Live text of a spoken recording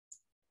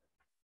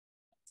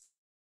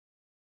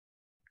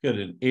Good.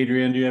 And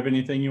Adrienne, do you have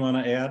anything you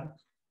want to add?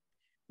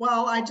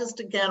 Well, I just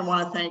again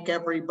want to thank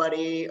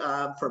everybody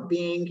for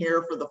being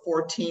here for the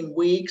 14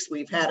 weeks.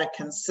 We've had a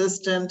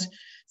consistent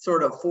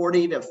sort of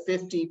 40 to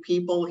 50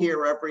 people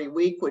here every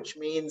week, which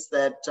means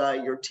that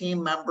your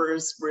team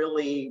members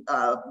really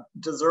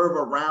deserve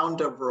a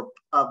round of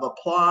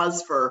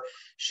applause for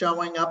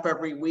showing up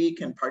every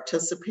week and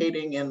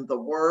participating in the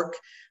work.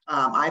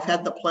 I've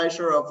had the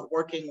pleasure of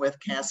working with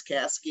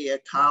Kaskaskia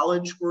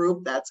College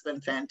Group. That's been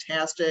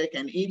fantastic.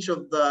 And each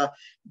of the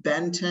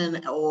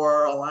Benton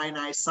or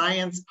Illini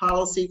Science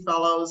Policy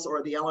Fellows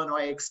or the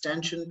Illinois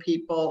Extension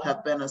people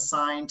have been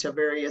assigned to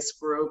various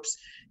groups.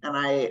 And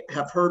I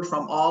have heard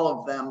from all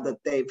of them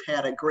that they've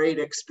had a great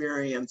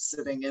experience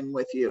sitting in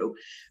with you.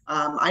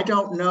 I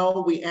don't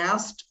know, we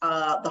asked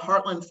the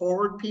Heartland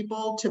Forward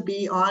people to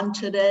be on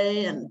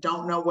today and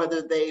don't know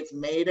whether they've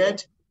made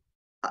it.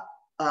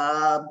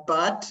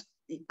 But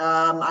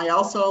I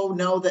also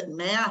know that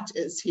Matt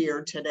is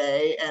here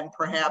today and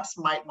perhaps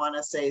might want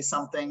to say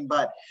something,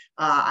 but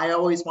I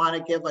always want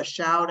to give a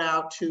shout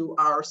out to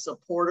our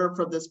supporter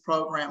for this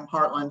program,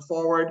 Heartland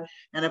Forward,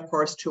 and of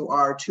course to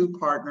our two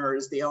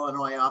partners, the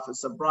Illinois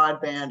Office of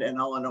Broadband and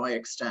Illinois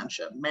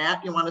Extension.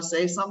 Matt, you want to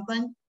say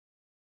something?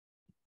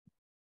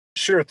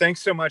 Sure.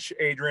 Thanks so much,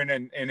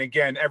 Adrienne. And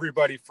again,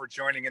 everybody for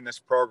joining in this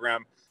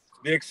program.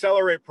 The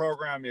Accelerate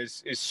program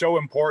is so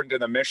important to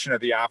the mission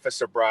of the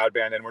Office of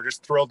Broadband, and we're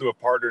just thrilled to have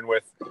partnered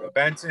with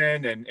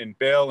Benton and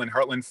Bill and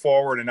Heartland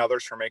Forward and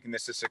others for making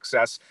this a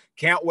success.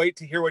 Can't wait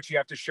to hear what you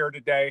have to share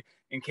today,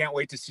 and can't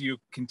wait to see you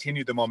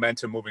continue the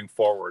momentum moving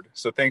forward.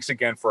 So thanks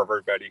again for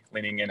everybody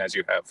leaning in as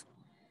you have.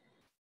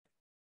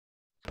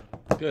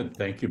 Good.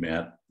 Thank you,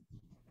 Matt.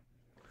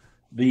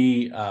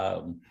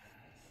 Well,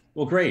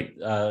 great.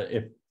 Can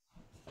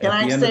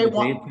I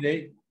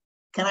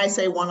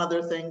say one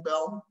other thing,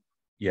 Bill?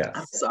 Yes.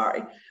 I'm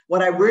sorry.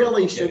 What I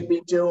really should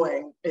be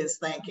doing is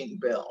thanking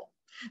Bill.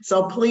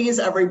 So please,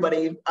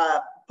 everybody,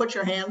 put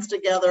your hands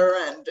together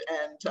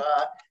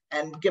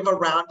and give a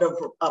round of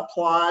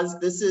applause.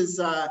 This is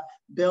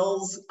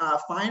Bill's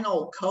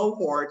final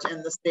cohort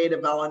in the state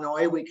of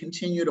Illinois. We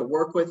continue to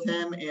work with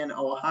him in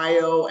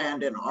Ohio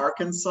and in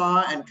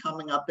Arkansas and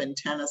coming up in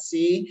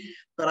Tennessee.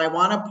 But I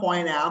want to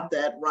point out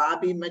that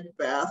Robbie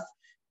Macbeth,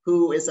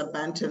 who is a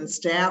Benton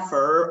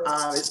staffer,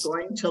 is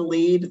going to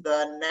lead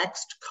the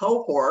next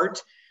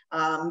cohort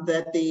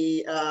that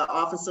the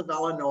Office of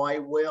Illinois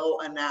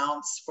will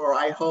announce for,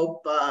 I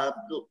hope,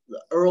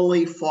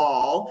 early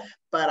fall.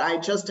 But I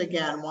just,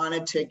 again,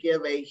 wanted to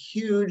give a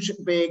huge,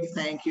 big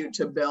thank you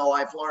to Bill.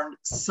 I've learned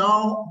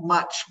so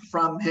much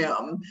from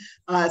him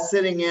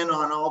sitting in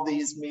on all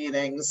these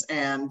meetings.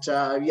 And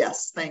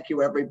yes, thank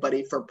you,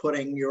 everybody, for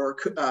putting your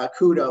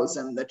kudos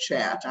in the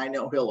chat. I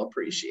know he'll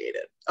appreciate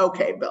it.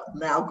 Okay, Bill,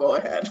 now go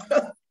ahead.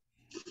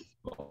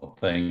 Well,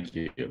 thank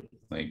you.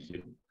 Thank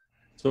you.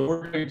 So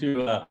we're going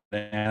to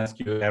ask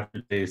you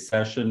after today's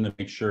session to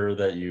make sure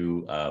that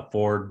you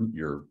forward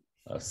your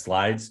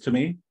slides to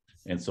me.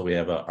 And so we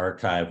have an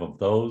archive of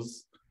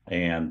those.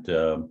 And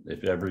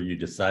if ever you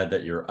decide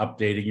that you're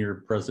updating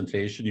your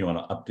presentation, you want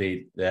to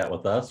update that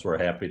with us, we're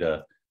happy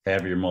to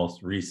have your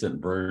most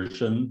recent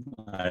version.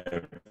 I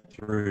have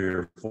 3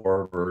 or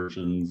 4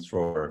 versions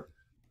for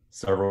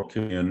several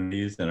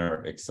communities in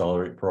our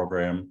Accelerate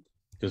program,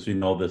 because we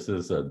know this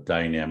is a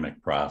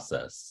dynamic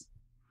process.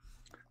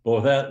 But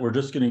with that, we're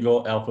just going to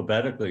go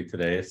alphabetically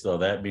today. So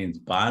that means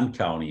Bond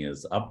County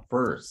is up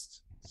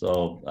first.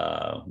 So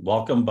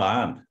welcome,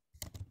 Bond.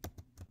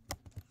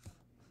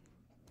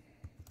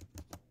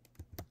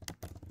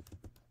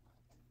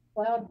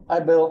 Hi,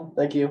 Bill.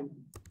 Thank you.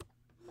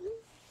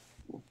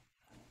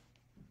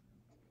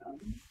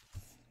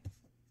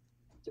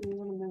 Do we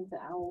want to move the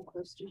owl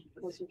closer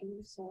to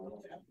you?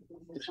 So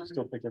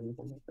Still pick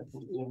everything up.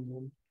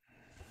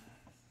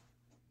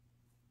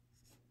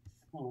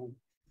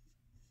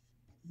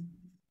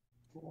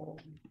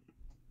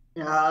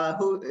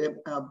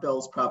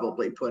 Bill's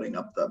probably putting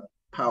up the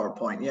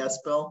PowerPoint. Yes,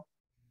 Bill?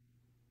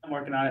 I'm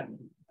working on it.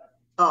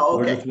 Oh,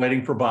 okay. We're just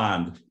waiting for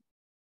Bond.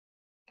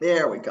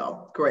 There we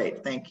go.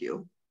 Great. Thank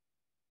you.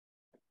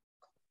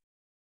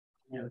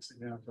 Yeah, looks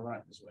like they have to run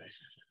it this way.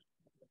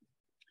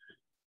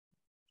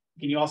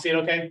 Can you all see it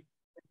okay?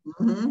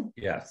 Mm-hmm.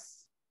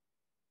 Yes.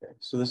 Okay,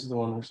 so this is the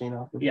one we're seeing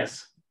off of?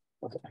 Yes.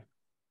 Okay.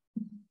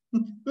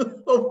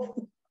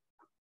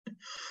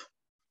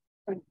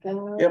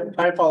 Yep,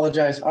 I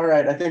apologize. All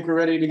right, I think we're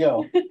ready to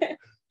go.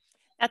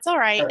 That's all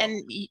right.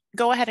 And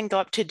go ahead and go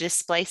up to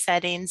display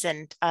settings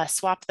and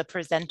swap the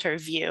presenter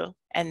view,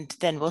 and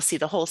then we'll see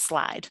the whole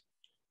slide.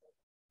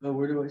 Oh,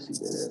 where do I see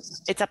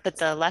that? It's up at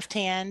the left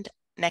hand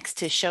next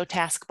to show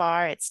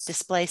taskbar. It's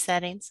display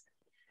settings.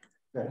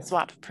 Okay.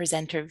 Swap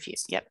presenter view.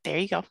 Yep, there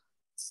you go.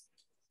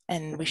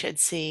 And we should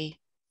see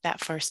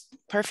that first.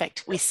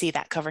 Perfect. We see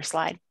that cover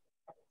slide.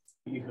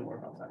 You can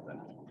work on that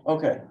then.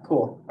 Okay,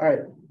 cool. All right.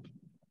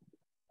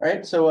 All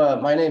right,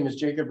 so my name is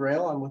Jacob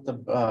Rail. I'm with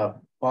the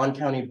Bond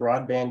County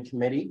Broadband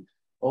Committee.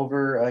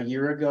 Over a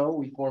year ago,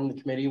 we formed the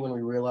committee when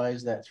we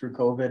realized that through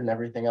COVID and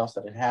everything else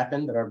that had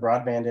happened, that our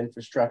broadband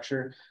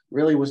infrastructure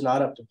really was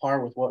not up to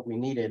par with what we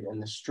needed.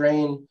 And the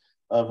strain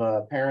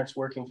of parents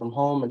working from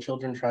home and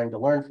children trying to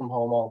learn from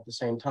home all at the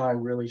same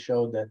time really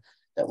showed that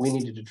we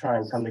needed to try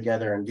and come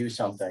together and do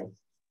something.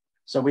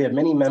 So we have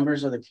many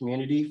members of the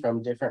community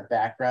from different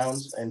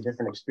backgrounds and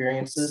different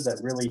experiences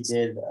that really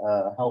did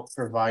help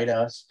provide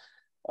us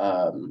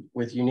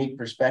with unique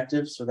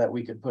perspectives so that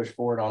we could push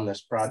forward on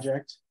this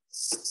project.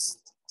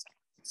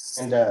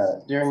 And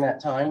during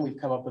that time,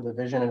 we've come up with a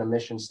vision and a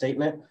mission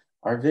statement.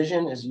 Our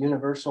vision is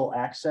universal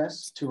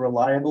access to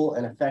reliable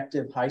and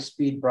effective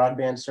high-speed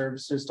broadband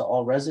services to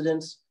all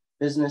residents,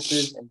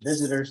 businesses, and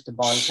visitors to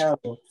Bond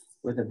County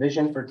with a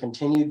vision for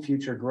continued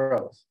future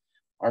growth.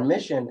 Our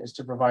mission is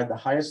to provide the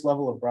highest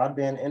level of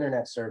broadband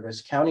internet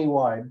service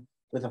countywide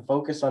with a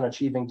focus on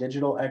achieving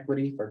digital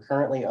equity for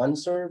currently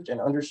unserved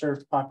and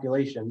underserved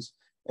populations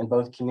in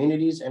both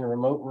communities and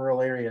remote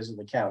rural areas of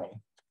the county.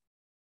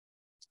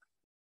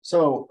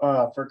 So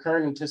for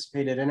current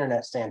anticipated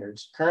internet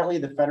standards, currently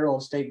the federal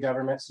and state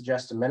government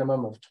suggest a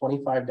minimum of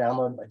 25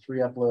 download by 3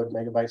 upload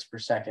megabytes per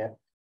second.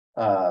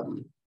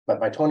 But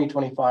by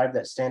 2025,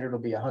 that standard will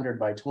be 100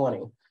 by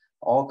 20.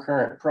 All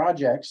current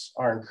projects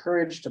are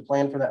encouraged to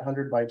plan for that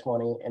 100 by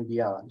 20 and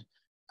beyond.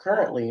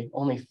 Currently,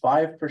 only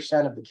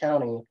 5% of the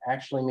county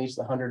actually meets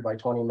the 100 by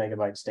 20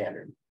 megabyte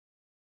standard.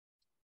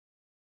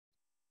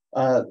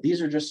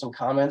 These are just some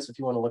comments, if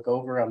you want to look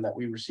over them, that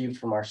we received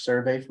from our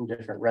survey from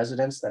different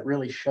residents that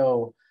really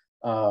show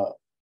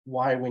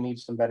why we need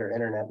some better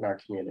internet in our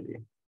community.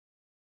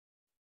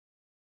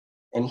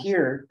 And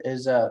here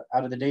is, out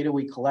of the data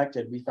we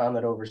collected, we found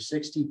that over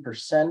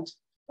 60%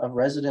 of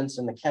residents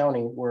in the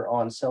county were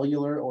on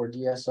cellular or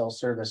DSL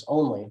service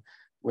only,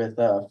 with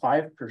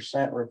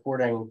 5%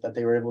 reporting that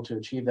they were able to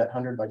achieve that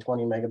 100 by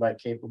 20 megabyte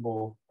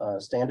capable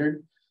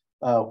standard.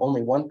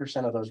 Only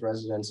 1% of those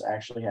residents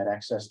actually had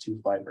access to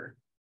fiber.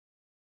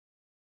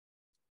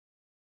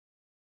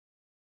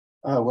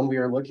 When we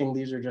were looking,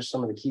 these are just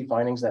some of the key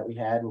findings that we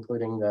had,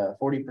 including the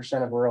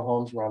 40% of rural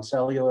homes were on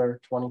cellular,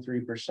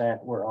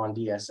 23% were on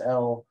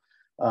DSL,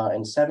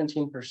 and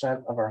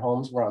 17% of our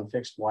homes were on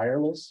fixed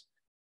wireless.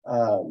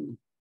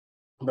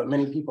 But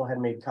many people had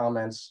made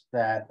comments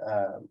that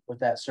with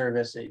that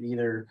service, it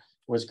either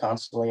was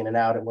constantly in and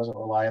out, it wasn't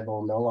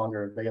reliable, no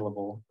longer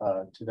available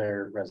to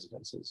their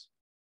residences.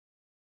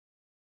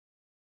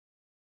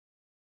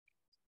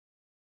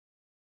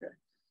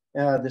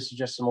 This is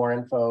just some more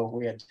info.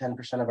 We had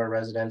 10% of our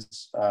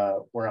residents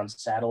were on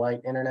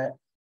satellite internet.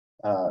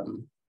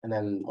 And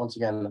then once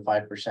again, the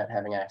 5%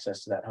 having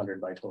access to that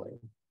 100 by 20.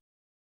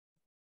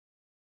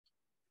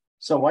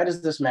 So why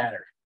does this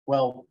matter?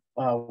 Well,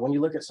 when you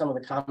look at some of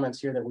the comments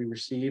here that we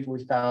received,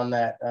 we found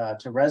that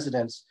to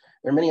residents,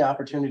 there are many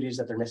opportunities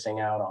that they're missing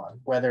out on,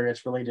 whether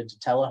it's related to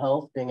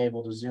telehealth, being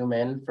able to Zoom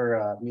in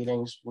for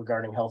meetings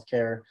regarding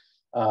healthcare,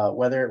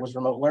 whether it was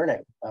remote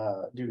learning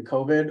due to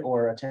COVID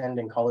or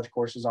attending college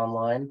courses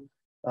online,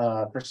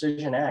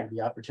 precision ag,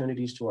 the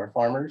opportunities to our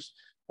farmers,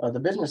 the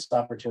business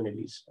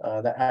opportunities,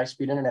 that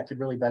high-speed internet could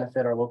really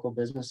benefit our local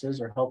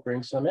businesses or help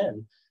bring some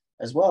in.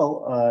 As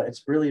well,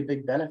 it's really a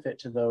big benefit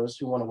to those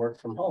who want to work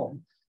from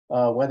home,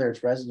 whether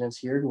it's residents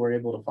here who are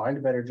able to find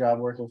a better job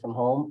working from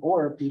home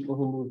or people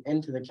who move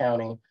into the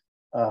county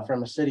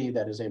from a city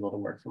that is able to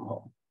work from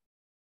home.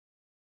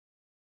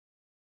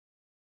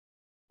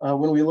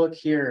 When we look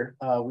here,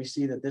 we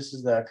see that this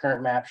is the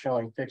current map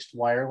showing fixed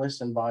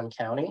wireless in Bond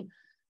County.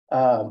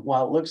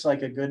 While it looks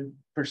like a good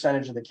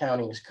percentage of the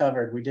county is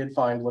covered, we did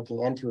find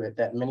looking into it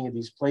that many of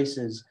these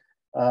places,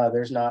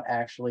 they're not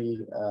actually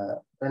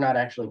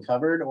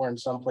covered, or in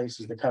some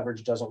places the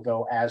coverage doesn't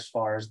go as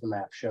far as the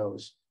map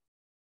shows.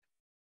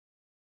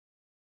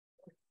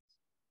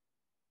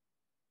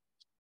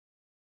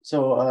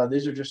 So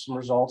these are just some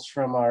results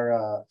from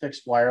our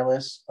fixed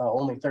wireless.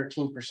 Only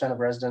 13% of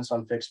residents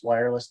on fixed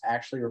wireless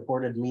actually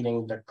reported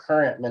meeting the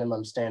current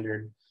minimum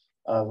standard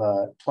of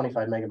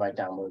 25 megabyte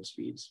download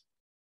speeds.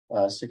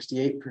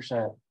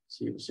 68%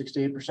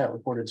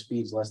 reported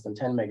speeds less than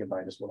 10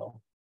 megabyte as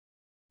well.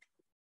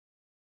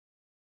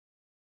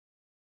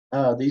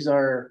 These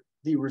are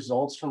the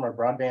results from our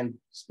broadband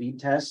speed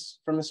tests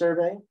from the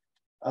survey.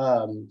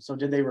 So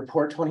did they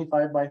report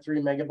 25 by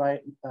 3 megabyte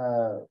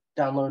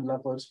download and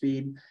upload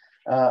speed?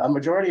 A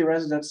majority of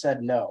residents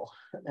said no,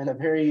 and a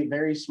very,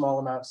 very small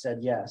amount said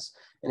yes.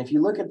 And if you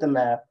look at the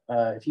map,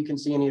 if you can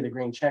see any of the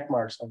green check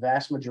marks, a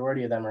vast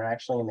majority of them are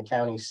actually in the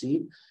county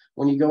seat.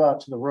 When you go out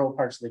to the rural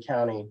parts of the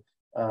county,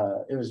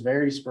 it was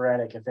very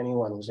sporadic if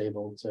anyone was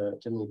able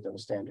to meet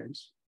those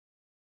standards.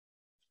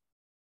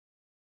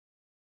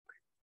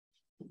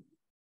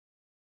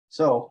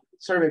 So,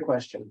 survey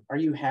question, are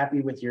you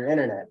happy with your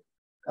internet?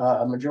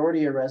 A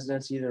majority of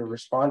residents either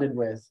responded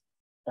with,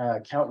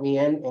 count me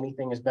in,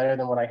 anything is better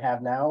than what I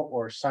have now,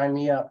 or sign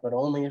me up, but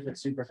only if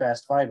it's super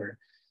fast fiber.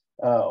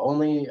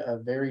 Only a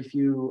very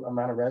few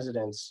amount of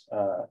residents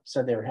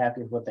said they were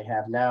happy with what they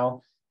have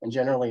now. And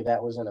generally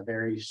that was in a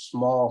very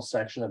small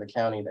section of the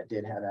county that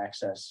did have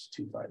access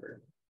to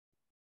fiber.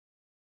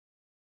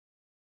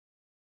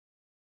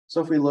 So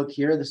if we look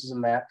here, this is a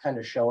map kind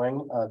of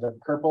showing the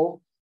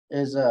purple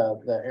is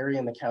the area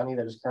in the county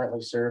that is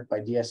currently served by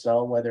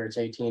DSL, whether it's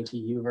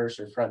AT&T, UVerse,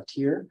 or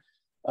Frontier.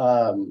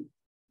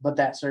 But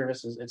that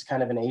service it's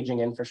kind of an aging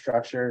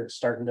infrastructure,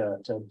 starting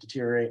to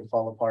deteriorate and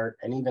fall apart.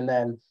 And even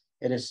then,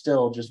 it is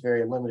still just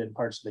very limited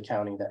parts of the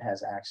county that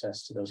has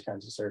access to those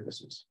kinds of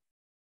services.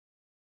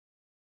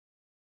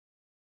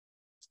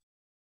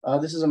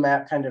 This is a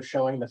map kind of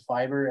showing the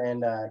fiber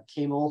and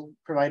cable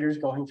providers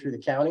going through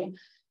the county.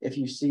 If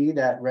you see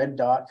that red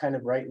dot kind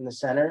of right in the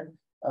center,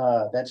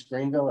 that's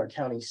Greenville, our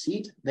county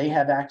seat. They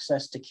have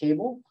access to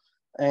cable.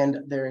 And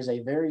there is a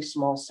very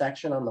small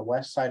section on the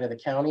west side of the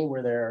county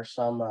where there are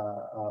some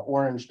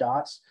orange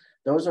dots.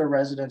 Those are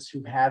residents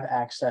who have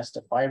access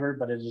to fiber,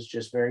 but it is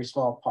just very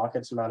small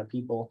pockets amount of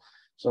people.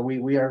 So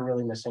we are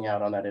really missing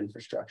out on that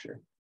infrastructure.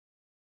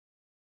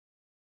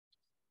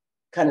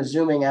 Kind of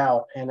zooming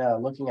out and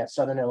looking at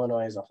Southern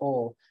Illinois as a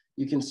whole,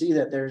 you can see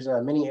that there's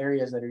many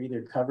areas that are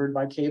either covered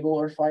by cable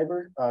or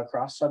fiber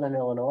across Southern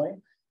Illinois.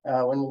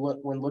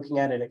 When looking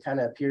at it, it kind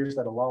of appears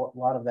that a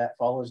lot of that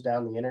follows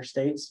down the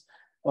interstates.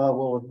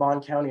 Well, with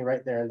Bond County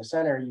right there in the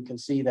center, you can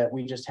see that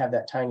we just have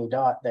that tiny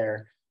dot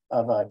there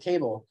of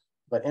cable,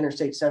 but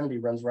Interstate 70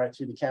 runs right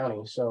through the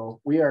county. So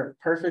we are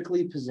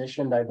perfectly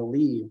positioned, I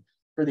believe,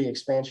 for the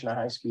expansion of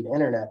high-speed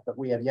internet, but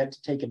we have yet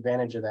to take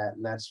advantage of that.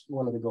 And that's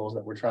one of the goals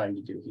that we're trying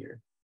to do here.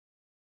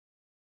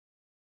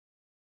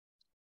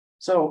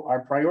 So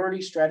our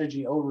priority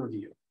strategy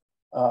overview.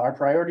 Our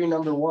priority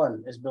number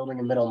 1 is building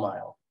a middle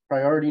mile.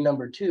 Priority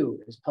number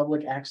 2 is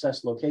public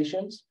access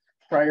locations.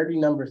 Priority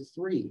number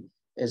 3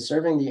 is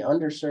serving the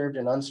underserved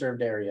and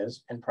unserved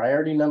areas. And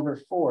priority number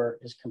 4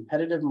 is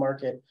competitive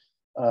market,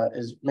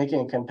 is making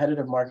a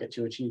competitive market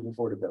to achieve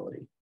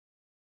affordability.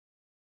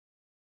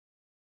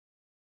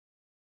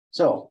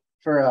 So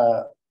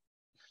for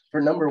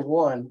number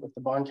 1, with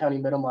the Bond County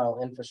middle mile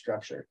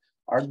infrastructure,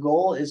 our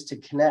goal is to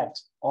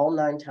connect all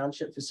 9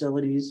 township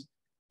facilities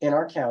in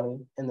our county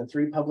and the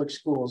 3 public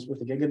schools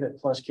with a gigabit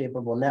plus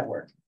capable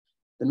network.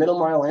 The middle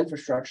mile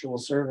infrastructure will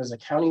serve as a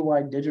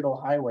countywide digital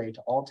highway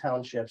to all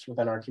townships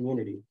within our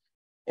community.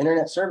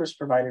 Internet service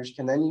providers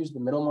can then use the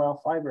middle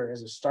mile fiber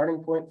as a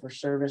starting point for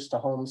service to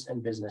homes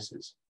and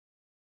businesses.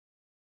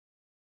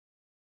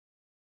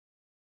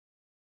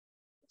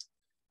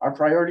 Our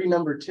priority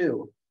number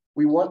 2,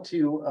 we want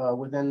to,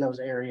 within those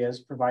areas,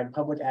 provide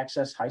public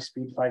access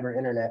high-speed fiber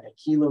internet at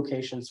key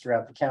locations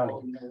throughout the county.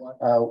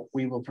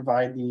 We will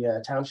provide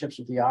the townships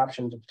with the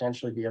option to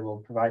potentially be able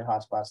to provide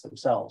hotspots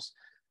themselves.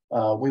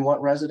 We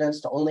want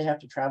residents to only have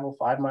to travel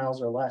 5 miles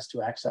or less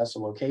to access a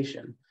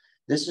location.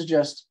 This is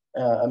just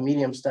a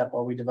medium step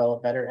while we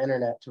develop better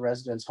internet to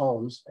residents'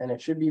 homes, and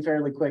it should be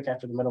fairly quick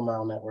after the middle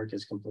mile network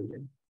is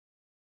completed.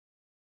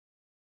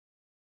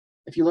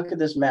 If you look at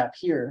this map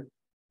here,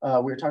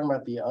 we're talking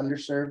about the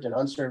underserved and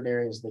unserved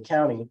areas of the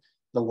county.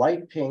 The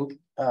light pink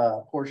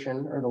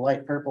portion, or the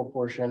light purple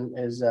portion,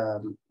 is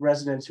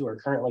residents who are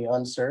currently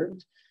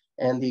unserved,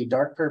 and the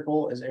dark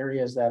purple is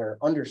areas that are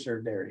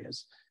underserved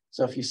areas.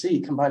 So if you see,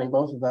 combining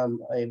both of them,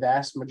 a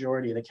vast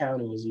majority of the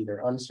county is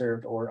either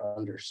unserved or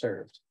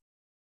underserved.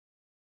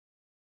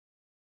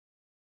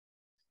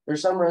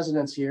 There's some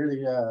residents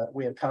here.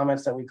 We have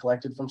comments that we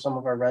collected from some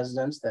of our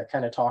residents that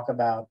kind of talk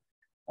about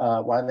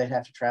why they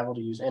have to travel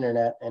to use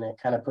internet, and it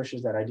kind of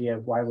pushes that idea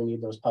of why we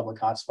need those public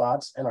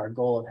hotspots and our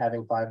goal of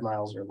having 5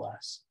 miles or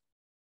less.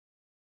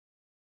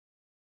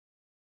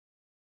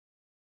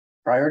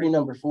 Priority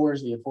number 4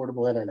 is the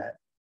affordable internet.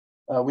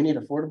 We need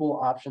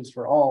affordable options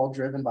for all,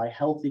 driven by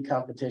healthy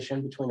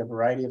competition between a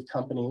variety of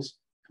companies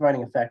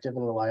providing effective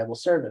and reliable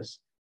service.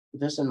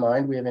 With this in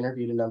mind, we have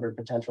interviewed a number of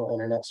potential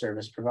internet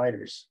service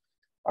providers.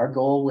 Our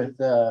goal with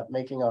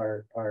making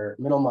our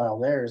middle mile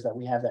there is that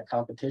we have that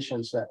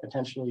competition so that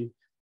potentially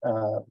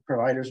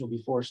providers will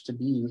be forced to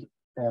be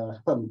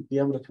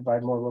able to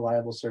provide more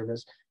reliable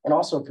service and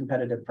also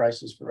competitive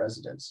prices for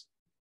residents.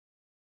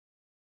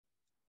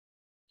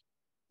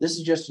 This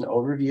is just an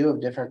overview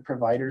of different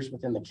providers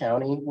within the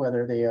county,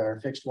 whether they are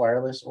fixed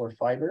wireless or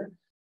fiber.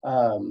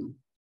 And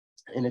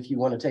if you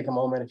want to take a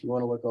moment, if you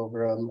want to look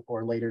over them,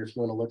 or later if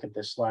you want to look at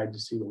this slide to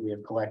see what we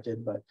have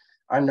collected, but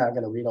I'm not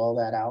going to read all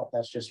that out.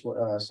 That's just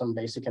some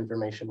basic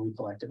information we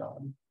collected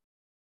on.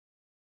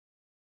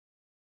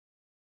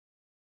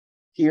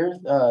 Here,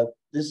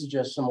 this is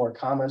just some more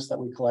comments that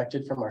we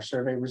collected from our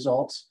survey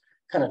results,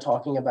 kind of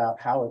talking about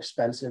how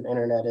expensive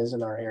internet is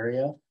in our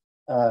area.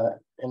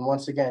 And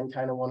once again,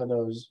 kind of one of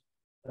those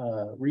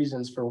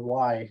reasons for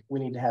why we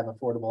need to have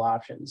affordable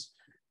options.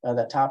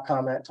 That top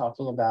comment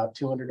talking about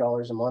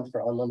 $200 a month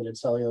for unlimited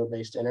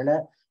cellular-based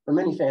internet. For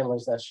many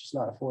families, that's just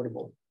not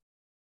affordable.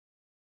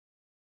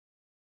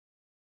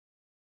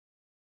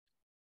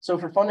 So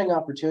for funding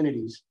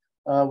opportunities,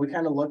 we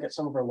kind of look at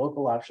some of our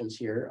local options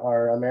here.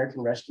 Our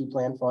American Rescue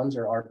Plan funds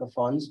or ARPA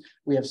funds.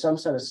 We have some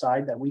set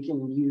aside that we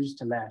can use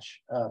to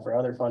match for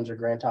other funds or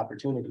grant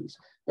opportunities.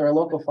 There are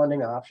local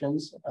funding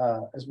options,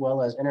 as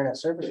well as internet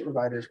service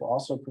providers will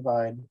also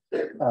provide,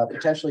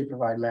 potentially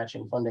provide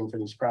matching funding for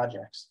these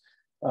projects.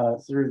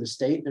 Through the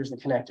state, there's the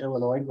Connect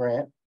Illinois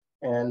grant.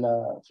 And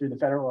through the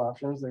federal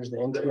options, there's the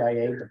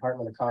NTIA,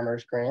 Department of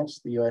Commerce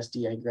grants, the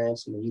USDA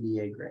grants, and the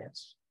EDA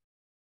grants.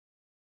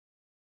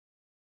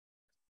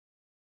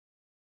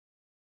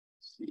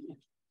 Let's see.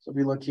 So if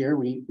we look here,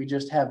 we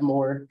just have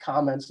more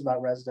comments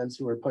about residents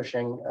who are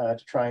pushing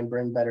to try and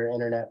bring better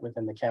internet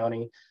within the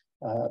county.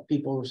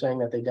 People who are saying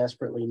that they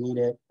desperately need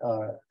it,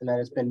 and that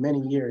it's been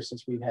many years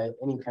since we've had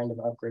any kind of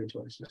upgrade to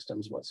our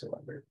systems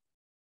whatsoever.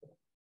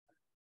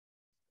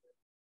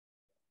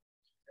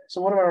 So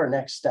what are our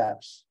next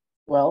steps?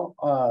 Well,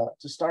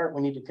 to start,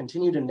 we need to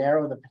continue to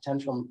narrow the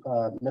potential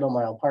middle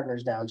mile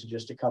partners down to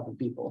just a couple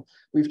people.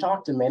 We've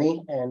talked to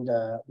many, and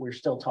we're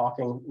still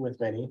talking with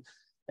many.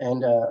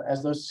 And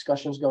as those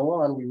discussions go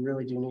on, we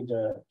really do need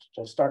to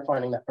start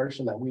finding that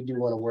person that we do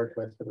want to work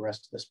with for the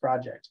rest of this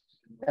project.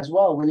 As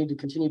well, we need to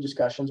continue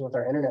discussions with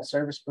our internet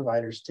service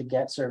providers to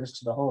get service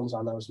to the homes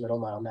on those middle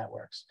mile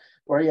networks,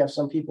 where you have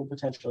some people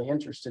potentially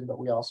interested, but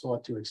we also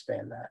want to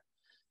expand that.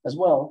 As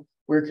well,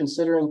 we're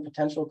considering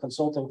potential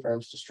consulting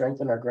firms to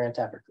strengthen our grant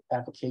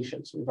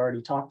applications. We've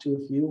already talked to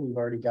a few. We've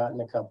already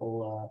gotten a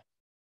couple,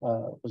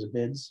 was it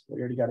bids? We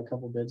already got a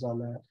couple bids on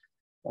that.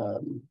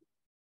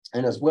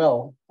 And as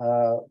well,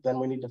 then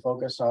we need to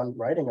focus on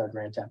writing our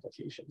grant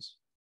applications.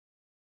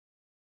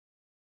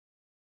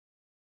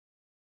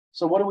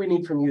 So what do we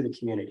need from you, the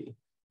community?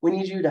 We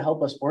need you to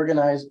help us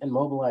organize and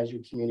mobilize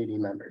your community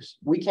members.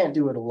 We can't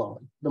do it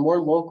alone. The more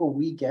local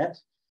we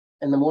get,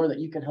 and the more that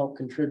you can help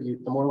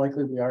contribute, the more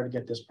likely we are to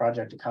get this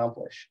project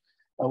accomplished.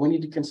 We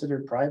need to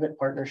consider private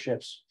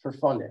partnerships for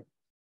funding.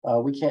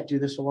 We can't do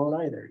this alone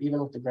either.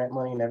 Even with the grant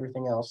money and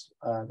everything else,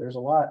 there's a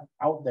lot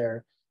out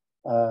there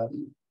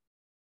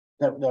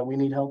that we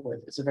need help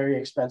with. It's a very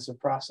expensive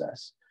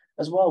process.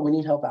 As well, we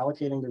need help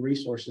allocating the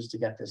resources to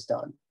get this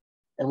done.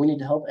 And we need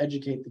to help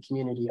educate the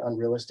community on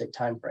realistic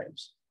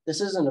timeframes. This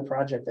isn't a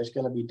project that's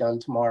going to be done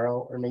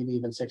tomorrow or maybe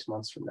even 6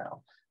 months from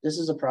now. This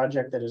is a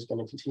project that is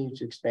going to continue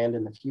to expand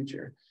in the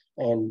future.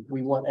 And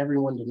we want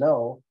everyone to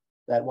know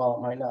that while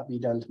it might not be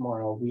done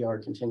tomorrow, we are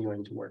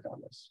continuing to work on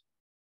this.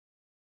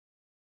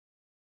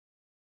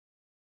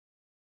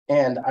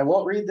 And I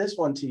won't read this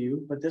one to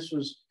you, but this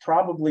was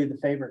probably the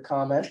favorite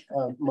comment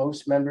of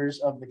most members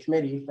of the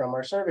committee from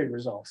our survey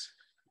results.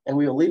 And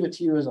we will leave it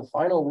to you as a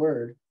final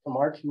word from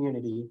our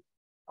community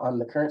on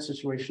the current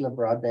situation of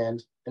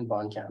broadband in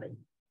Bond County.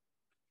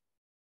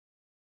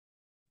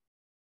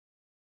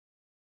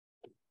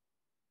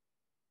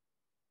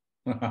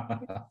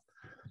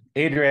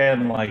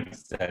 Adrienne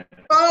likes that.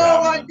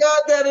 Oh my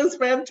God, that is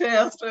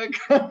fantastic.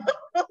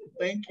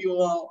 Thank you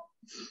all.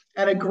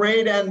 And a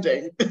great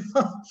ending.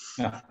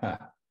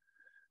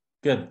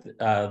 Good.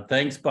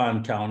 Thanks,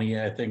 Bond County.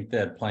 I think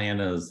that plan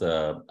is,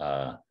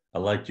 I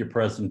liked your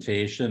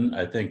presentation.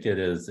 I think it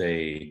is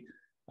a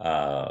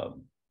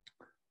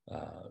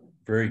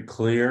very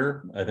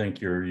clear. I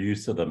think your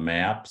use of the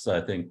maps, I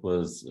think,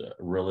 was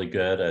really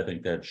good. I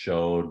think that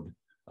showed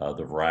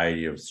the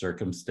variety of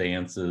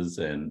circumstances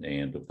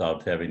and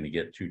without having to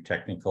get too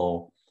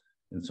technical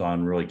and so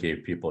on, really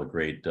gave people a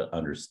great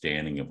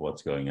understanding of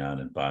what's going on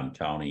in Bond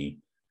County.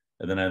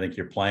 And then I think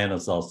your plan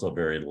is also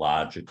very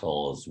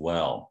logical as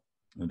well,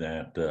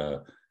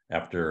 that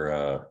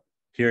after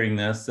hearing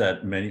this,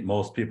 that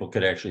most people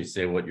could actually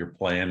say what your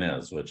plan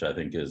is, which I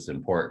think is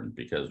important,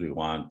 because we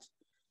want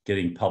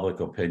getting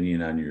public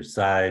opinion on your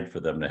side for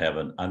them to have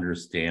an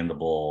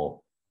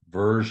understandable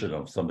version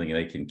of something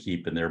they can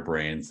keep in their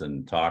brains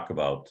and talk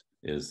about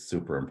is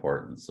super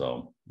important.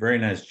 So very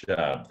nice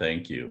job.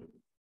 Thank you.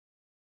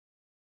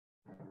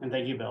 And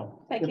thank you,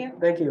 Bill. Thank you.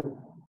 Thank you.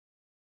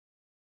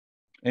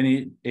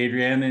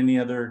 Adrienne, any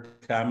other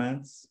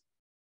comments?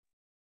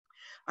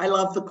 I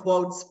love the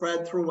quotes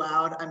spread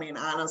throughout. I mean,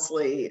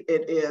 honestly,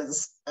 it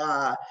is,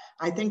 I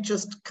think,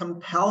 just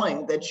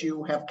compelling that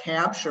you have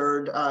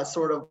captured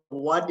sort of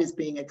what is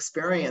being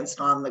experienced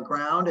on the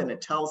ground, and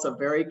it tells a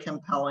very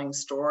compelling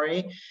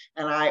story.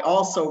 And I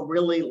also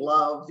really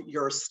love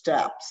your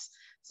steps.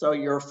 So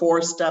your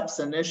 4 steps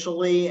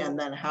initially, and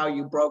then how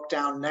you broke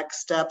down next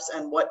steps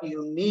and what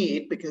you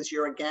need, because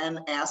you're again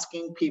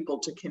asking people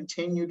to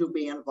continue to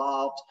be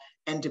involved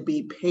and to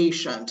be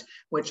patient,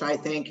 which I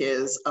think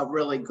is a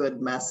really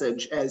good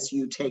message as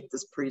you take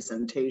this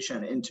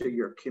presentation into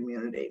your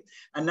community.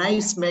 A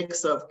nice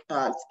mix of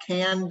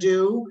can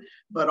do,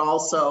 but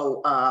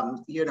also,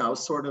 you know,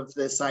 sort of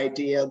this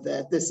idea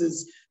that this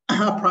is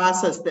a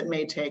process that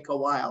may take a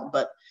while,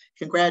 but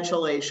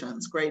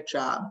congratulations, great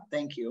job,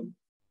 thank you.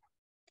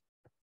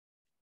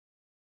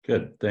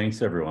 Good,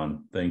 thanks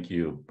everyone. Thank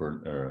you,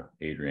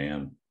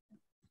 Adrienne.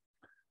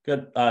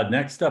 Good,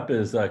 next up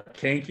is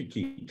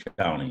Kankakee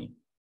County.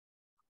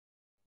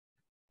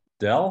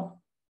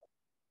 Dell?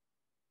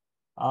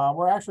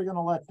 We're actually going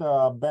to let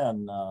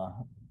Ben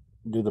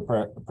do the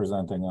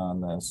presenting on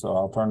this, so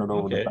I'll turn it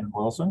over to Ben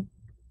Wilson.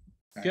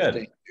 Good.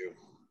 Thank you.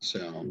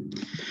 So,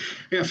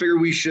 yeah, I figure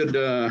we should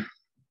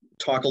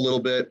talk a little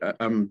bit.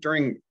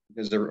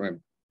 Does everybody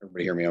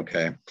hear me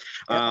okay?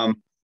 Yeah.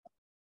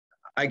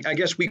 I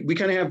guess we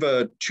kind of have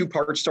a 2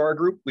 parts to our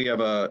group. We have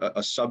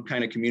a sub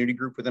kind of community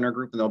group within our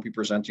group, and they'll be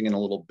presenting in a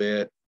little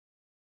bit.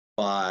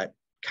 But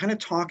kind of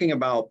talking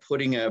about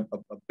putting a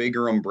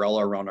bigger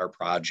umbrella around our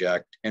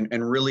project and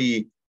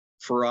really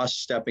for us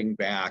stepping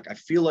back. I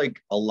feel like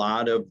a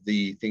lot of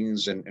the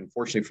things, and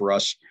fortunately for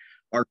us,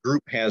 our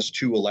group has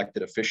 2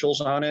 elected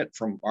officials on it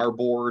from our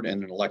board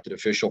and an elected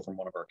official from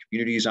one of our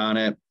communities on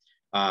it.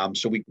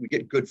 So we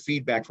get good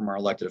feedback from our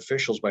elected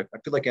officials, but I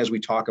feel like as we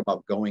talk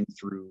about going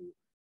through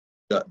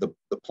the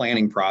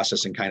planning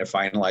process and kind of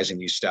finalizing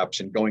these steps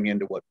and going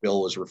into what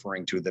Bill was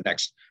referring to, the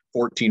next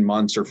 14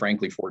 months or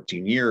frankly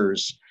 14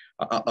 years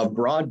of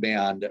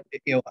broadband,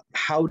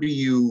 how do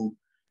you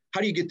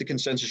get the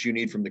consensus you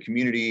need from the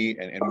community?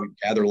 And we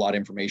gather a lot of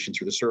information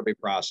through the survey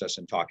process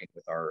and talking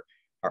with our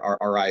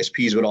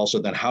ISPs, but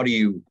also then how do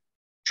you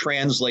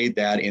translate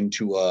that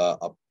into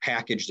a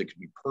package that can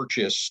be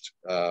purchased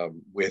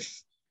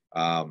with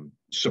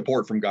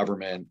support from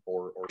government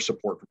or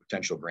support from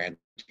potential granting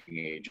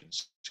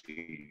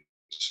agencies.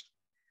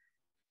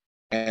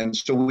 And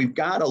so we've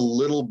got a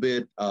little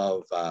bit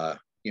of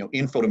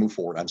info to move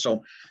forward on.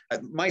 So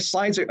my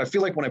slides, I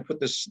feel like when I put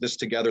this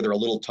together, they're a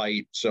little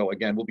tight. So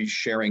again, we'll be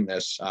sharing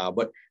this,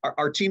 but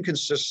our team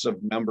consists of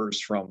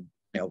members from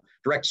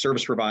direct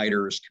service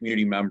providers,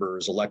 community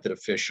members, elected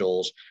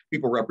officials,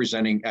 people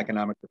representing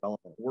economic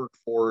development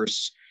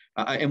workforce.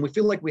 And we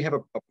feel like we have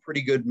a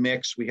pretty good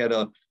mix. We had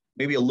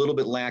maybe a little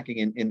bit lacking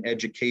in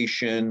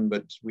education,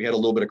 but we had a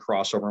little bit of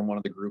crossover in one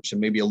of the groups and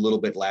maybe a little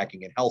bit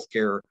lacking in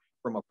healthcare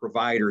from a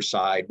provider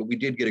side, but we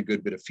did get a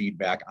good bit of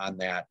feedback on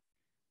that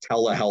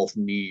telehealth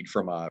need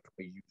from a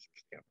user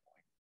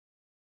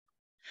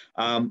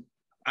standpoint.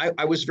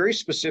 I was very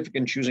specific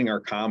in choosing our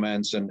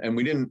comments, and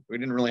we didn't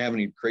really have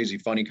any crazy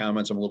funny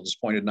comments. I'm a little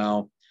disappointed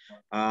now,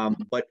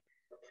 but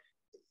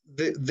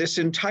this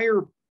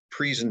entire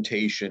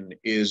presentation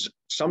is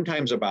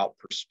sometimes about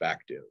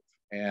perspective.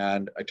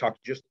 And I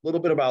talked just a little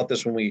bit about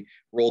this when we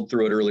rolled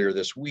through it earlier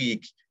this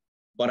week,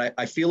 but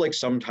I feel like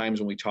sometimes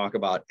when we talk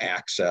about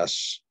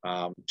access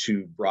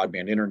to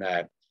broadband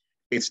internet,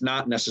 it's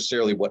not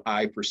necessarily what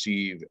I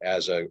perceive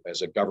as a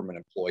government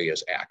employee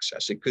as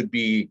access. It could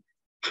be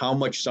how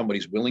much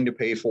somebody's willing to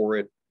pay for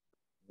it,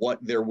 what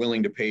they're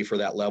willing to pay for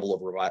that level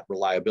of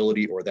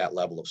reliability or that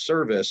level of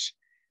service.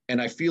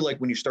 And I feel like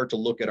when you start to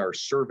look at our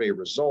survey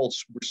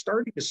results, we're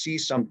starting to see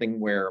something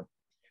where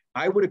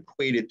I would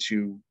equate it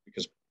to,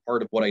 because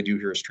part of what I do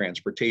here is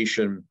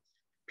transportation,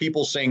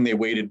 people saying they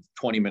waited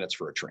 20 minutes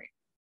for a train.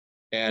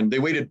 And they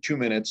waited 2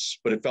 minutes,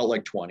 but it felt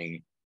like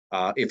 20.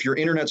 If your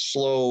internet's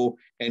slow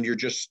and you're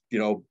just,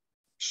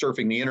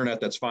 surfing the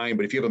internet, that's fine.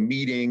 But if you have a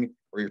meeting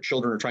or your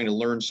children are trying to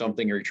learn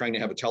something, or you're trying to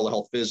have a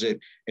telehealth visit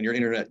and your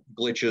internet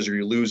glitches or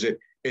you lose it,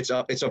 it's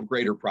of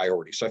greater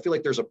priority. So I feel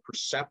like there's a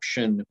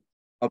perception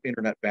of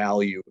internet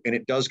value, and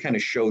it does kind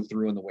of show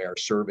through in the way our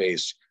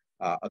surveys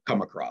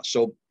come across.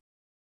 So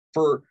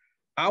for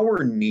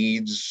our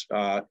needs,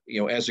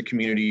 as a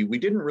community, we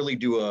didn't really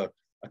do a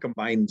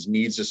combined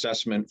needs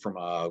assessment from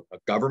a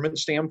government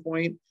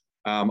standpoint.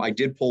 I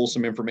did pull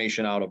some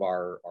information out of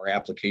our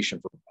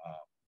application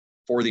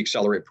for the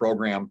Accelerate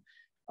program.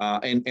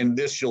 And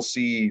this, you'll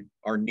see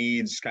our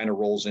needs kind of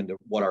rolls into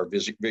what our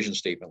vision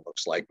statement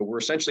looks like. But we're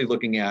essentially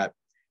looking at,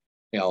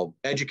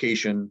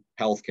 education,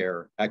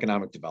 healthcare,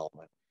 economic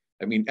development.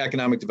 I mean,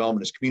 economic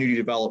development is community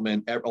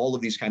development. All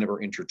of these kind of are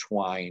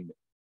intertwined.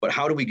 But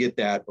how do we get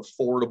that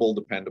affordable,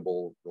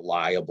 dependable,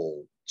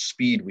 reliable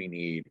speed we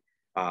need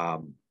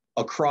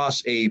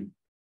across a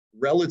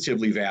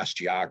relatively vast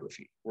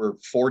geography? We're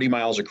 40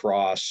 miles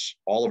across.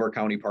 All of our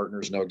county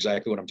partners know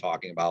exactly what I'm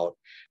talking about.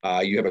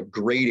 You have a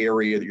great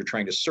area that you're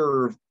trying to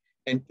serve,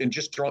 and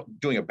just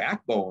doing a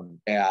backbone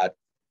at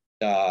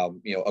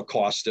a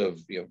cost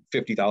of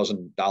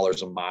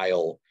 $50,000 a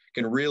mile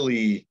can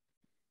really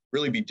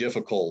be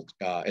difficult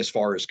as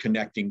far as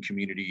connecting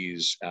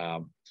communities.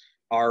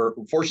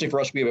 Fortunately for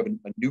us, we have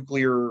a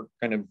nuclear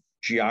kind of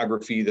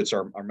geography that's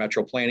our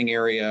metro planning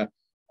area.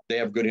 They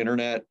have good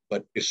internet,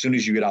 but as soon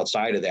as you get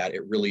outside of that,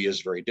 it really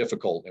is very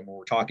difficult. And when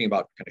we're talking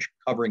about kind of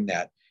covering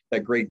that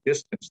great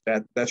distance,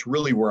 that's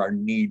really where our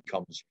need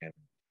comes in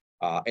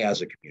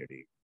as a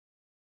community.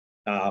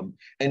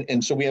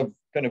 And so we have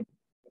kind of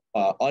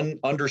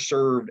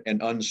underserved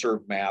and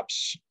unserved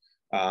maps.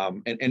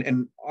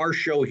 And our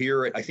show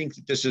here, I think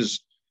that this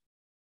is,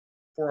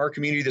 for our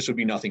community, this would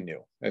be nothing new.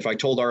 If I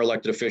told our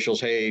elected officials,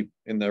 hey,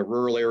 in the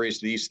rural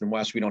areas, the east and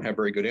west, we don't have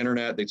very good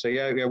internet, they'd say,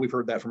 yeah, we've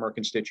heard that from our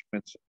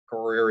constituents.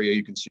 Core area,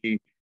 you can see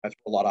that's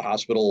where a lot of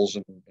hospitals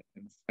and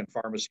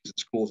pharmacies and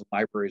schools and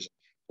libraries,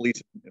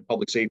 police and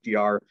public safety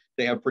are.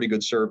 They have pretty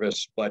good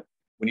service. But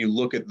when you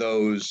look at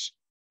those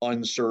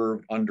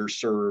unserved,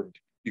 underserved,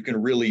 you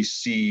can really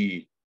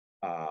see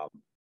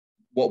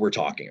what we're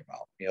talking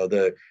about.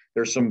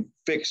 There's some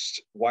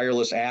fixed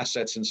wireless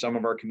assets in some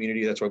of our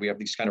community. That's why we have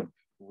these kind of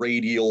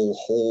radial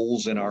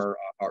holes in our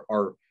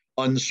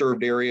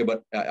unserved area.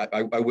 But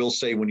I will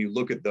say, when you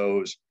look at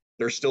those,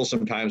 there's still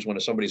some times when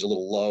somebody's a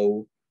little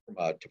low from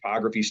a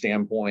topography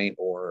standpoint,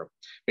 or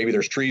maybe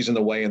there's trees in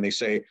the way and they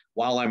say,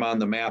 while I'm on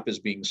the map as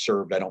being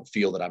served, I don't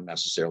feel that I'm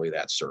necessarily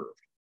that served.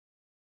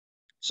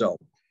 So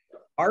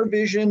our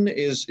vision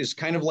is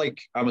kind of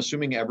like, I'm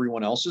assuming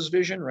everyone else's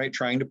vision, right?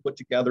 Trying to put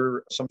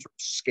together some sort of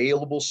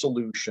scalable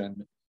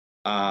solution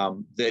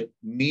that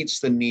meets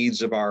the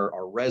needs of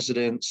our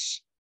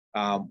residents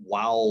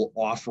while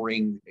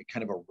offering a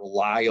kind of a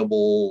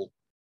reliable,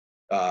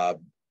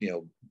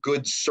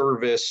 good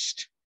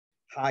serviced,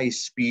 high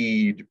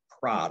speed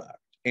product.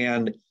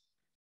 And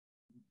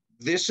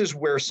this is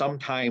where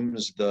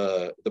sometimes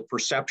the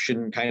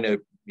perception kind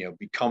of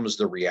becomes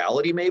the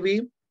reality,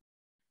 maybe.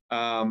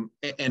 And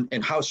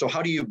how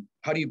do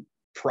you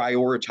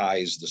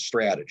prioritize the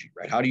strategy,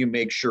 right? How do you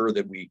make sure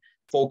that we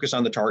focus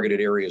on the targeted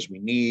areas we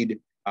need?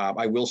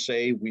 I will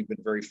say we've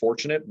been very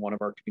fortunate. One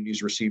of our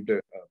communities received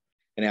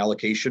an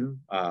allocation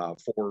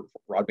for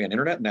broadband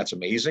internet, and that's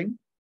amazing.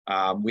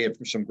 We have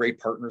some great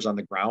partners on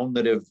the ground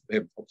that have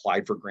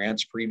applied for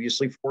grants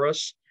previously for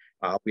us.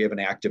 We have an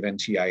active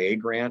NTIA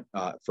grant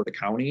for the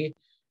county.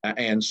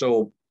 And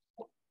so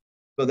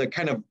the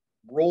kind of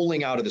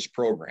rolling out of this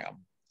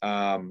program,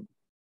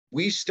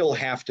 we still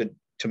have to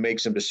make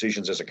some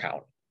decisions as a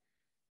county.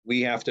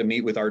 We have to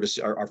meet with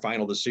our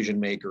final decision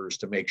makers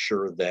to make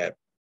sure that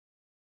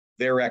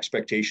their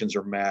expectations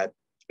are met,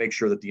 to make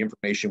sure that the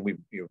information we've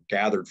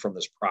gathered from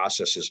this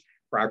process is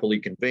properly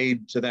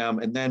conveyed to them,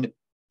 and then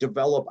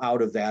develop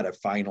out of that a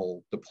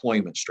final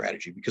deployment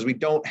strategy, because we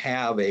don't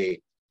have a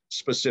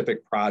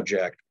specific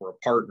project or a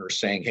partner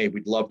saying, hey,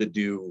 we'd love to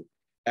do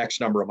X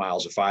number of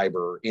miles of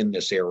fiber in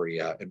this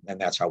area, and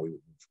that's how we would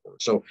move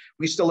forward. So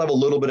we still have a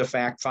little bit of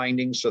fact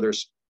finding. So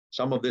there's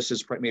some of this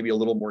is maybe a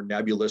little more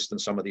nebulous than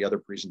some of the other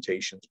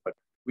presentations, but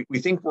we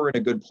think we're in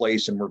a good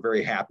place, and we're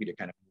very happy to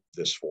kind of move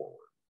this forward.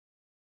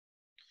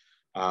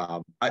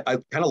 I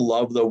kind of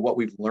love though what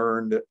we've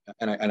learned,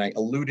 and I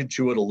alluded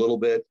to it a little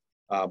bit,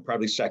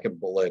 probably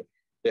second bullet,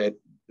 that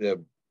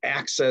the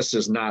access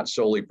is not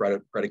solely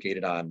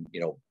predicated on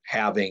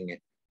having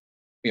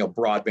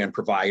broadband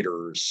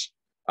providers,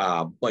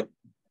 but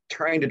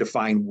trying to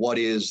define what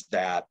is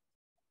that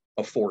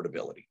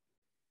affordability.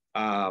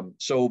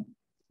 So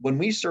when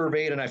we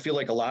surveyed, and I feel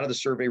like a lot of the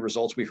survey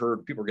results we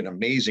heard, people were getting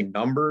amazing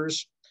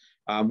numbers.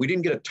 We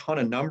didn't get a ton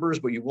of numbers,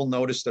 but you will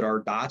notice that our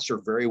dots are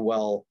very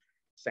well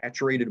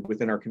saturated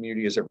within our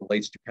community as it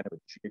relates to kind of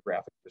a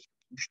geographic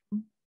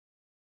distribution.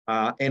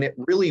 And it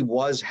really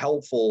was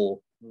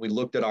helpful when we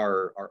looked at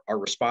our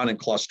respondent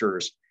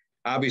clusters.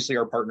 Obviously,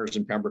 our partners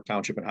in Pembroke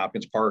Township and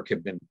Hopkins Park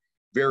have been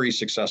very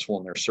successful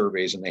in their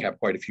surveys, and they have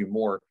quite a few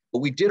more. But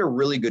we did a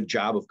really good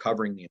job of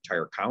covering the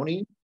entire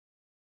county.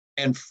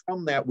 And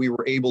from that, we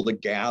were able to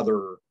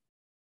gather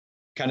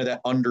kind of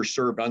that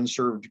underserved,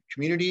 unserved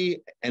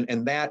community.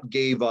 And that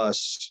gave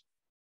us,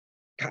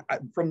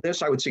 from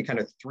this, I would say kind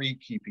of three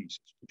key pieces.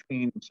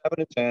 Between 7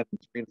 and 10,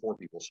 3 and 4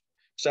 people,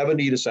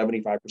 70 to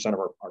 75% of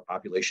our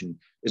population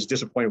is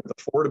disappointed with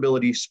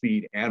affordability,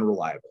 speed, and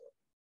reliability.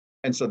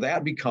 And so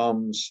that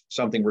becomes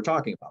something we're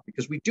talking about,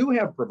 because we do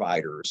have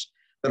providers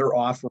that are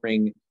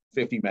offering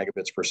 50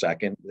 megabits per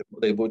second.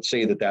 They would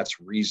say that that's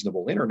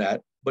reasonable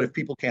internet, but if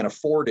people can't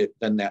afford it,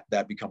 then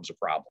that becomes a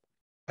problem.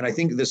 And I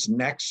think this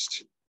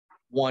next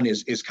one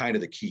is kind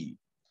of the key.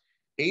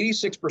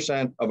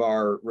 86% of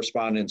our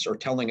respondents are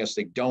telling us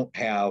they don't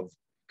have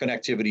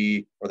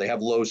connectivity or they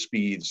have low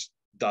speeds,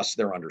 thus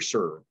they're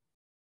underserved,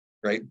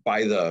 right,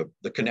 by the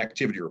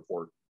connectivity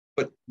report.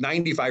 But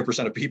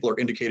 95% of people are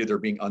indicated they're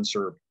being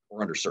unserved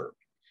or underserved.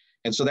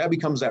 And so that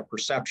becomes that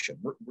perception.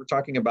 We're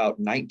talking about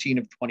 19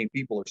 of 20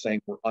 people are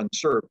saying we're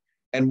unserved.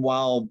 And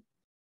while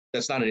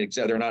that's not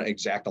they're not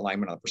exact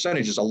alignment on the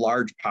percentages, a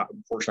large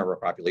portion of our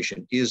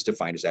population is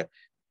defined as that.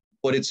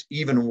 But it's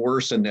even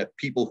worse in that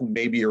people who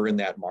maybe are in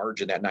that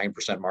margin, that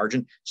 9%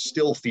 margin,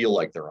 still feel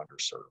like they're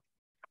underserved.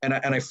 And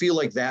I feel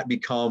like that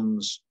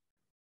becomes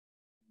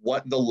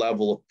what the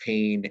level of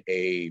pain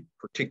a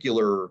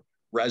particular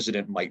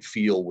resident might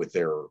feel with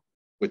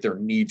their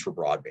need for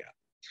broadband.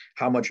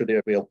 How much are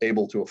they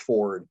able to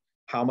afford?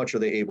 How much are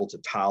they able to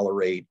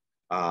tolerate?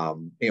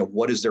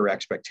 What is their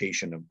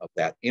expectation of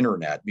that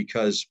internet?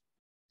 Because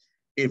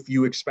if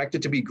you expect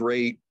it to be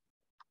great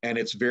and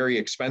it's very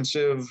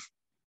expensive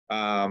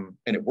and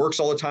it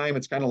works all the time,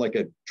 it's kind of like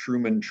a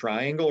Truman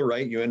triangle,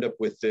 right? You end up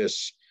with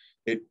this,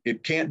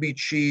 it can't be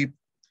cheap,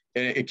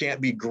 and it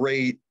can't be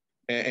great,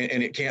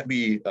 and it can't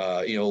be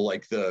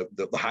like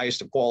the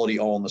highest of quality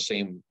all in the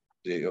same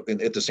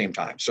at the same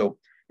time. So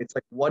it's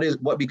like,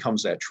 what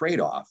becomes that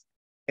trade-off?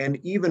 And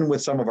even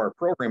with some of our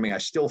programming, I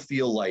still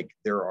feel like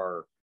there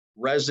are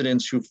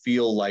residents who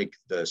feel like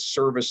the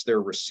service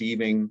they're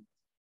receiving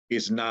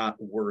is not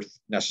worth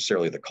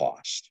necessarily the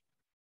cost.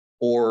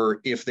 Or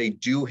if they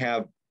do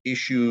have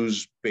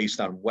issues based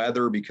on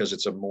weather because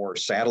it's a more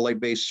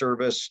satellite-based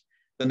service,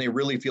 then they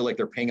really feel like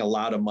they're paying a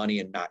lot of money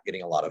and not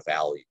getting a lot of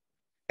value.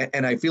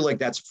 And I feel like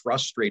that's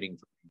frustrating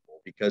for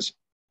people, because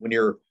when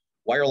you're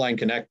wireline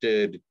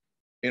connected,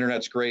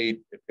 internet's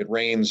great, it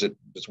rains,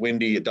 it's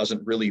windy, it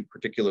doesn't really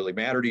particularly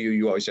matter to you.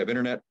 You always have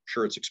internet.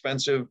 Sure, it's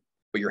expensive,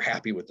 but you're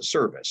happy with the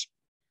service.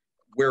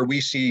 Where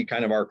we see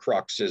kind of our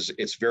crux is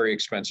it's very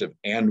expensive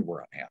and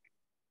we're unhappy.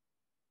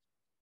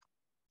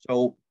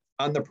 So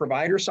On the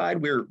provider side,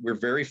 we're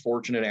very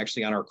fortunate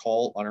actually on our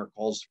calls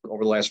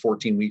over the last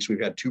 14 weeks. We've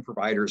had 2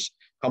 providers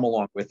come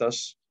along with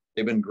us.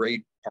 They've been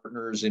great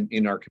partners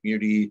in our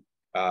community,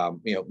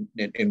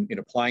 in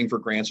applying for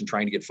grants and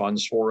trying to get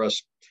funds for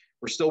us.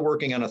 We're still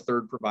working on a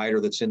 3rd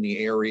provider that's in the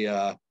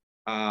area.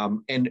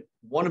 And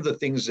one of the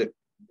things that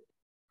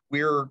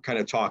we're kind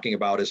of talking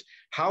about is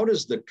how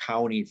does the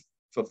county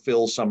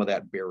fulfill some of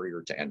that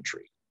barrier to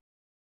entry?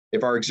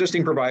 If our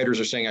existing providers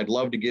are saying, I'd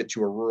love to get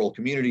to a rural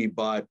community,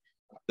 but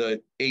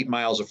the 8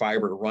 miles of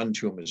fiber to run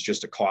to them is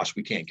just a cost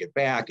we can't get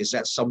back, is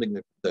that something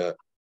that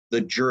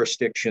the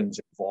jurisdictions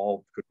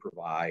involved could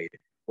provide,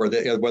 or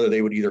whether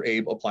they would either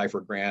apply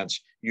for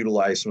grants,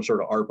 utilize some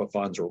sort of ARPA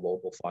funds or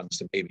local funds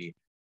to maybe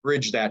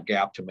bridge that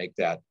gap to make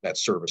that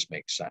service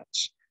make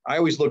sense. I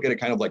always look at it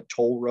kind of like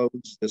toll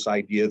roads, this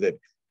idea that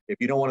if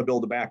you don't want to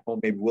build a backbone,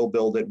 maybe we'll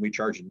build it and we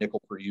charge a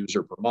nickel per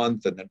user per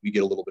month, and then we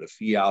get a little bit of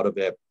fee out of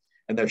it.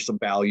 And there's some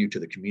value to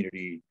the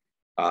community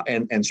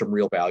and some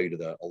real value to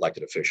the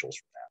elected officials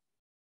for that.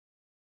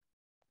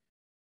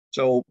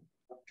 So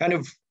kind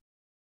of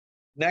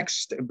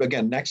next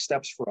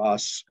steps for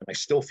us, and I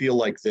still feel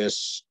like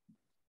this,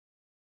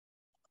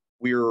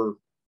 we're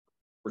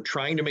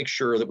trying to make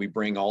sure that we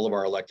bring all of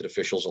our elected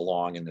officials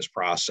along in this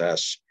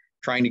process,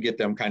 trying to get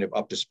them kind of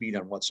up to speed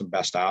on what some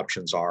best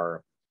options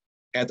are.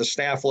 At the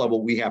staff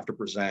level, we have to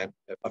present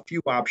a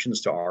few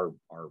options to our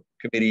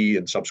committee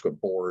and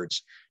subsequent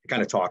boards to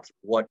kind of talk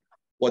through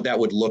what that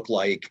would look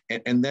like.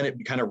 And then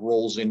it kind of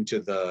rolls into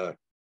the,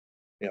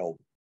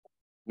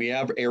 we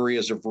have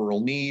areas of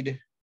rural need,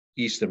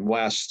 East and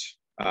West.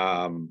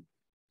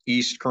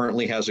 East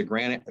currently has a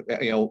grant,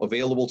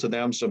 available to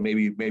them. So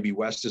maybe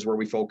West is where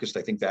we focused.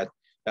 I think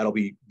that'll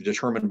be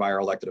determined by our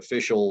elected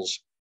officials.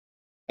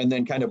 And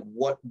then kind of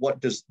what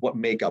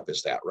makeup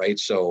is that, right?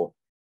 So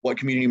what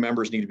community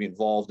members need to be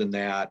involved in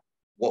that?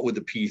 What would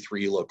the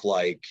P3 look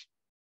like?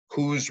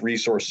 Whose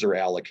resources are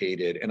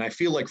allocated? And I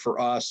feel like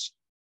for us,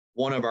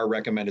 one of our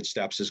recommended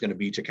steps is going to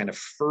be to kind of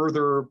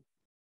further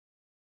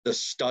the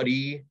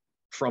study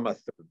from a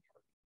third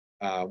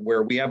party,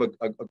 where we have a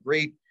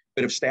great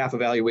bit of staff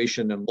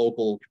evaluation and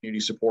local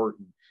community support,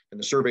 and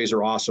the surveys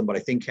are awesome. But I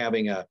think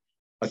having a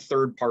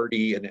third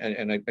party,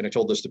 and I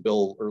told this to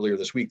Bill earlier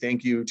this week,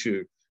 thank you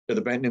to the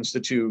Benton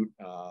Institute,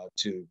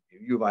 to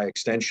U of I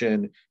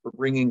Extension for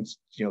bringing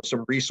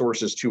some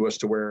resources to us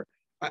to where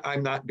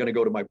I'm not going to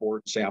go to my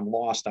board and say I'm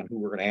lost on who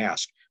we're going to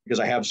ask, because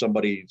I have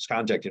somebody's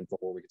contact info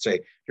where we could say,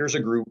 here's a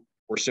group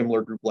or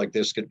similar group like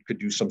this could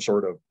do some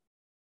sort of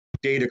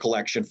data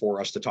collection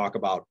for us to talk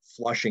about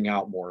flushing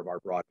out more of our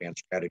broadband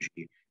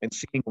strategy and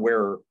seeing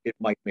where it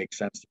might make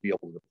sense to be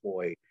able to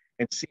deploy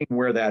and seeing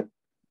where that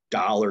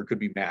dollar could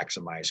be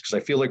maximized. Because I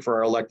feel like for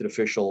our elected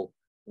official,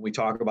 when we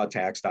talk about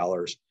tax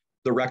dollars,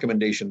 the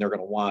recommendation they're going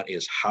to want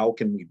is how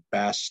can we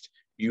best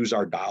use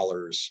our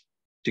dollars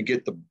to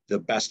get the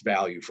best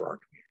value for our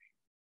community.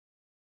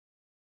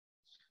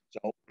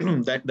 So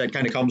that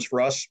kind of comes for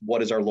us. What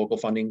does our local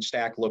funding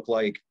stack look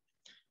like?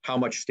 How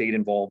much state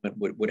involvement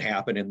would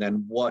happen? And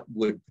then what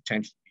would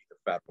potentially be the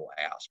federal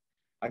ask?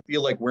 I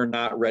feel like we're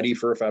not ready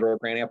for a federal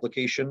grant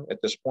application at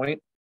this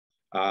point.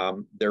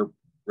 They're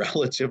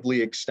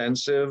relatively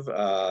extensive.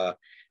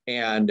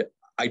 And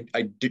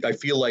I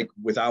feel like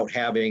without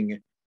having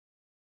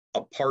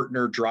a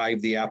partner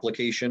drive the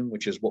application,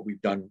 which is what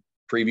we've done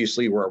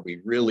previously, where we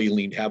really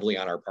leaned heavily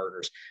on our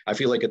partners, I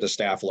feel like at the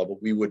staff level,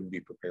 we wouldn't be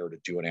prepared to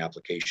do an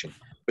application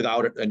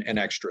without an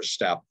extra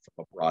step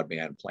from a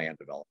broadband plan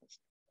development.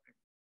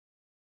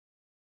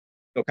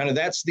 So kind of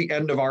that's the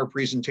end of our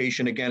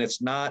presentation. Again,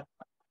 it's not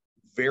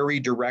very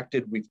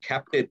directed. We've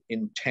kept it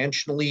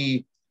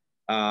intentionally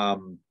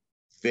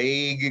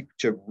vague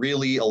to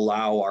really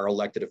allow our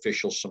elected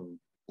officials some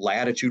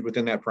latitude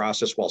within that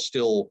process while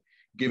still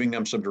giving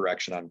them some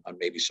direction on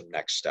maybe some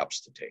next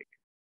steps to take.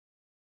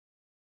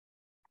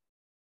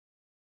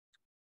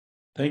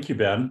 Thank you,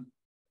 Ben.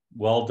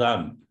 Well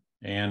done.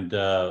 And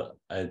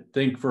I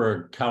think for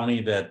a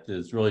county that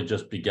has really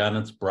just begun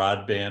its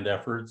broadband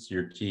efforts,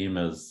 your team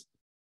has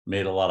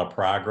made a lot of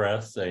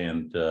progress,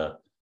 and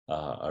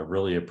I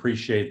really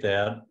appreciate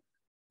that.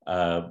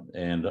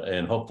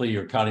 And hopefully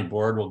your county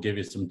board will give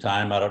you some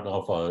time. I don't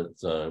know if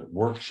it's a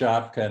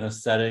workshop kind of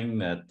setting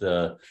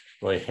that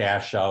really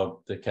hash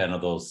out the kind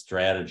of those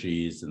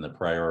strategies and the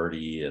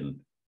priority and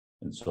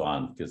so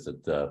on, because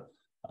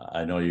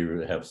I know you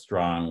have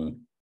strong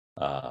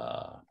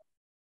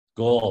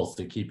goals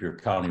to keep your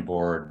county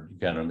board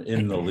kind of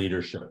in the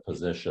leadership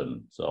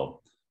position.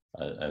 So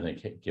I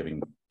think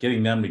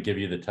getting them to give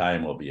you the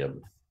time will be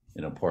an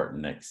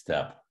important next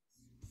step.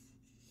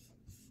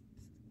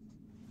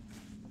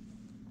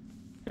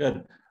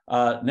 Good.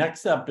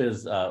 Next up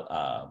is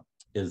the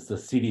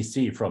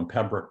CDC from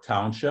Pembroke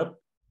Township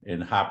in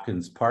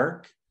Hopkins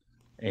Park,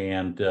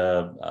 and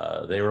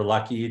they were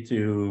lucky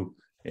to,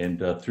 and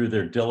through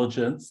their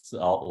diligence, a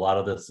lot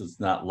of this is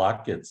not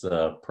luck; it's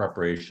a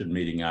preparation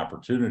meeting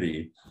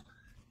opportunity,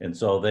 and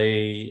so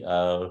they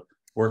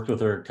worked with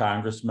their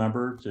Congress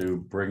member to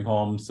bring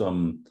home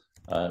some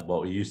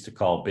what we used to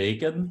call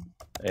bacon,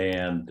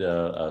 and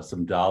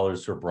some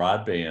dollars for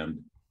broadband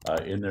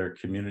in their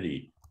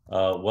community.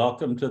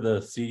 Welcome to the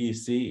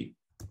CDC.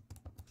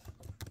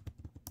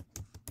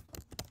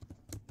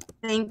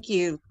 Thank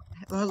you.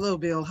 Hello,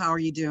 Bill. How are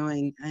you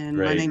doing? And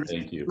Great,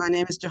 thank you. My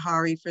name is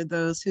Jahari. For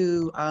those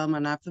who are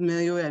not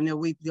familiar, I know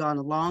we've gone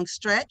a long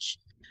stretch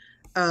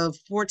of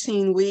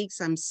 14 weeks.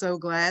 I'm so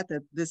glad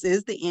that this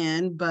is the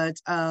end, but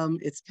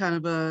it's kind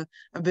of a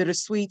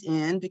bittersweet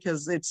end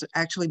because it's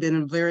actually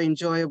been a very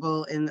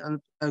enjoyable and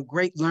a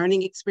great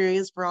learning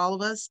experience for all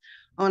of us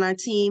on our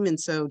team. And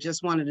so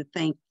just wanted to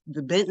thank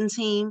the Benton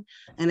team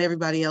and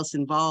everybody else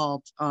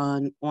involved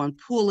on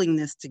pooling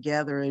this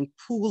together and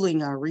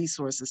pooling our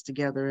resources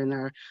together and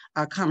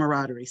our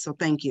camaraderie. So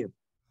thank you.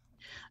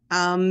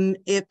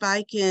 If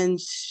I can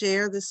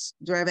share this,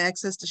 do I have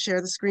access to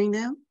share the screen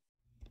now?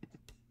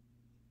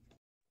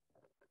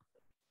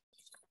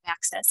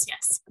 Access,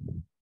 yes.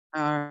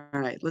 All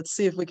right, let's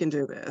see if we can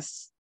do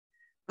this.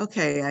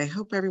 Okay, I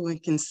hope everyone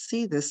can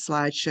see this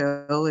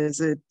slideshow. Is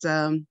it,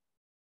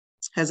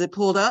 has it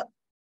pulled up?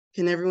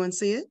 Can everyone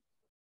see it?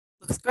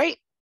 Looks great.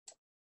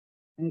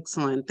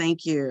 Excellent,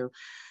 thank you.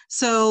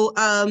 So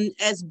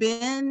as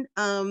Ben,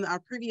 our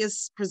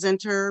previous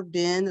presenter,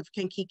 Ben of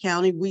Kankakee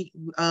County, we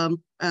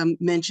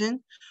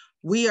mentioned,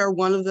 we are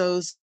one of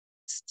those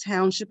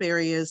township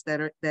areas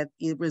that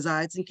it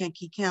resides in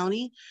Kankakee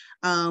County.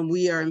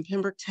 We are in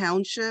Pembroke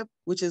Township,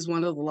 which is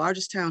one of the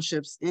largest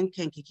townships in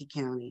Kankakee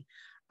County.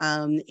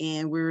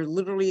 And we're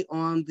literally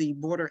on the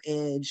border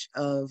edge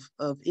of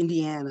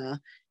Indiana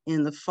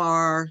in the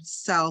far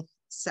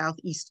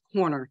southeast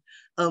corner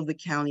of the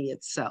county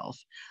itself.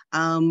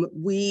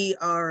 We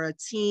are a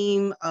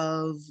team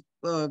of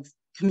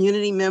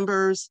community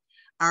members.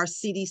 Our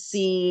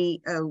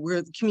CDC,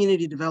 we're the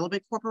Community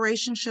Development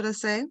Corporation, should I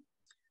say,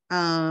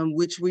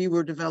 which we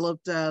were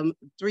developed 3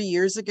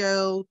 years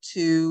ago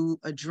to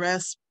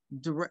address,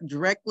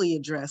 directly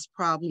address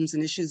problems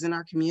and issues in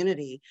our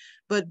community,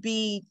 but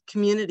be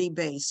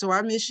community-based. So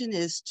our mission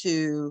is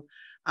to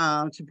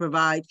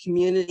provide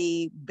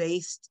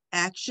community-based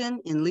action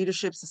in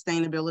leadership,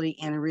 sustainability,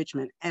 and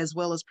enrichment, as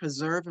well as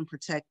preserve and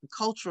protect the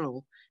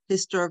cultural,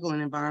 historical,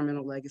 and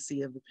environmental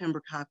legacy of the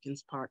Pembroke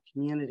Hopkins Park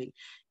community.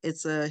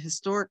 It's a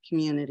historic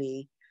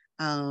community.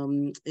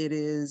 It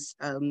is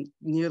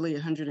nearly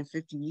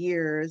 150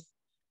 years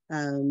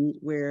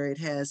where it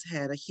has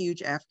had a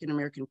huge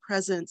African-American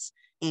presence,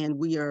 and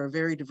we are a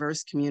very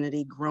diverse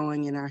community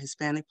growing in our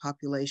Hispanic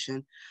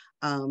population.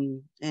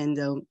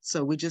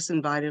 So we just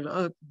invite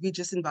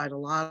a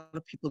lot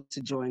of people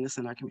to join us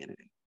in our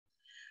community.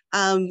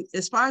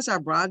 As far as our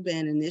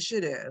broadband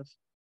initiative,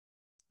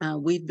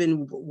 we've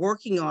been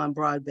working on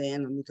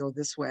broadband. Let me go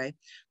this way.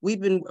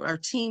 Our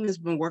team has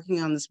been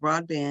working on this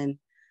broadband,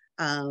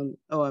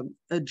 or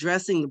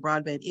addressing the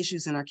broadband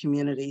issues in our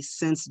community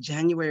since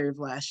January of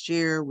last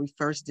year. We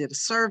first did a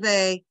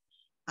survey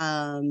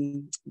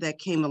that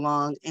came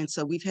along. And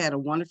so we've had a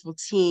wonderful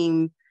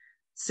team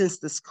since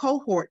this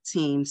cohort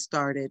team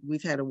started.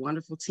 We've had a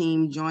wonderful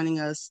team joining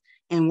us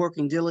and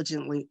working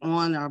diligently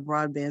on our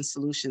broadband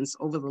solutions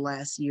over the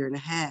last year and a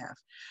half.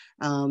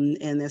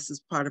 And this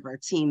is part of our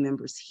team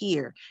members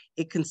here.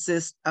 It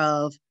consists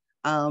of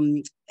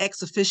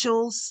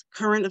ex-officials,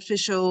 current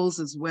officials,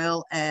 as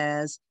well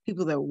as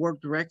people that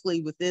work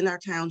directly within our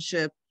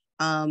township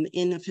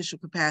in official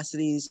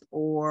capacities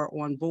or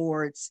on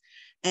boards,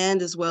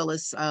 and as well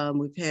as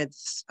we've had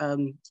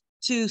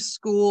 2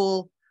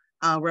 school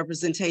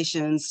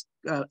representations,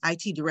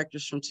 IT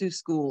directors from 2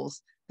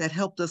 schools that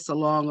helped us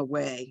along the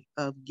way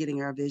of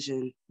getting our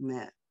vision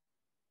met.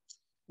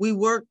 We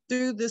worked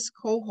through this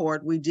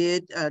cohort. We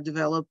did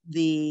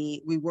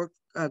we worked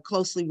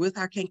closely with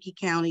our Kankakee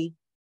County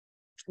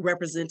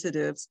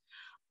representatives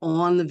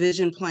on the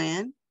vision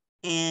plan,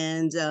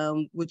 and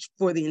which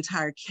for the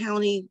entire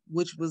county,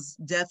 which was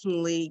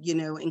definitely,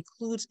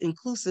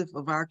 inclusive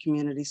of our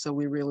community. So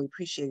we really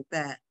appreciate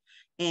that.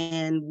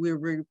 And we're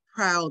very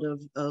proud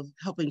of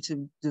helping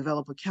to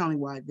develop a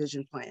countywide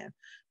vision plan,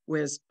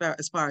 where as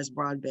far as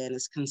broadband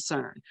is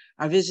concerned.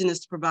 Our vision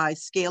is to provide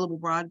scalable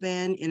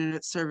broadband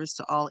internet service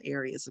to all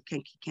areas of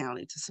Kankakee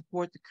County to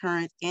support the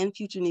current and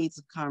future needs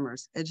of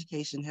commerce,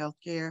 education,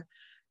 healthcare,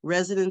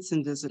 residents,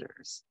 and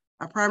visitors.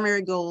 Our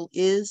primary goal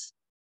is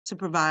to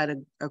provide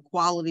a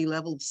quality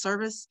level of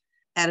service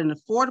at an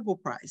affordable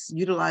price,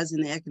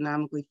 utilizing the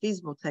economically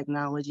feasible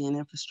technology and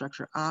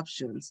infrastructure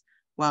options,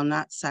 while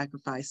not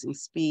sacrificing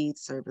speed,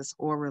 service,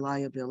 or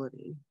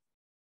reliability.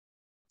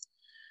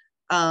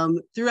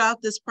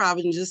 Throughout this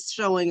project, just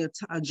showing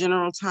a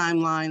general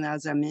timeline,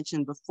 as I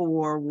mentioned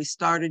before, we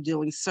started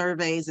doing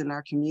surveys in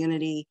our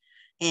community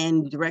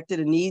and directed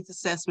a needs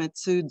assessment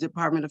to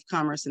Department of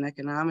Commerce and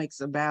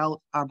Economics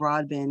about our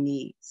broadband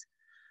needs.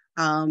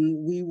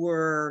 We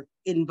were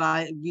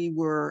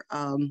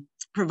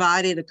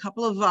provided a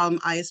couple of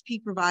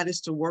ISP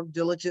providers to work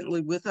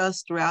diligently with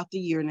us throughout the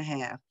year and a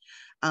half.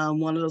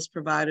 One of those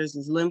providers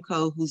is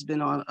Limco, who's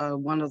been on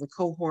one of the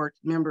cohort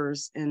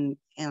members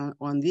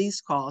on these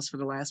calls for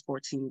the last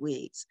 14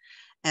 weeks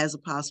as a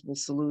possible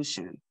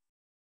solution.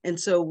 And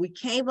so we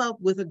came up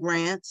with a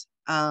grant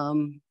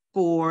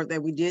for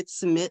that we did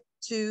submit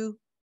to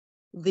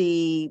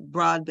the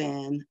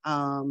broadband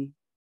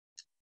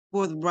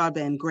for the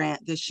broadband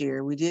grant this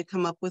year. We did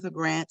come up with a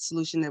grant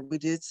solution that we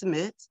did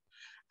submit.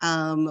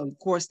 Of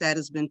course, that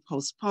has been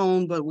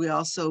postponed, but we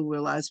also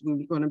realized we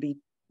were going to be,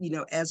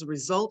 as a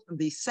result of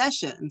these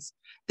sessions,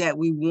 that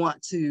we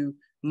want to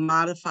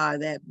modify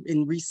that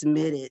and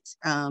resubmit it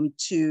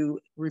to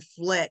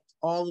reflect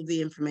all of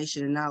the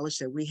information and knowledge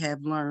that we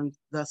have learned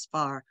thus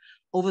far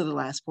over the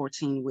last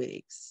 14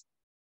 weeks.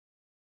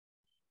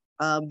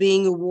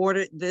 Being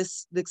awarded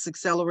this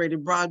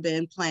accelerated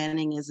broadband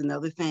planning is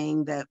another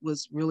thing that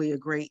was really a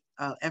great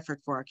effort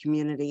for our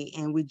community,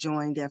 and we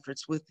joined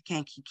efforts with the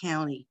Kankakee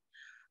County,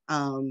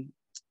 our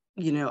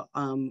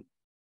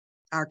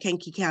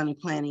Kankakee County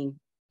planning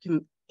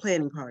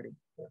party.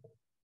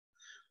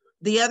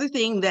 The other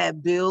thing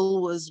that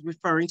Bill was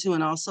referring to,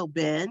 and also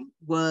Ben,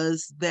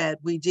 was that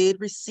we did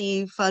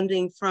receive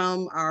funding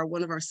from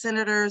one of our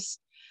senators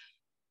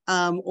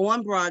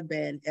on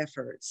broadband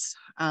efforts,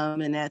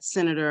 and that's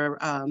Senator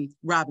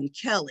Robin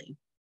Kelly.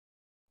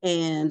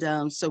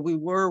 And so we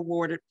were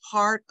awarded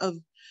part of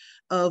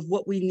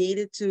what we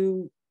needed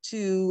to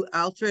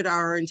outfit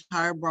our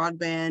entire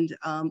broadband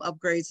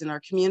upgrades in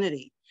our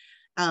community.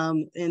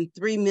 And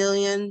 $3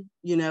 million,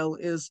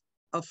 is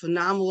a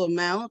phenomenal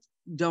amount.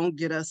 Don't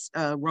get us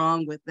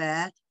wrong with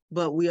that,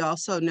 but we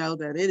also know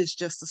that it is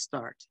just a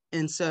start.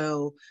 And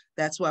so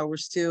that's why we're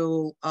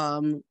still,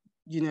 going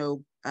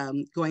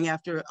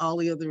after all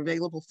the other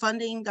available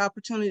funding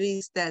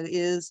opportunities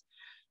that's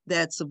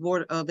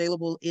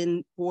available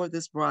for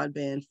this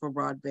broadband,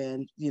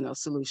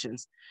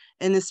 solutions.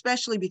 And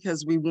especially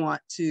because we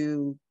want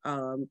to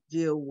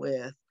deal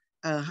with,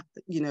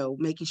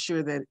 making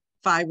sure that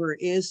fiber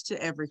is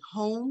to every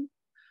home,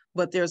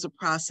 but there's a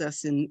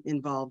process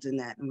involved in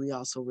that, and we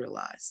also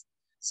realize.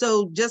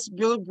 So just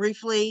real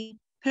briefly,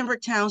 Pembroke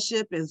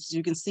Township, as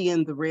you can see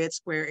in the red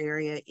square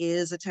area,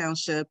 is a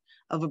township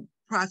of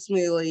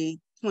approximately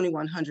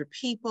 2,100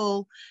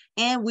 people,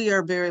 and we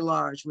are very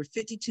large. We're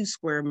 52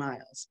 square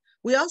miles.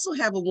 We also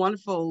have a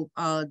wonderful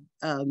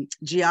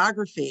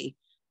geography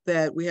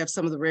that we have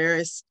some of the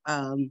rarest,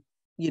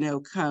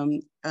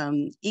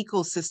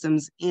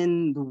 ecosystems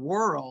in the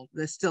world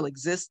that still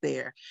exist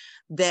there,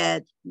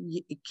 that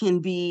can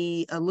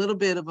be a little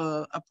bit of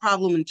a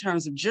problem in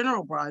terms of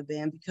general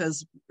broadband,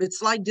 because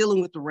it's like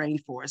dealing with the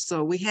rainforest.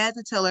 So we had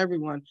to tell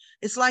everyone,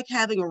 it's like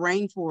having a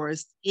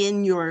rainforest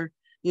in your,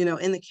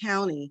 in the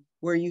county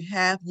where you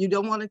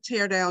don't want to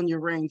tear down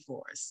your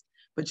rainforest,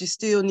 but you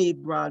still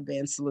need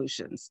broadband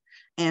solutions.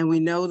 And we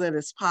know that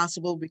it's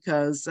possible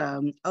because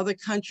other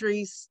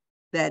countries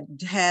that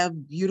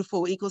have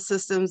beautiful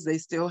ecosystems, they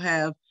still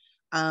have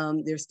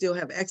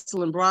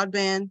excellent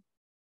broadband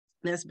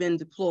that's been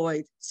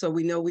deployed. So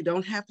we know we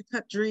don't have to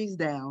cut trees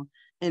down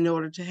in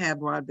order to have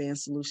broadband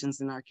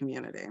solutions in our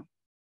community.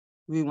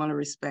 We want to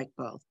respect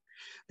both.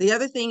 The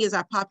other thing is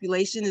our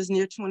population is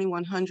near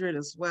 2,100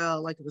 as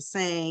well. Like I was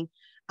saying,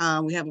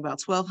 we have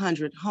about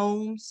 1,200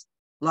 homes.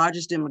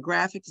 Largest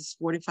demographic is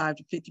 45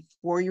 to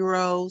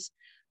 54-year-olds.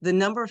 The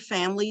number of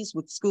families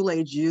with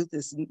school-age youth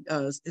is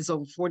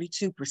over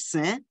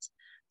 42%.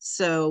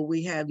 So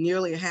we have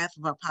nearly half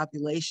of our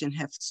population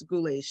have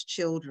school-age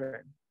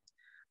children.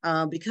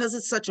 Because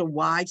it's such a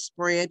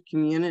widespread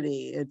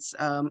community, it's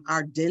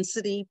our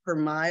density per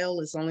mile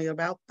is only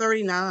about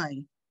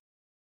 39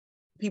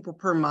 people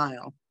per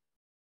mile.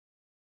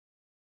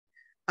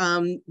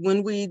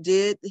 When we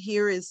did,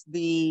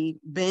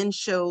 Ben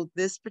showed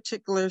this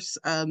particular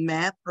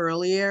map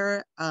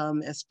earlier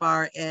as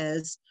far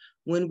as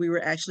when we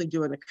were actually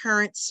doing the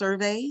current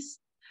surveys.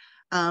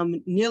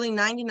 Nearly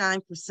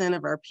 99%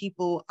 of our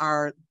people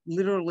are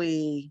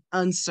literally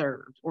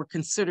unserved or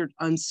considered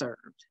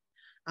unserved,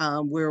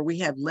 where we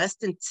have less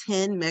than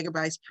 10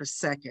 megabytes per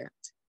second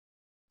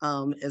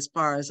as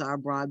far as our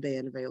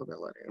broadband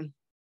availability,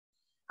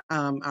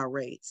 our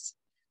rates.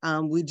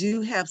 We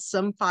do have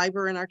some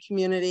fiber in our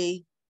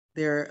community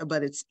there,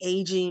 but it's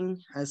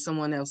aging. As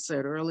someone else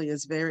said earlier,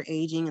 it's very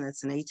aging, and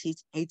it's an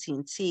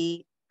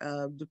AT&T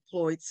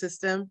deployed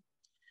system.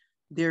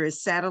 There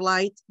is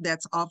satellite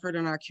that's offered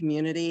in our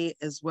community,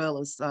 as well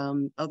as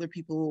other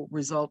people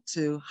resort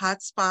to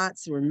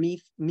hotspots or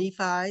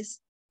MiFis.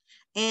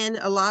 And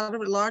a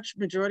large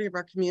majority of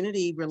our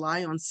community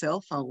rely on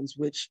cell phones,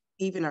 which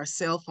even our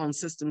cell phone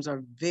systems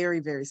are very,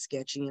 very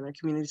sketchy in our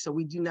community. So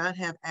we do not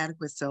have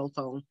adequate cell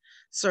phone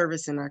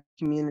service in our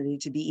community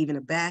to be even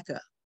a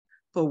backup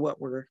for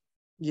what we're,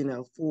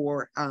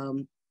 for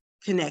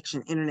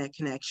internet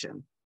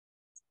connection.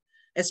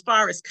 As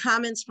far as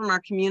comments from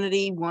our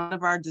community, one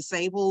of our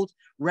disabled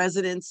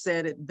residents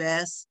said it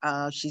best.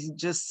 She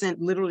just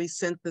literally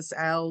sent this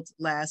out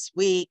last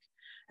week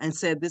and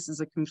said, this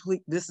is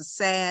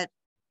sad.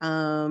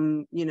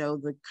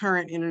 The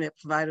current internet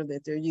provider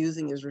that they're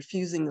using is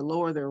refusing to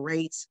lower their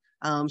rates.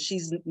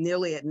 She's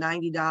nearly at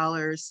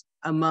 $90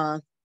 a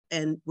month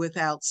and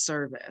without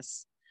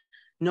service.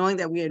 Knowing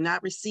that we are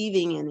not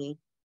receiving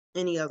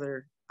any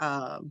other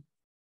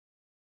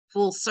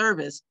full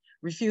service,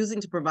 refusing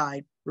to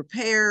provide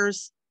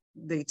repairs.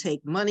 They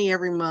take money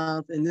every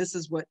month. And this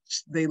is what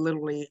they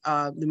literally,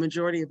 the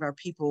majority of our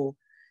people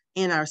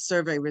in our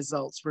survey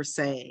results were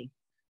saying.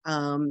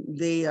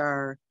 They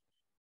are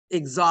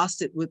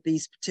exhausted with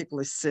these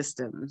particular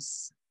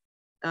systems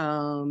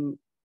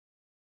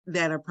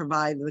that are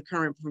provided, the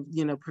current,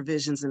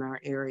 provisions in our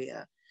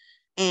area.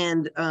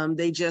 And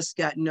they just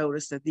got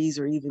notice that these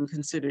are even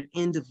considered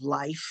end of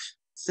life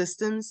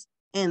systems,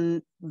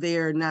 and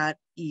they're not,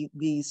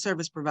 the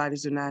service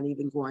providers are not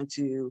even going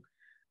to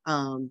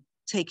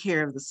take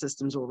care of the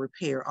systems or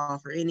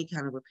offer any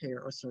kind of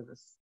repair or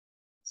service.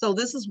 So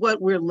this is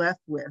what we're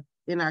left with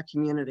in our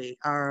community.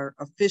 Our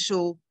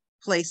official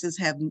places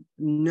have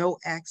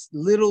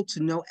little to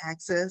no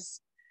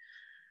access.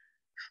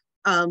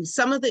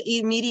 Some of the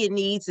immediate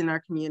needs in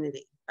our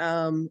community.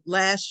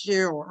 Last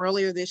year or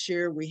earlier this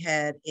year, we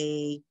had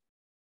a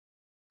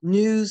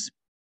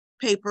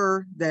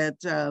newspaper that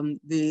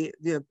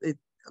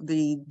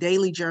the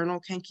Daily Journal,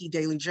 Kankakee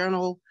Daily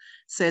Journal,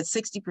 said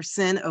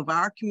 60% of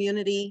our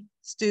community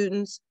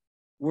students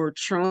were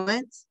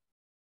truants,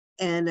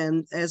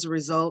 and as a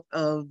result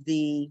of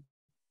the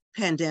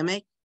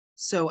pandemic.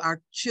 So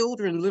our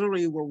children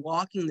literally were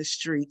walking the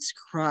streets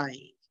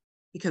crying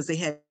because they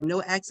had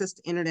no access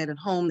to internet at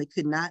home. They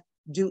could not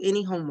do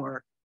any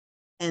homework,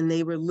 and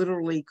they were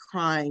literally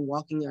crying,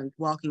 walking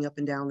up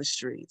and down the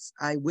streets.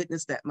 I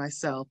witnessed that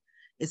myself.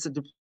 It's a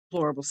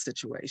deplorable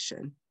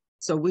situation.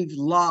 So we've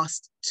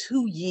lost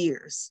 2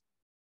 years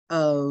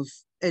of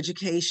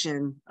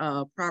education,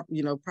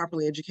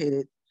 properly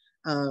educated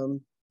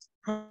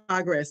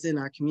progress in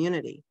our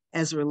community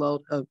as a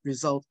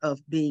result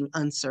of being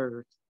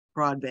unserved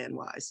broadband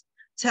wise.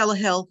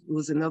 Telehealth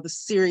was another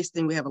serious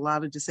thing. We have a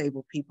lot of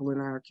disabled people in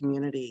our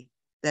community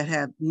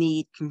that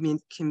need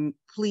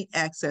complete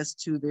access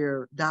to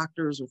their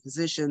doctors or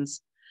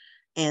physicians,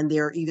 and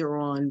they're either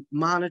on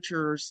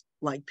monitors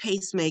like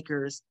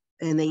pacemakers,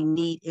 and they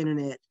need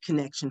internet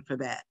connection for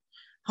that.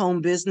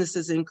 Home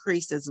businesses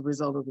increased as a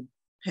result of the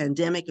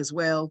pandemic as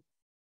well.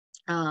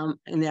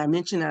 And I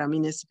mentioned that our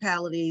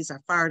municipalities,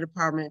 our fire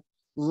department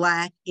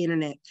lack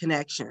internet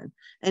connection.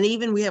 And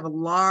even we have a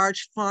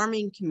large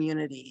farming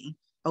community.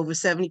 Over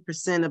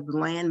 70% of the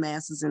land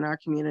masses in our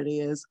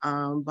community is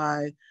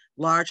by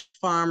large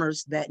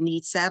farmers that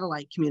need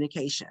satellite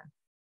communication.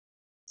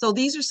 So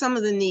these are some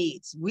of the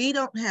needs. We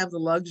don't have the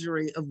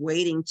luxury of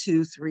waiting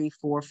 2, 3,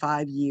 4,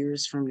 5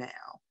 years from now.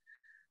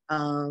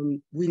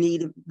 We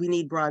need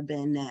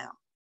broadband now.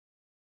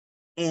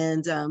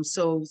 And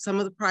so some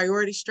of the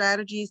priority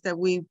strategies that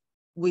we've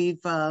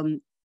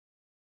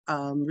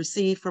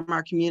received from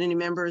our community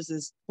members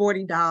is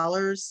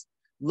 $40,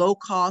 low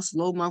cost,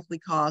 low monthly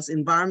cost,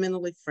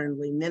 environmentally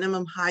friendly,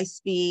 minimum high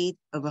speed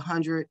of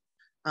 100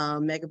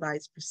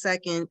 megabytes per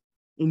second,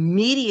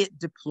 immediate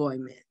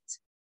deployment.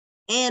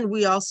 And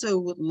we also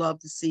would love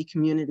to see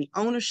community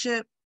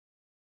ownership,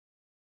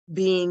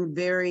 being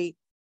very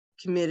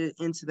committed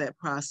into that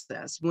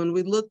process. When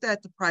we looked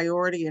at the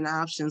priority and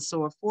options,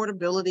 so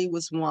affordability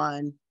was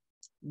one.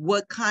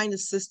 What kind of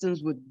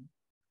systems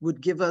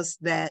would give us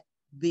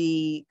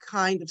the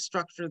kind of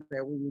structure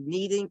that we were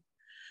needing?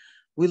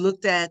 We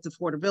looked at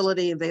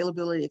affordability,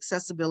 availability,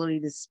 accessibility,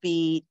 the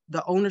speed,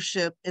 the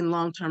ownership, and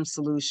long-term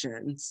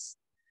solutions.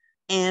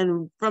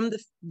 And from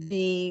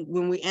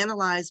when we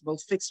analyzed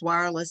both fixed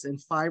wireless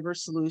and fiber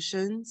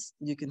solutions,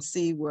 you can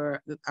see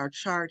where our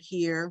chart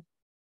here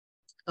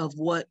of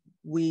what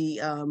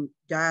we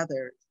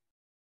gathered.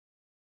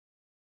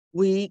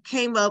 We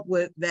came up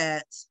with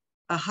that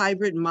a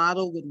hybrid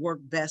model would work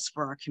best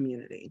for our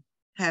community,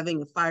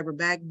 having a fiber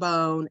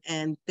backbone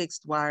and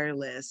fixed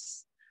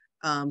wireless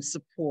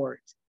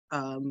support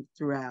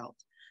throughout.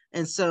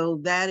 And so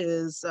that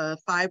is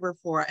fiber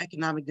for our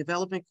economic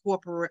development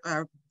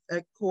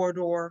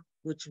corridor,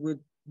 which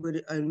would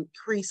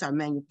increase our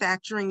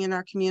manufacturing in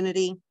our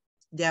community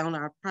down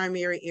our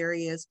primary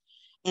areas,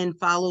 and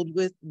followed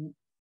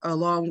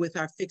along with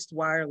our fixed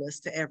wireless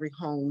to every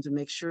home to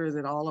make sure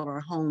that all of our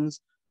homes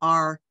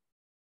are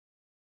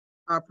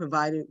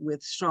provided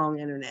with strong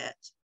internet.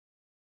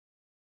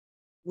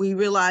 We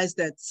realized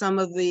that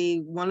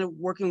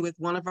working with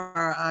one of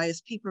our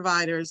ISP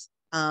providers,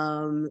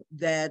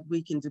 that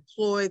we can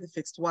deploy the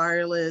fixed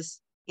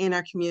wireless in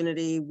our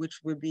community, which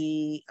would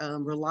be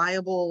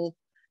reliable,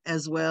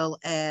 as well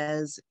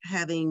as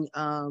having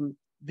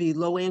be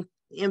low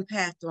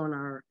impact on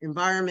our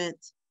environment,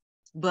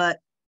 but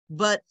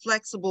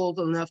flexible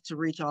enough to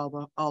reach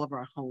all of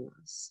our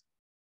homes.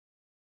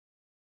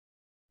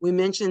 We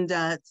mentioned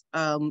that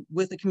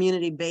with a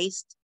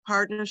community-based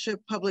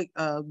partnership,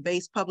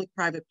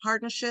 public-private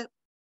partnership,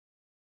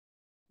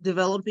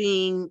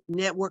 developing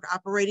network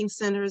operating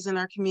centers in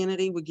our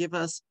community would give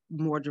us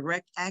more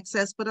direct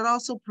access, but it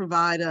also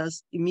provide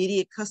us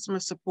immediate customer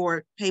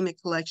support, payment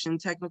collection,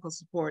 technical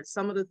support,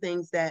 some of the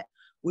things that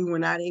we were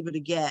not able to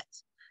get,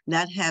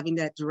 not having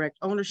that direct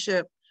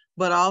ownership,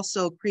 but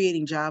also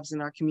creating jobs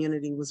in our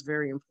community was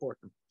very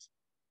important.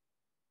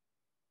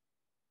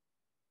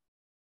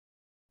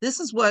 This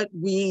is what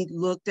we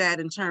looked at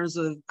in terms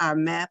of our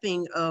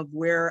mapping of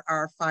where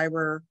our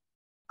fiber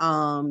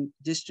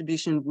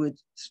distribution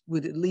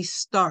would at least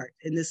start.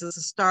 And this is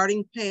a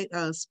starting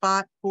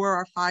spot for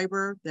our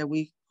fiber that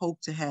we hope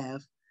to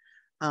have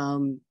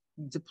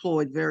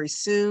deployed very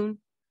soon.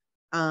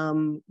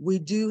 We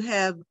do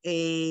have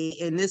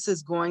and this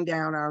is going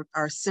down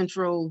our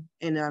central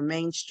and our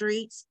main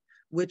streets,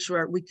 which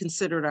we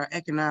considered our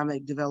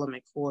economic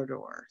development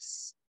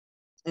corridors.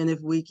 And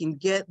if we can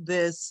get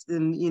this,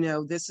 then, you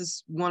know, this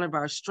is one of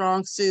our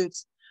strong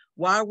suits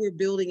while we're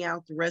building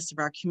out the rest of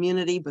our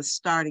community, but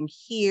starting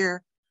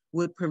here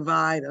would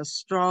provide a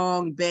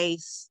strong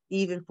base,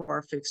 even for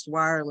our fixed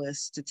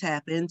wireless to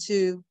tap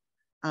into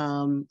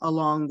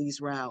along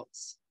these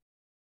routes.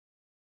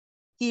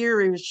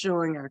 Here is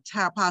showing our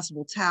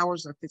possible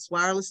towers, our fixed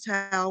wireless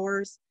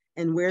towers,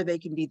 and where they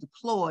can be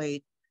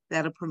deployed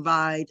that'll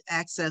provide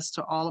access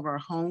to all of our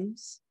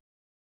homes.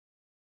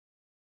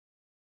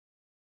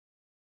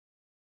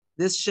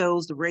 This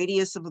shows the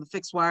radius of the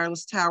fixed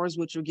wireless towers,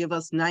 which will give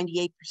us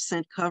 98%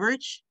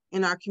 coverage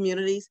in our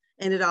communities.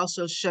 And it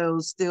also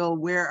shows still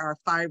where our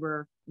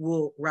fiber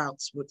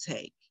routes would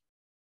take.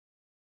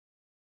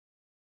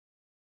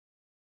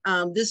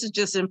 This is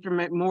just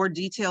more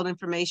detailed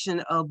information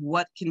of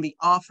what can be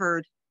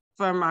offered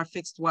from our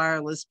fixed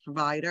wireless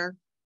provider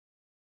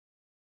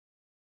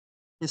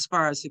as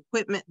far as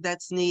equipment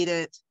that's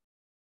needed,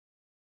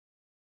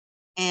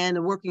 and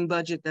a working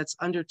budget that's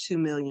under $2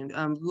 million,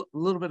 a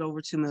little bit over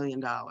 $2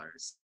 million.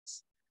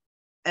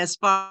 As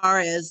far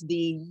as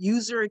the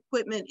user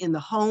equipment in the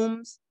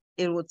homes,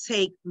 it will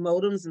take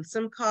modems and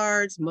SIM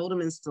cards,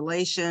 modem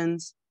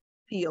installations,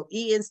 PoE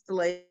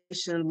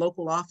installation,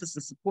 local office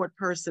and support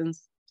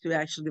persons to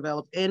actually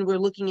develop. And we're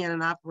looking at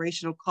an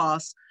operational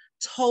cost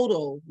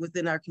total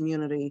within our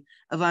community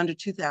of under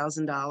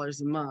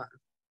 $2,000 a month.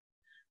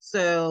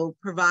 So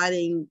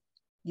providing,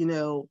 you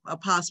know, a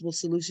possible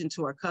solution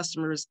to our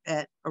customers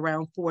at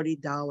around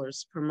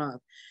 $40 per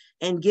month.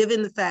 And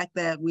given the fact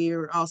that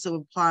we're also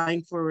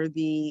applying for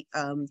the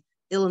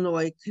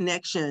Illinois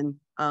Connection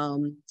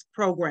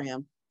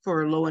program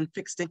for low and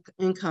fixed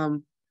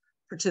income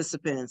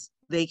participants,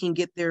 they can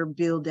get their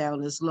bill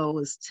down as low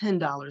as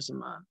 $10 a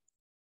month.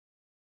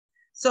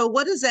 So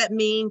what does that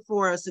mean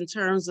for us in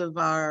terms of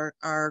our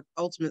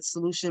ultimate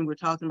solution? We're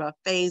talking about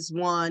phase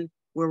one,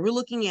 where we're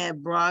looking at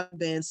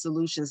broadband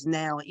solutions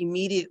now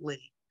immediately.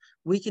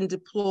 We can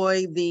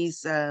deploy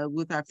these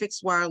with our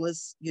fixed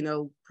wireless, you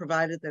know,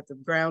 provided that the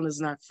ground does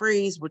not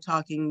freeze. We're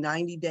talking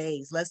 90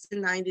 days, less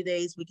than 90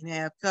 days, we can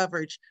have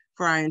coverage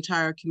for our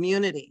entire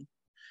community,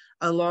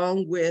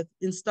 along with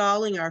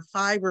installing our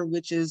fiber,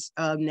 which is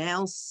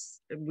now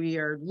we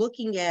are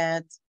looking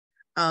at,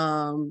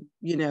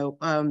 you know,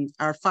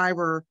 our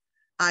fiber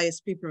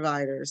ISP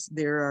providers.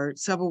 There are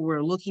several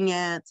we're looking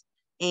at,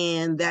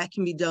 and that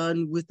can be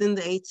done within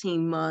the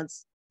 18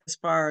 months as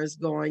far as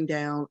going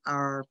down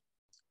our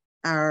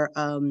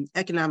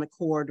economic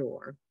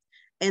corridor.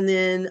 And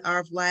then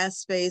our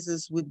last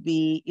phases would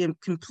be in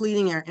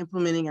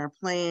implementing our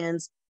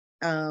plans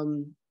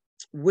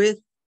with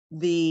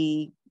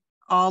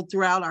all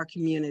throughout our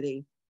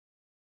community.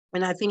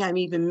 And I think I've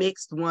even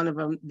mixed one of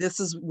them. This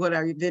is what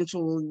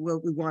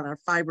what we want our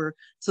fiber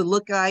to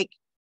look like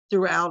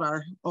throughout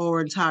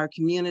our entire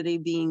community,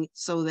 being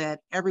so that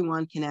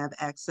everyone can have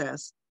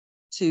access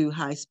to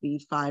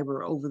high-speed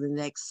fiber over the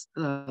next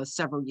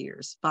several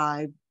years,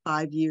 five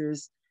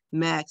years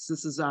max.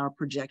 This is our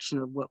projection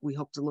of what we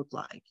hope to look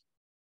like.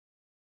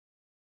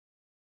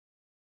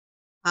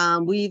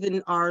 We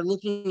even are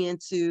looking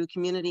into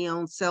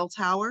community-owned cell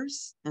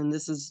towers, and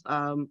this is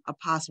a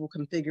possible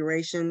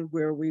configuration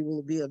where we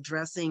will be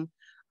addressing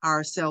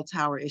our cell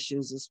tower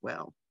issues as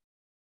well.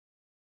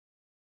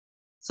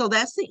 So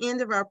that's the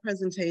end of our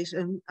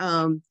presentation,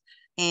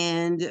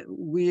 and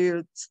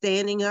we're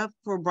standing up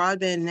for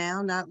broadband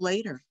now, not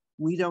later.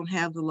 We don't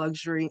have the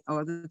luxury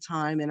or the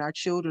time, and our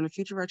children, the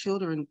future of our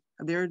children,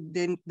 they're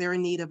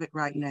in need of it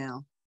right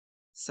now.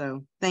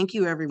 So thank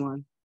you,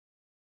 everyone.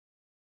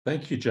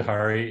 Thank you,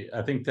 Jahari.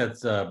 I think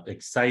that's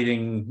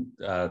exciting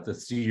to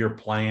see your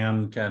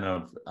plan kind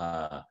of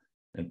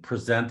and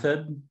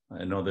presented.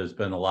 I know there's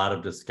been a lot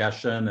of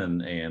discussion,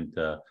 and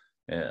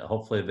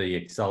hopefully the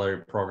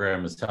Accelerate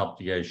program has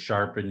helped you guys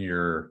sharpen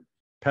your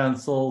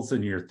pencils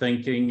and your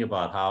thinking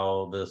about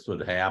how this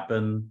would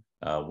happen,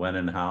 when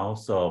and how.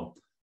 So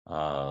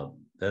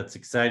that's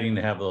exciting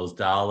to have those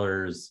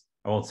dollars,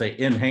 I won't say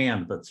in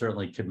hand, but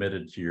certainly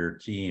committed to your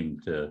team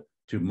to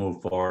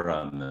move forward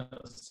on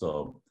this.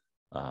 So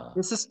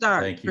it's a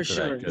start, thank you for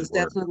sure. It's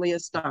work. definitely a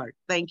start.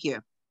 Thank you.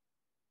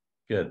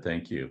 Good,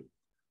 thank you.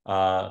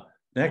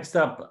 Next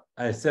up,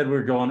 I said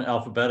we're going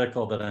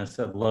alphabetical, then I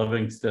said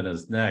Livingston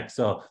is next.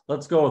 So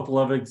let's go with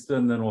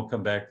Livingston, then we'll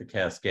come back to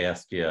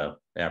Kaskaskia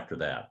after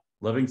that.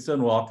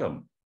 Livingston,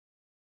 welcome.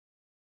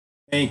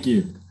 Thank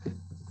you.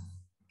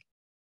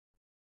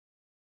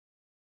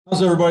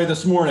 How's everybody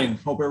this morning?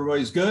 Hope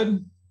everybody's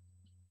good.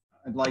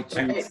 I'd like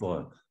to.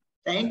 Excellent.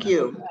 Thank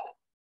you.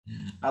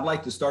 I'd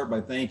like to start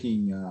by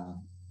thanking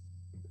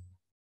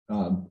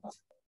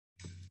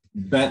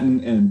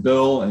Benton and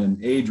Bill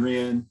and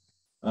Adrian.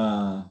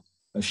 A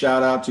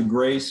shout out to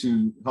Grace,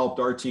 who helped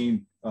our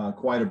team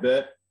quite a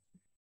bit.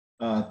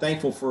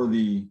 Thankful for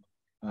the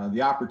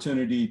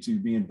opportunity to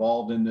be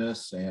involved in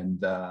this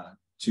and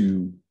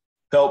to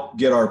help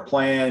get our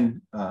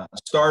plan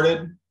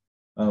started.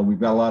 We've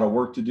got a lot of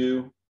work to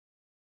do,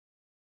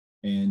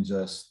 and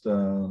just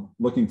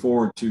looking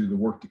forward to the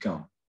work to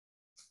come.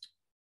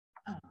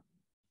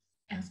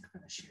 Ask for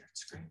the shared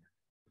screen.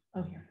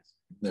 Oh, here it is.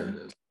 There it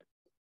is.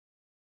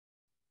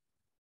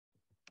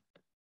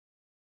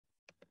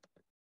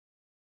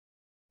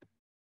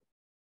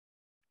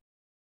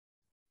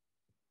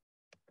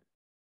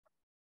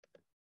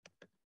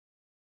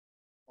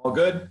 All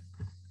good?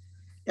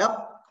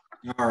 Yep.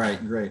 All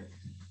right, great.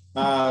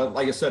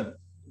 Like I said,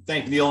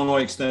 thank the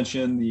Illinois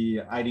Extension,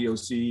 the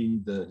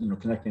IDOC, the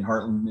Connecting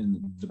Heartland,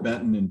 and the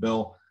Benton and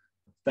Bill.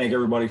 Thank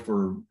everybody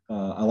for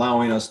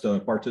allowing us to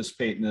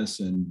participate in this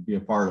and be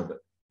a part of it.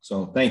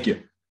 So thank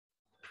you.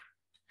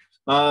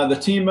 The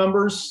team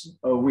members,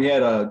 we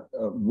had a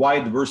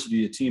wide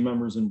diversity of team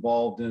members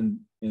involved in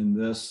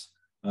this.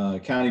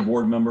 County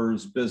board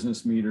members,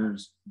 business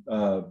leaders,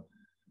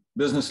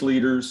 business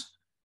leaders,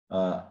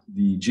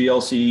 the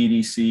GLC,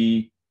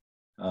 EDC,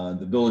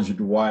 the Village of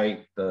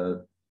Dwight,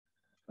 the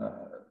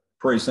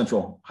Prairie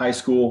Central High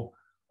School,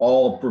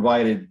 all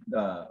provided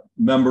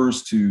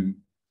members to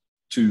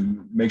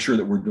make sure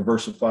that we're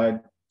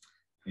diversified,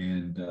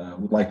 and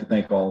would like to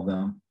thank all of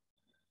them.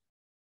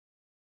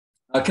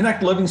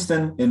 Connect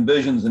Livingston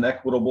envisions an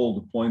equitable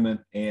deployment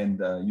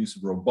and use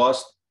of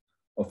robust,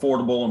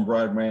 affordable, and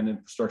broadband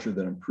infrastructure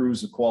that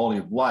improves the quality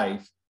of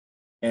life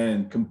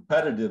and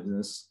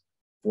competitiveness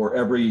for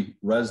every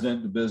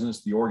resident, the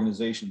business, the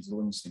organizations in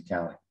Livingston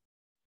County.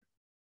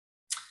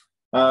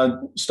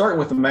 Starting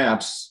with the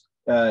maps,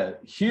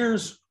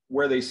 here's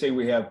where they say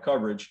we have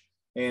coverage.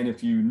 And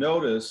if you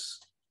notice,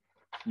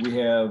 we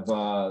have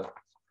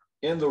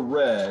in the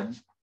red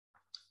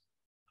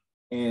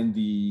and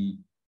the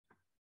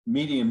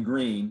medium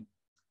green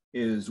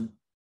is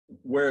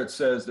where it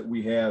says that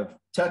we have,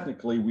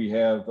 technically we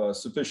have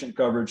sufficient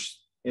coverage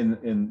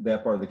in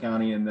that part of the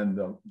county. And then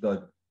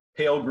the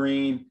pale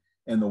green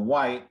and the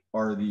white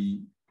are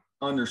the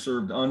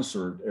underserved,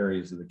 unserved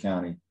areas of the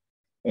county.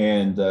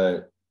 And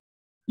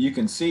you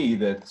can see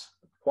that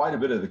quite a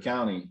bit of the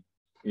county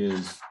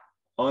is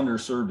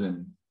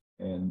underserved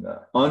and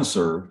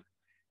unserved.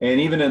 And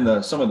even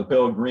in some of the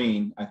pale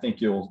green, I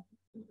think you'll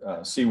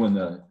see when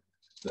the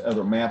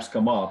other maps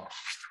come up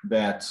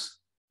that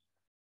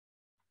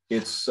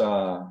it's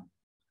not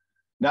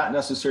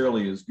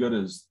necessarily as good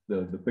as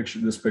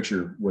this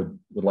picture would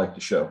like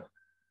to show.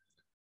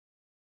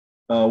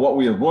 What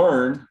we have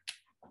learned,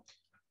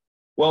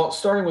 well,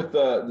 starting with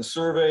the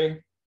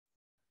survey,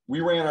 we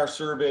ran our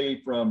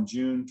survey from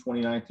June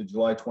 29th to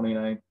July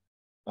 29th.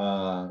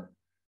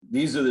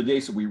 These are the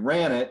dates that we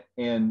ran it,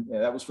 and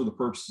that was for the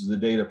purposes of the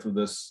data for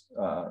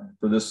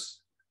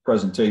this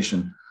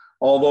presentation.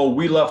 Although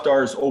we left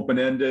ours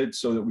open-ended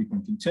so that we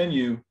can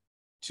continue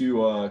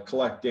to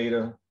collect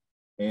data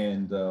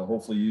and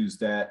hopefully use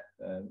that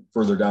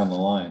further down the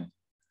line.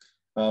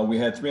 We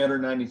had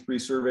 393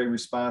 survey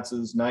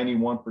responses.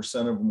 91%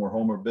 of them were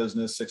home or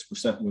business,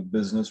 6% with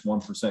business,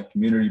 1%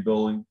 community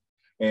building,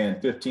 and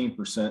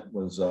 15%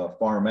 was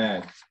farm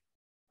ag.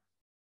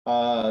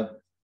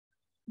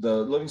 The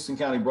Livingston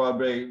County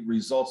Broadway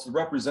results, the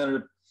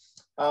representative,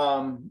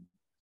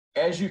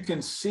 as you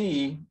can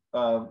see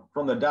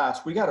from the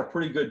dots, we got a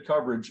pretty good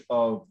coverage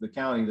of the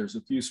county. There's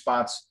a few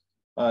spots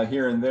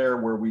here and there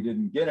where we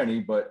didn't get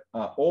any, but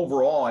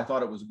overall, I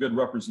thought it was a good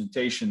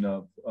representation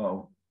of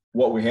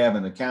what we have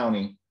in the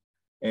county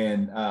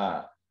and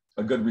a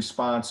good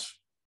response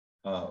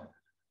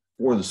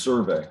for the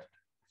survey.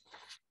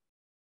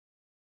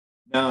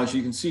 Now, as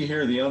you can see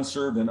here, the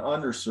unserved and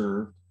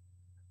underserved,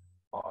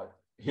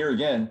 here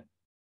again,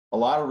 a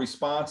lot of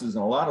responses,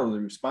 and a lot of the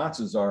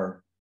responses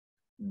are,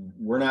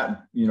 we're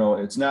not,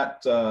 it's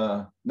not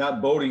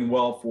boding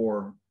well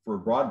for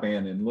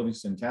broadband in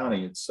Livingston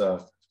County. It's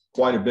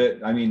quite a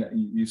bit. I mean,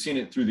 you've seen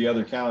it through the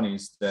other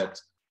counties that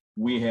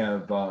we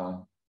have,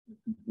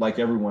 like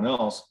everyone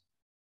else,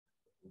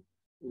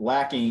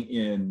 lacking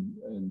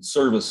in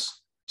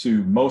service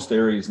to most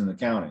areas in the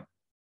county.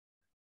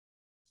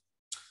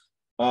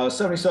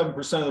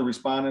 77% of the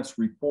respondents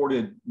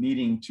reported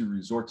needing to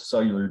resort to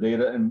cellular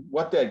data. And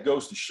what that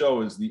goes to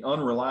show is the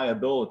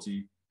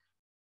unreliability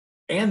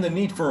and the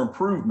need for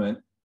improvement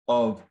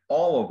of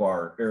all of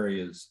our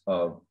areas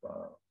of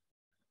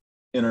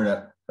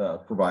internet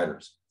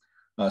providers.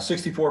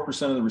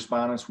 64% of the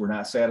respondents were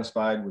not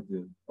satisfied with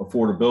the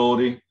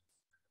affordability.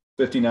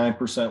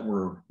 59%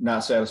 were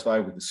not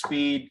satisfied with the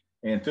speed,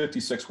 and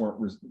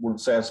 56% weren't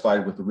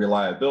satisfied with the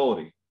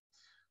reliability.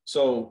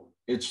 So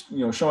it's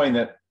showing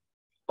that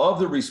of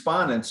the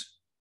respondents,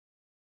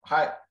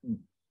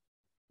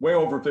 way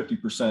over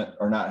 50%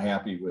 are not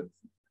happy with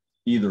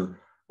either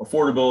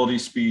affordability,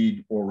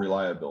 speed, or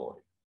reliability.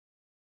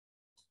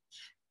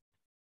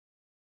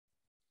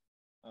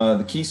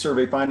 The key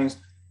survey findings,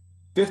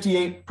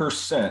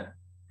 58%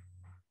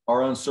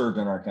 are unserved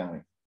in our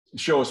county.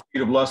 Show a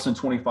speed of less than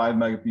 25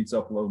 megabits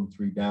upload and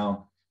 3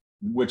 down.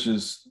 which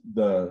is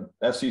the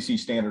FCC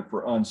standard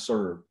for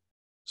unserved.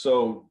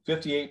 So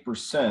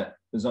 58%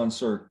 is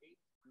unserved,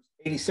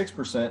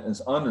 86%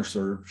 is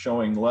underserved,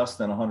 showing less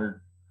than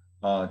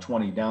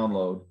 120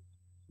 download,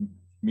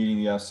 meeting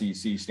the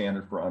FCC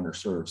standard for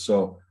underserved.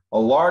 So a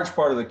large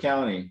part of the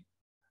county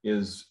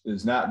is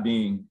not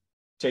being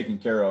taken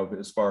care of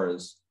as far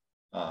as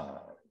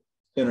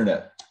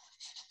internet.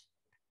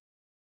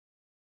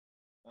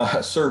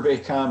 Survey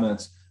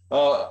comments.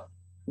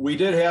 We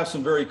did have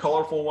some very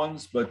colorful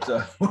ones, but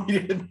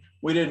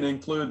we didn't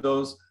include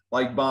those.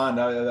 Like Bond,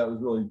 that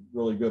was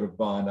really good of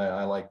Bond.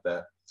 I like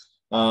that.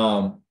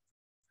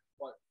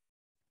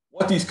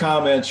 What these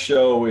comments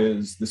show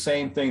is the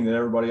same thing that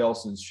everybody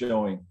else is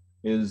showing,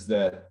 is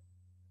that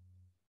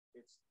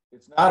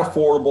it's not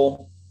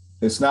affordable,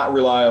 it's not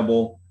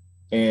reliable,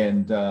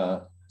 and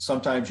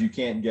sometimes you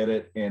can't get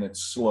it, and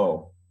it's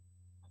slow.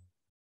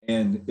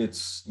 And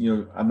it's,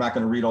 I'm not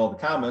going to read all the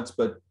comments,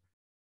 but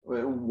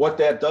what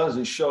that does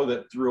is show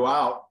that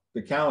throughout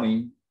the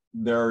county,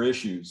 there are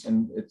issues.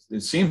 And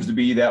it seems to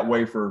be that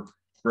way for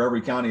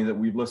every county that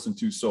we've listened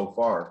to so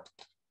far.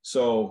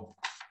 So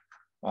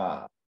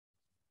now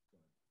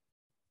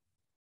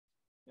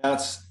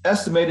it's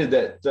estimated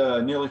that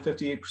nearly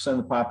 58% of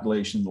the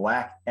population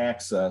lack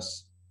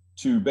access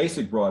to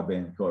basic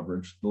broadband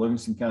coverage. The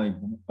Livingston County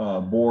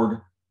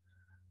Board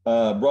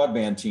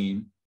broadband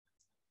team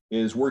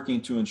is working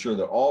to ensure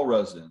that all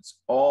residents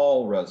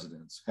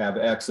have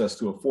access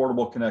to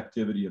affordable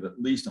connectivity of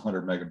at least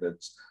 100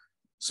 megabits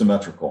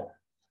symmetrical.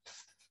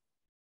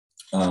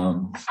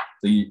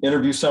 The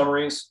interview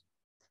summaries,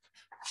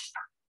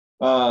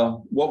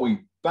 what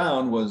we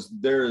found was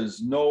there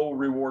is no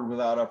reward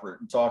without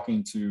effort in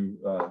talking to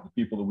the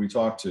people that we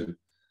talk to.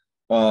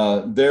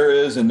 There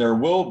is and there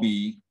will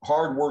be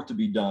hard work to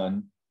be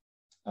done,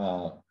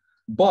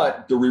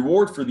 but the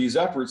reward for these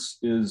efforts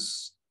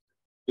is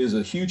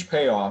a huge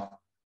payoff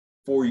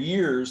for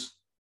years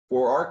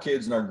for our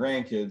kids and our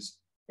grandkids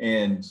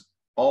and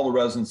all the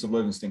residents of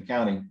Livingston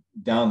County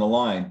down the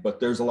line.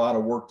 But there's a lot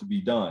of work to be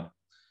done.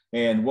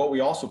 And what we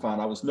also found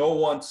out was not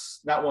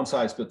one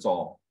size fits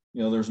all.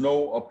 There's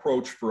no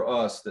approach for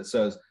us that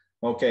says,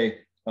 okay,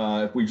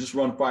 if we just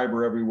run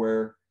fiber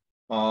everywhere,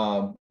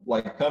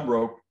 like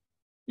Pembroke,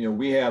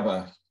 we have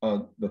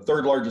the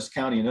third largest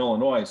county in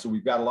Illinois, so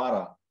we've got a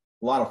lot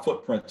of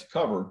footprint to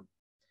cover.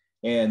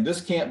 And this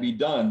can't be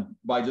done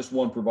by just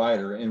one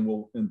provider, and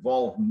will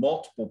involve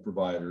multiple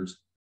providers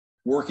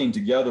working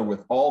together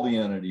with all the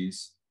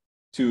entities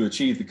to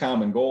achieve the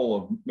common goal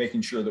of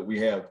making sure that we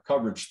have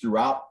coverage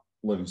throughout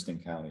Livingston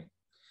County.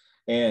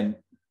 And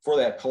for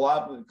that,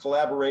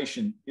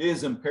 collaboration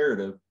is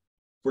imperative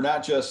for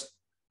not just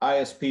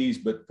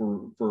ISPs, but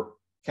for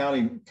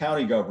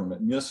county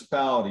government,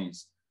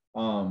 municipalities,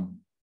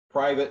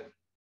 private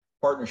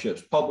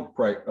partnerships, public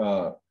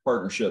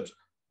partnerships.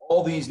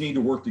 All these need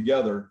to work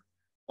together.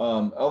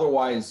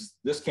 Otherwise,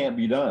 this can't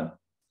be done.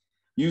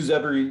 Use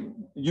every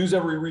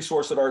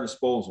resource at our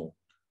disposal: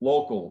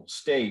 local,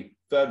 state,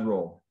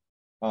 federal,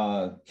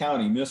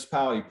 county,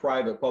 municipality,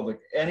 private,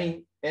 public.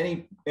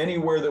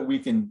 Anywhere that we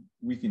can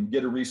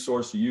get a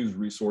resource, to use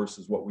resource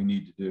is what we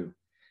need to do.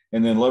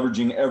 And then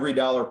leveraging every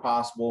dollar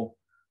possible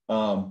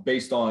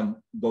based on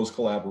those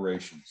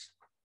collaborations.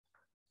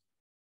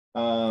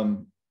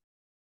 One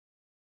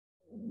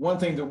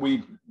thing that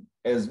we,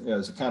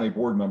 as a county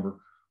board member,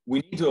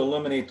 we need to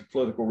eliminate the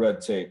political red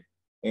tape.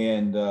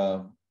 And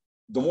the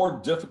more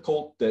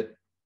difficult that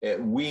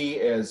we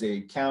as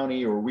a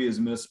county, or we as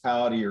a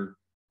municipality,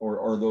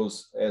 or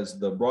those as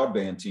the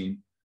broadband team,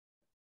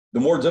 the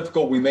more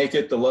difficult we make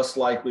it, the less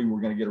likely we're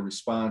going to get a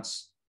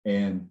response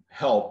and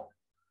help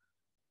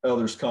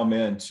others come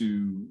in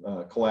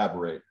to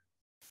collaborate.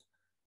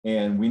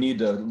 And we need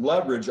to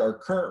leverage our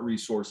current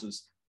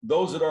resources,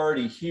 those that are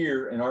already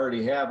here and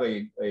already have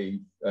a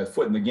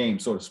foot in the game,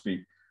 so to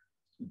speak.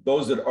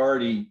 Those that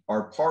already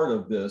are part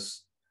of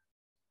this,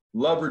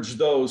 leverage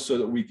those so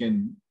that we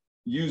can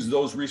use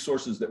those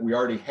resources that we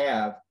already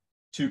have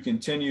to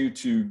continue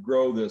to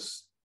grow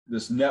this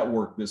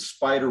network, this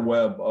spider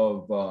web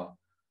of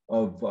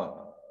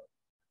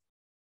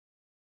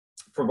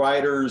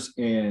providers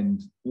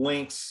and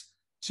links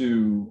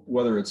to,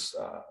 whether it's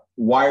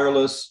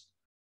wireless,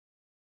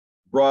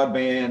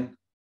 broadband,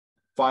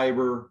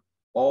 fiber,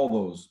 all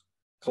those.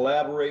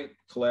 Collaborate,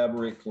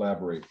 collaborate,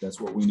 collaborate.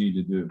 That's what we need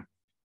to do.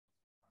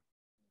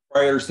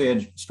 Prior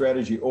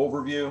strategy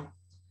overview.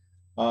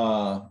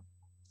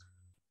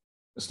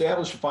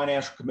 Establish a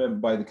financial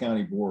commitment by the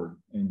county board,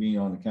 and being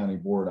on the county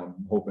board, I'm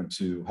hoping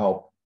to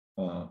help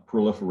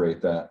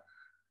proliferate that.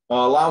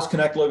 Allows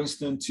Connect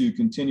Livingston to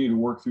continue to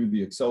work through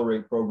the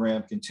Accelerate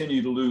program,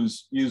 continue to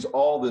use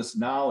all this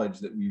knowledge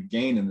that we've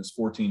gained in this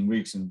 14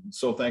 weeks, and I'm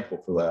so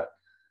thankful for that.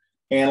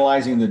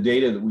 Analyzing the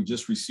data that we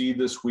just received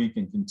this week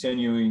and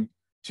continuing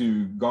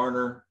to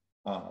garner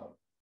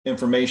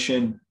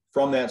information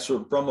from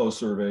those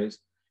surveys,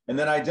 and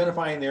then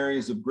identifying the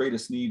areas of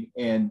greatest need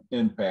and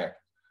impact.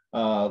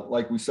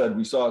 Like we said,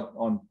 we saw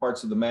on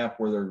parts of the map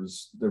where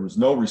there was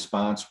no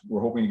response. We're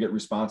hoping to get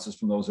responses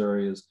from those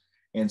areas,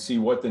 and see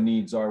what the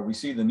needs are. We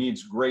see the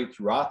needs great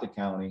throughout the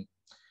county.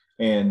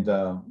 And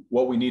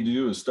what we need to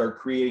do is start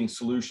creating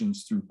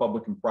solutions through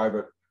public and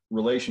private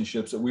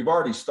relationships that we've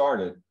already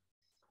started,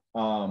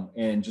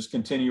 and just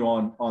continue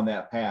on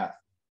that path,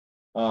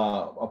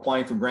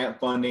 applying for grant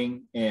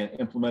funding and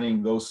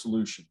implementing those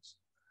solutions.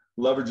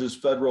 Leverages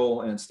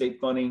federal and state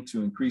funding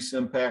to increase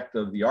impact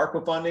of the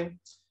ARPA funding.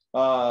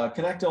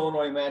 Connect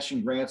Illinois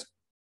matching grants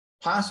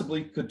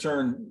possibly could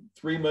turn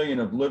 3 million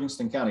of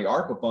Livingston County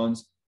ARPA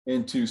funds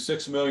into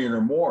 6 million or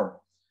more.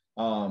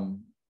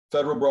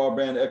 Federal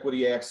broadband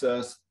equity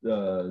access,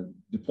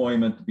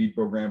 deployment, the BEAD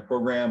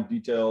program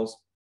details.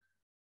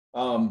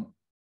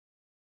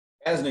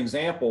 As an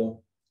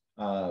example,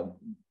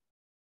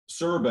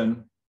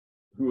 Serban,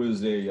 who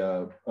is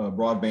a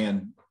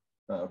broadband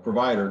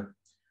provider,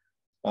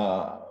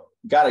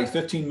 got a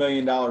 $15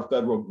 million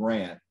federal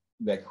grant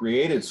that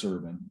created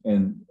Serban,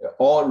 and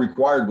all it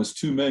required was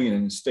 2 million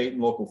in state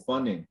and local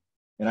funding.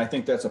 And I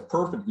think that's a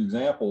perfect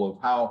example of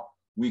how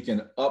we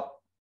can up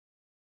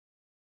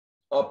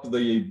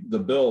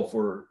the bill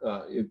for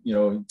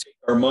take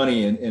our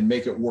money and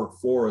make it work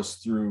for us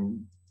through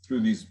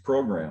these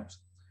programs,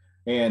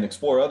 and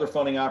explore other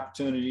funding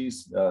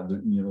opportunities.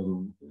 The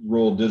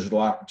Rural Digital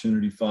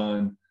Opportunity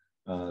Fund,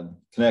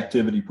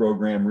 connectivity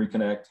program,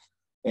 Reconnect,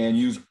 and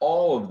use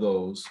all of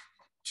those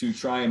to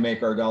try and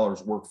make our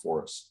dollars work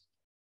for us.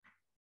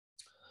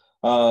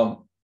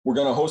 We're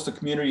going to host a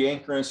community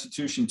anchor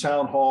institution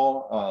town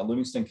hall,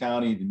 Livingston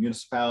County, the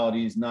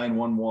municipalities,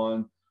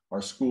 911,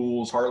 our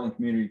schools, Heartland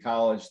Community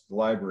College, the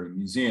library,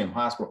 museum,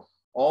 hospital,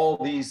 all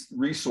these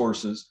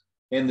resources,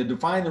 and to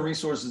define the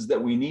resources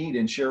that we need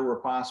and share where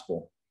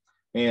possible.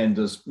 And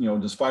does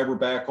fiber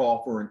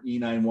backhaul for an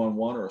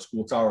E911 or a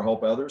school tower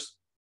help others?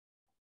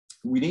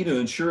 We need to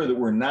ensure that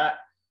we're not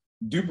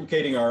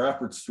duplicating our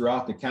efforts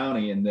throughout the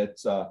county, and that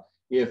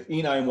if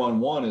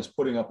E911 is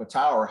putting up a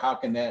tower, how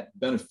can that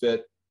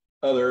benefit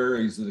other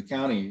areas of the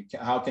county?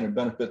 How can it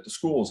benefit the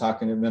schools? How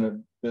can it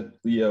benefit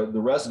the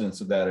residents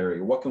of that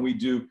area? What can we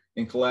do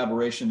in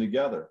collaboration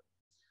together?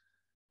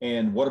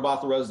 And what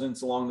about the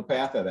residents along the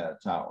path of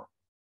that tower?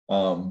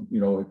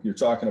 If you're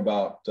talking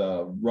about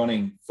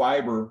running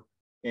fiber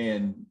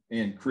and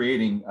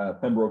creating,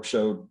 Pembroke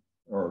showed,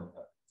 or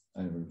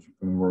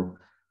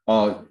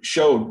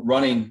showed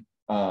running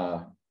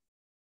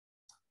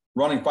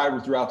fiber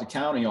throughout the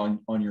county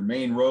on your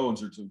main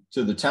roads or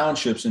to the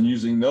townships, and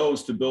using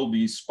those to build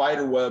these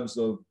spider webs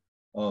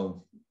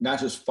of not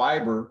just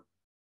fiber,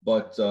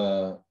 but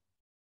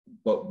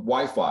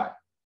Wi-Fi,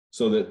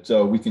 so that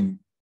we can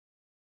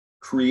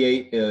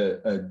create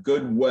a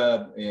good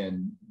web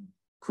and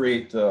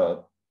create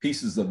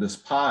pieces of this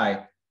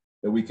pie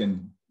that we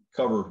can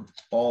cover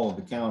all of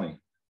the county.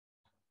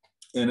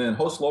 And then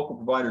host local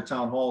provider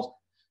town halls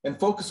and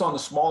focus on the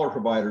smaller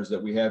providers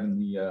that we have in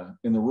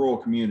the rural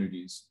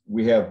communities.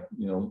 We have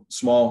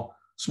small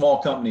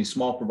companies,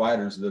 small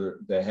providers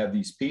that have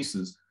these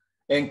pieces,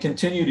 and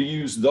continue to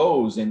use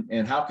those,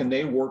 and how can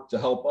they work to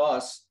help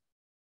us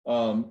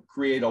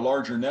create a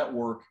larger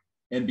network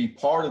and be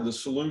part of the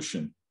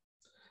solution.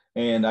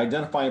 And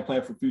identify and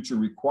plan for future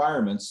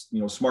requirements,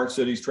 smart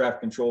cities, traffic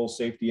control,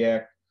 safety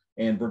act,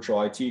 and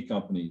virtual IT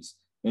companies.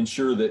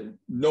 Ensure that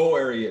no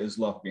area is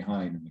left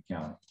behind in the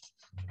county.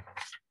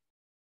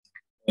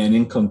 And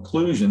in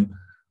conclusion,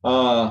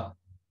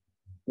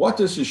 what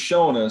this has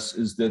shown us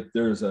is that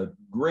there's a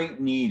great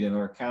need in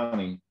our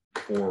county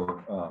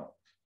for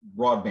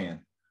broadband,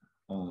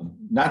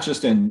 not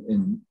just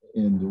in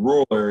the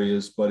rural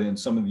areas, but in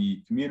some of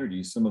the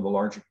communities, some of the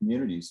larger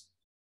communities.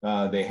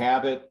 They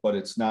have it, but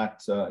it's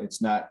not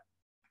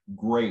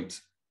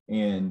great.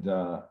 And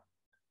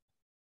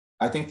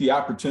I think the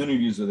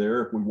opportunities are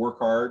there if we work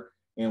hard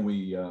and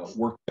we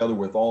work together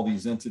with all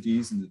these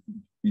entities, and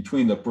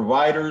between the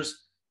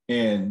providers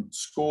and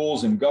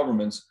schools and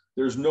governments.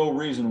 There's no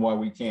reason why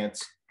we can't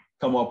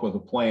come up with a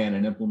plan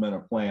and implement a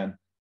plan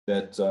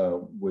that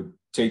would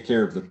take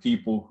care of the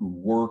people who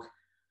work.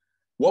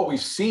 What we've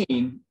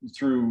seen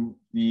through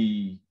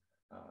the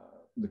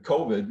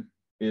COVID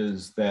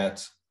is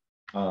that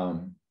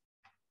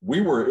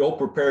we were ill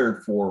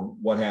prepared for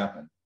what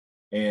happened.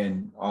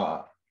 And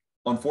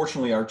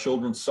unfortunately, our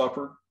children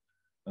suffered,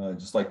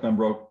 just like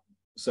Pembroke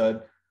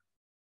said.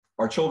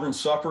 Our children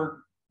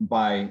suffered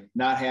by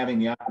not having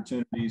the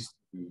opportunities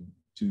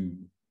to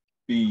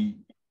be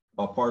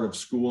a part of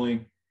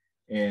schooling,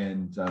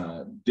 and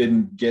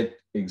didn't get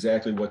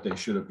exactly what they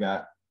should have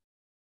got.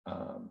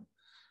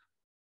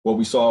 What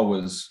we saw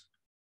was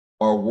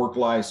our work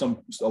lives,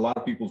 a lot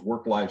of people's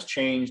work lives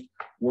changed,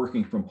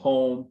 working from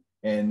home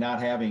and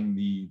not having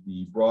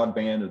the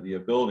broadband or the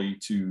ability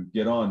to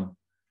get on.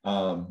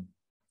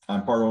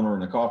 I'm part owner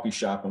in a coffee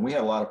shop, and we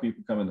had a lot of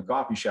people come in the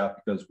coffee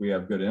shop because we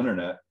have good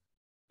internet.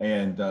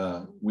 And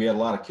we had a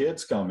lot of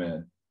kids come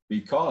in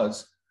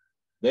because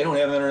they don't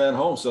have internet at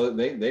home. So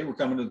they were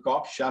coming to the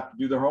coffee shop to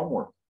do their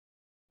homework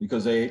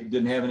because they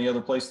didn't have any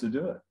other place to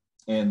do it.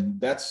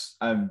 And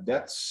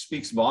that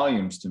speaks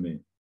volumes to me.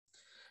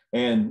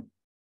 And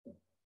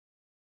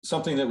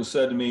something that was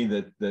said to me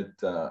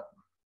that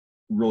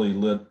really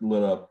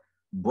lit up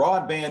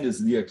broadband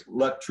is the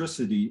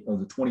electricity of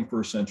the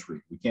 21st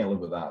century. We can't live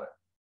without it.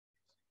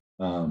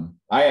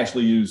 I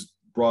actually used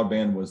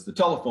broadband was the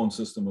telephone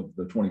system of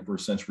the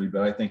 21st century,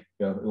 but I think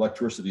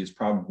electricity is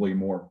probably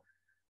more,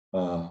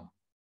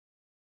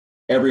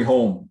 every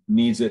home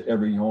needs it,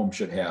 every home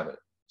should have it.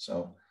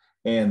 So,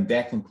 and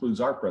that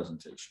concludes our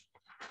presentation.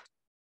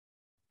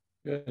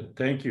 Good,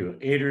 thank you.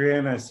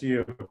 Adrienne, I see you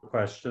have a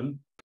question.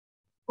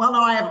 Well,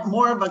 no, I have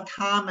more of a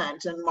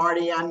comment. And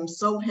Marty, I'm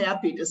so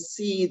happy to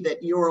see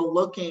that you're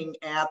looking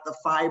at the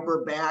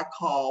fiber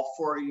backhaul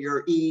for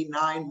your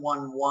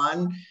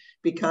E911,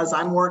 because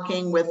I'm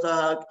working with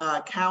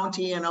a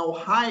county in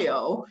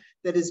Ohio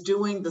that is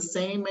doing the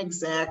same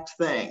exact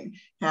thing,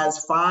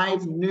 has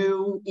 5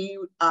 new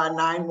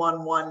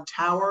E911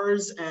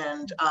 towers,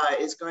 and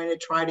is going to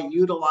try to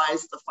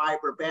utilize the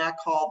fiber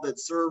backhaul that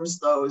serves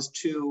those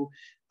to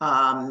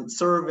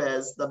serve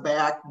as the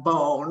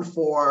backbone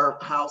for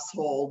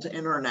household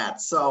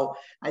internet. So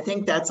I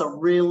think that's a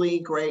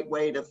really great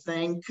way to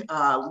think.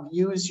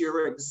 Use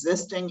your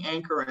existing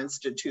anchor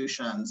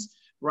institutions,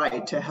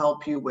 right, to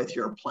help you with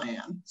your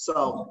plan.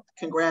 So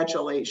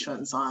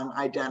congratulations on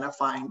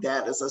identifying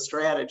that as a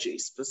strategy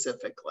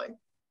specifically.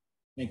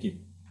 Thank you.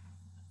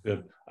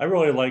 Good. I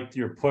really liked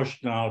your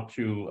push now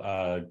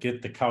to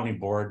get the county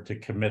board to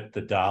commit the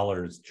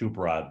dollars to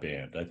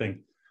broadband. I think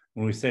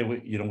when we say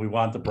we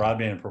want the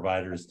broadband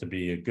providers to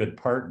be a good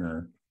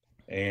partner,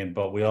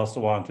 but we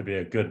also want to be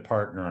a good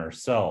partner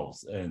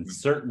ourselves. And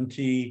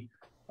certainty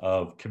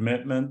of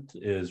commitment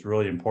is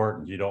really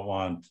important. You don't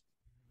want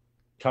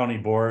county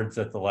boards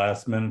at the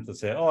last minute to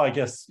say, oh, I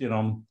guess,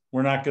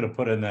 we're not going to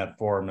put in that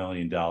 $4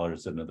 million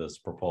into this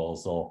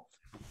proposal.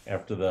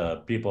 After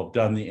the people have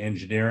done the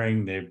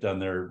engineering, they've done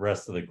their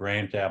rest of the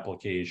grant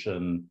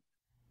application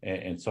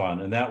and so on.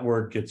 And that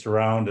word gets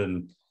around.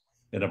 And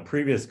in a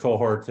previous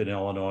cohort in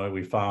Illinois,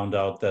 we found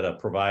out that a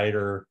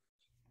provider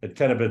had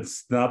kind of been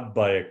snubbed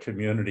by a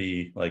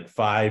community like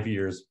 5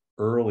 years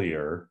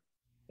earlier.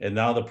 And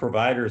now the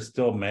provider is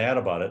still mad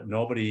about it.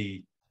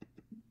 Nobody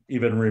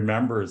even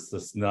remembers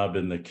the snub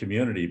in the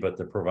community, but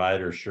the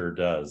provider sure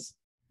does.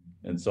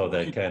 And so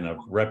that kind of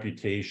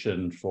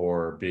reputation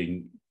for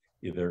being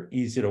either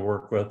easy to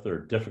work with or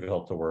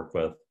difficult to work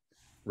with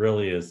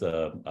really is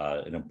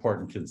an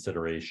important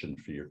consideration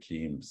for your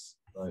teams.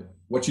 Right.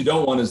 What you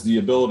don't want is the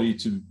ability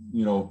to,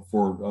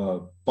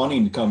 for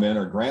funding to come in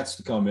or grants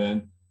to come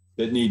in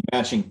that need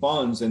matching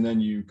funds, and then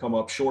you come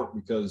up short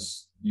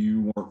because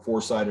you weren't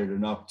foresighted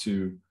enough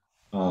to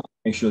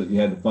make sure that you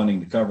had the funding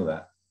to cover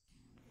that.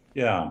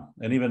 Yeah,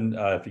 and even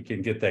if you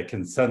can get that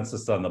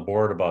consensus on the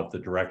board about the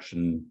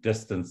direction,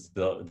 distance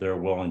they're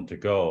willing to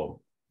go,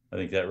 I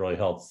think that really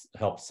helps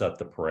set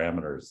the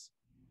parameters.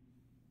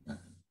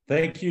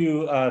 Thank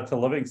you to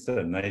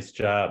Livingston. Nice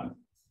job.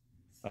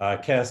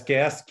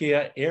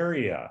 Kaskaskia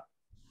area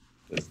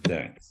is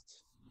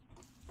next.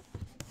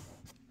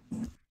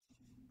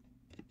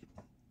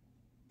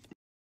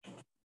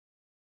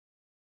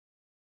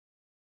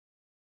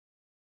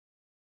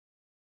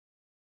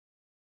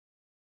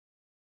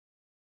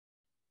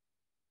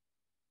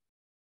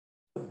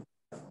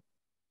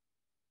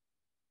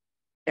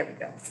 There we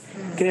go.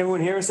 Can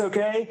everyone hear us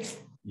okay?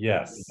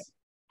 Yes.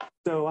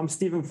 So I'm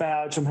Stephen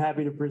Fouch. I'm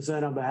happy to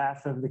present on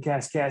behalf of the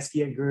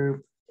Kaskaskia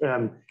group.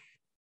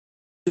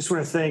 Just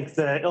want to thank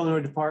the Illinois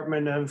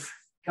Department of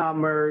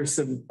Commerce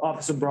and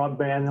Office of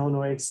Broadband,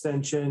 Illinois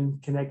Extension,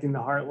 Connecting the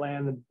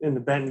Heartland, and the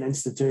Benton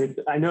Institute.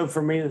 I know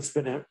for me, it's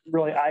been a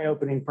really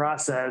eye-opening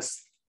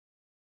process.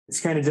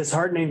 It's kind of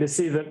disheartening to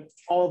see that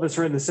all of us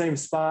are in the same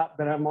spot,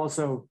 but I'm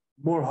also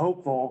more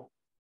hopeful,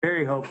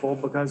 very hopeful,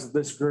 because of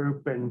this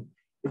group. And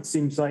it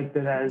seems like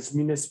that as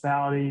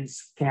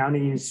municipalities,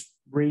 counties,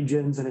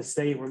 regions, and a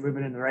state, we're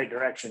moving in the right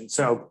direction.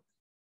 So,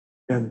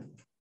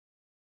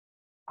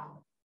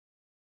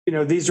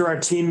 these are our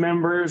team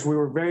members. We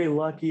were very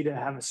lucky to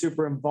have a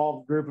super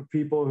involved group of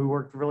people who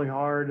worked really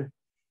hard.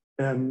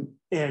 And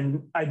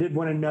I did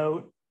want to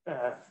note,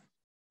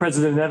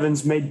 President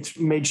Evans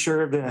made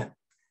sure to,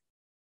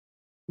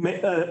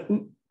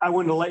 I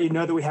wanted to let you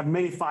know that we have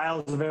many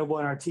files available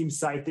on our team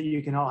site that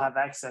you can all have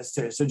access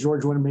to. So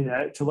George wanted me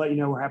to let you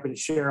know we're happy to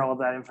share all of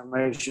that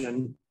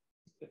information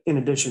in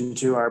addition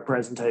to our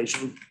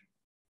presentation.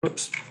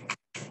 Oops.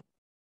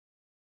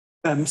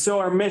 So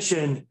our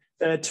mission,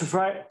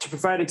 to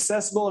provide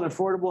accessible and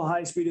affordable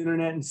high-speed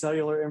internet and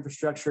cellular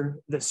infrastructure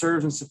that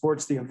serves and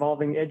supports the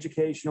evolving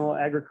educational,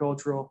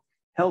 agricultural,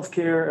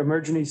 healthcare,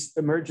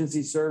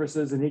 emergency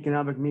services, and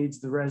economic needs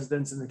of the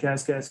residents in the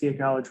Kaskaskia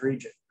College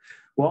region,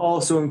 while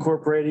also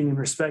incorporating and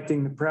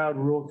respecting the proud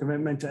rural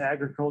commitment to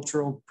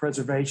agricultural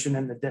preservation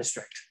in the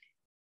district.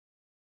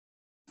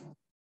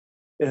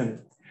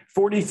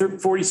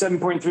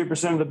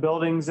 47.3% of the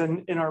buildings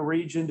in our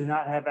region do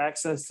not have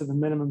access to the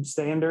minimum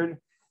standard.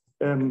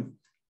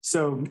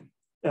 So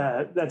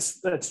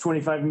that's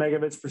 25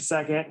 megabits per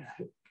second.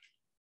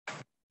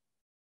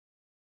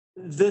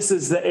 This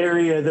is the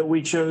area that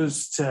we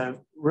chose to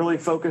really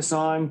focus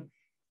on,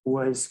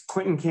 was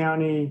Clinton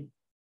County,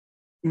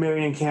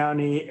 Marion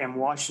County, and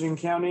Washington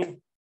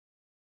County.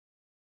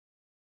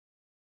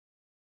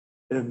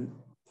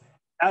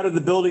 Out of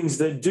the buildings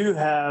that do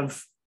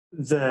have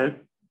the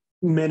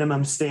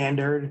minimum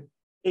standard,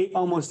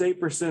 almost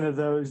 8% of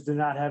those do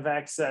not have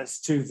access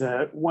to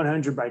the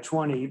 100 by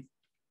 20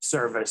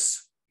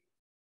 service.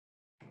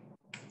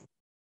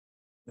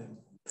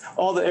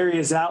 All the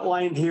areas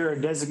outlined here are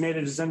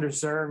designated as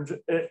underserved.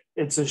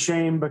 It's a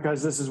shame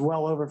because this is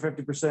well over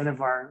 50%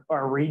 of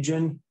our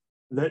region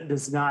that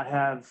does not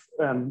have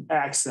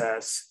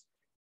access.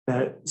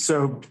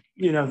 So,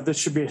 you know, this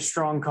should be a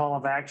strong call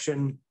of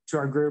action to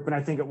our group. And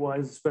I think it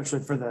was, especially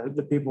for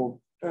the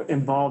people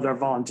involved, our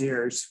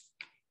volunteers.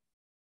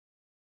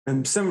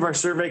 And some of our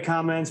survey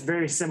comments,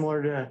 very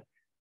similar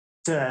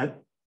to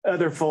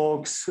other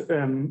folks.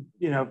 You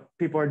know,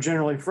 people are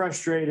generally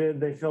frustrated.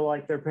 They feel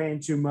like they're paying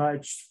too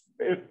much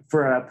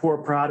for a poor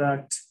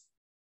product.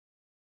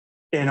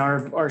 And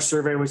our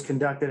survey was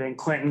conducted in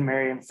Clinton,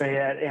 Marion,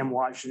 Fayette, and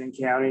Washington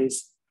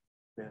counties.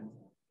 And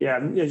yeah,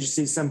 as you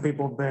see, some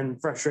people have been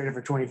frustrated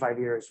for 25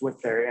 years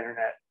with their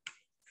internet.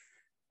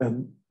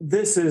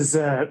 This is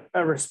a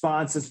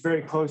response that's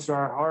very close to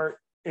our heart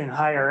in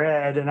higher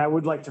ed, and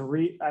I'd like to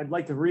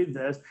read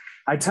this.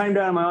 I timed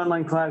out my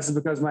online classes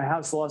because my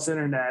house lost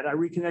internet. I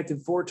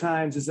reconnected 4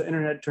 times as the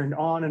internet turned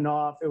on and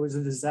off. It was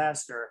a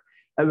disaster.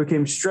 I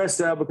became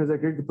stressed out because I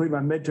couldn't complete my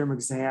midterm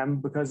exam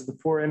because of the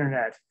poor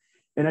internet.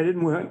 And I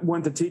didn't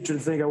want the teacher to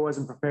think I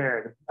wasn't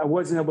prepared. I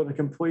wasn't able to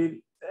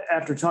complete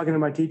after talking to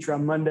my teacher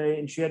on Monday,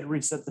 and she had to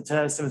reset the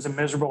test. It was a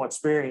miserable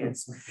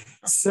experience.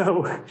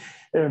 So,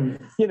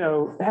 you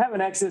know,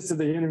 having access to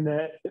the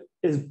internet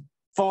is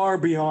far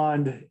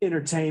beyond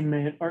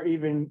entertainment or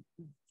even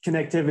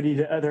connectivity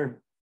to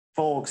other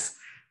folks.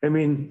 I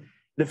mean,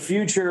 the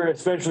future,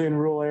 especially in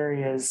rural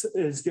areas,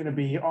 is going to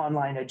be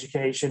online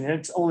education.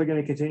 It's only going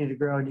to continue to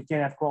grow, and you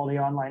can't have quality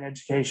online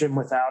education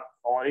without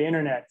quality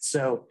internet.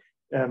 So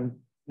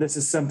this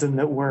is something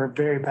that we're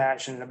very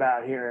passionate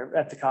about here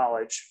at the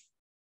college.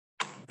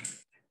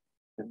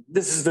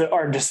 This is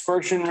our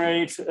dispersion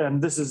rate.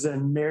 This is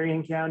in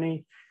Marion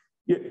County.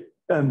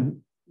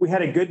 We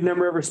had a good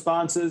number of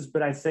responses,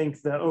 but I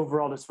think the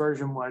overall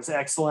dispersion was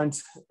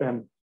excellent.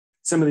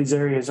 Some of these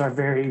areas are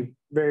very,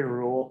 very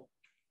rural.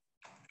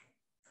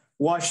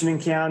 Washington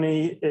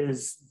County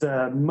is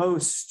the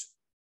most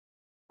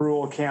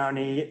rural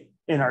county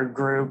in our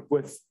group,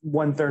 with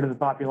 1/3 of the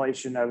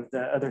population of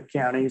the other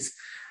counties.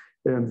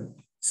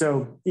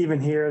 So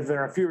even here,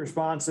 there are a few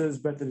responses,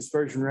 but the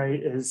dispersion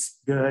rate is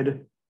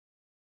good.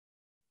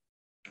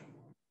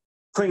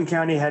 Clinton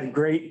County had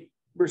great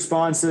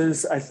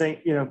responses. I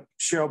think, you know,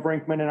 Cheryl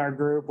Brinkman in our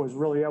group was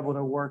really able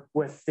to work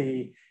with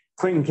the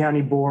Clinton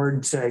County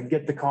board to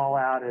get the call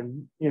out,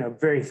 and, you know,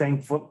 very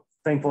thankful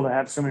to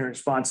have so many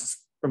responses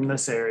from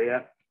this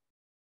area.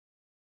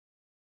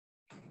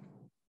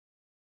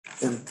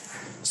 And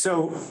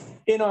so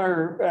in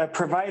our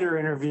provider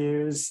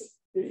interviews,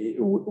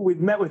 we've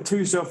met with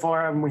 2 so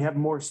far, and we have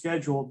more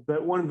scheduled,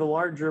 but one of the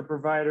larger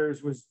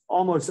providers was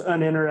almost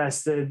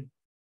uninterested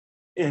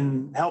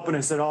in helping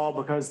us at all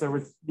because there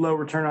was low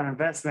return on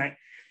investment.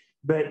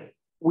 But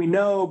we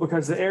know,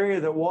 because the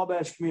area that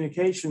Wabash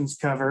Communications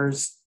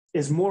covers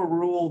is more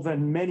rural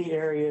than many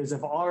areas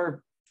of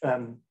our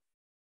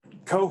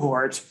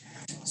cohort.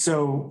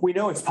 So we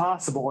know it's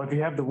possible if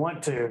you have the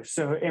want to.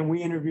 So, and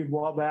we interviewed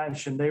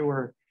Wabash, and they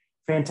were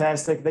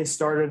fantastic. They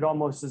started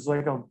almost as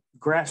like a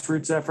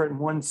grassroots effort in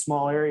one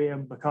small area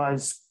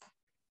because,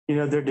 you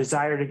know, their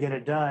desire to get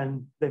it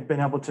done. They've been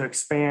able to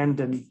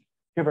expand and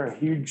cover a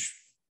huge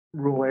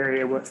rural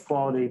area with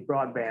quality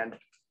broadband.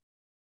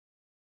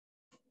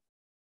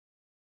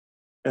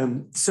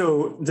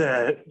 So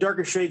the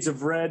darker shades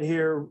of red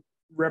here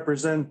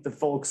represent the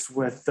folks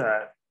with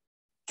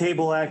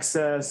cable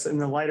access, and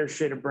the lighter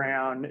shade of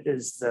brown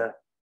is the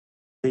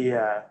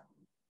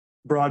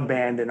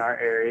broadband in our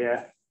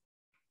area.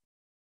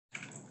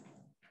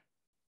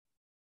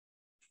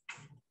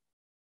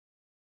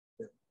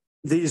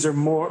 These are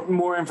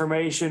more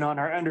information on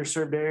our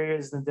underserved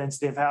areas and the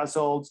density of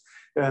households.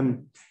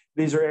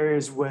 These are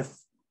areas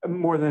with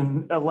more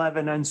than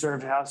 11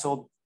 unserved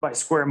households by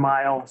square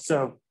mile.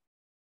 So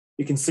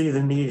you can see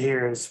the need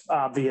here is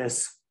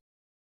obvious.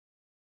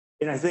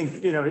 And I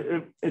think, you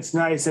know, it's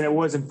nice, and it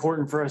was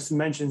important for us to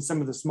mention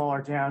some of the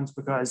smaller towns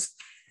because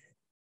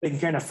they can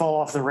kind of fall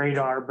off the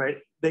radar,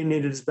 but they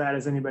need it as bad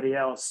as anybody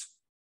else.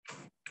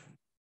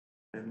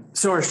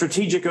 So our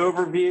strategic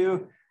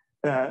overview,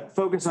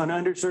 focus on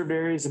underserved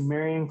areas in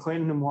Marion,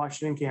 Clinton, and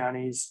Washington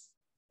counties.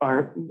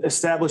 Our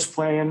established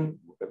plan,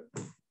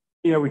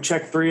 you know, we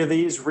check 3 of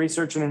these: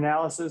 research and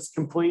analysis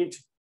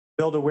complete,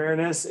 build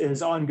awareness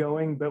is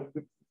ongoing, but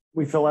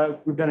we feel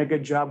like we've done a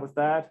good job with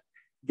that.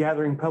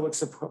 Gathering public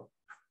support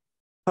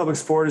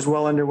is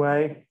well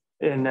underway,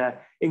 and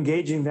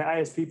engaging the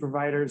ISP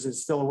providers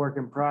is still a work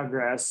in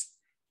progress.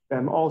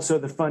 Also,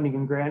 the funding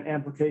and grant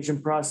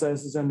application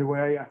process is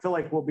underway. I feel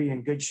like we'll be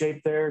in good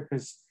shape there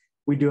because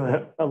we do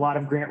a lot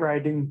of grant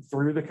writing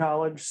through the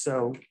college.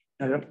 So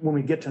when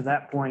we get to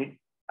that point,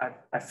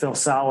 I feel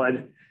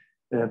solid.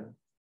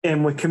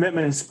 And with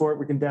commitment and support,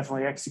 we can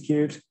definitely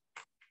execute.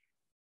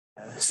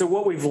 So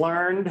what we've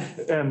learned,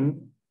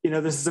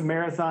 this is a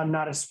marathon,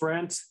 not a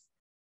sprint.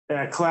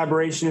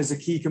 Collaboration is a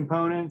key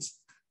component.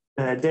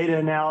 Data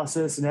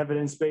analysis and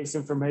evidence-based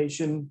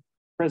information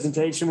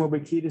presentation will be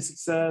key to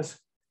success.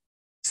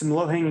 Some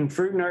low-hanging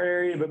fruit in our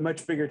area, but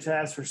much bigger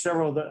tasks for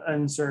several of the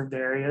unserved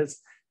areas.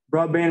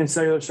 Broadband and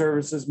cellular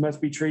services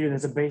must be treated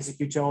as a basic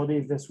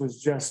utility. This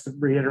was just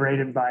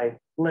reiterated by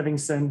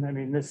Livingston. I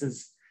mean, this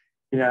is,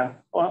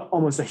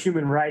 almost a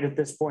human right at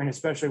this point,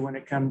 especially when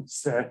it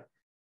comes to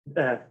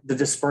the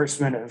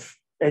disbursement of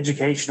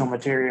educational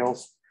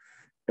materials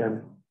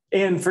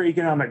and for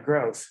economic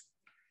growth.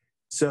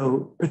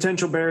 So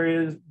potential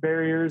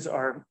barriers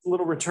are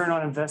little return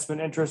on investment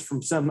interest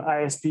from some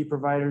ISP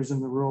providers in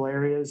the rural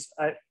areas.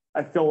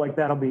 I feel like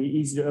that'll be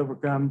easy to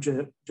overcome,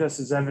 just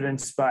as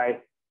evidenced by,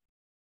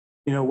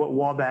 what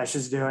Wabash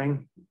is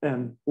doing.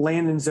 Land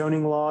and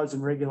zoning laws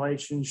and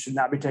regulations should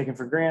not be taken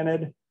for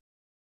granted.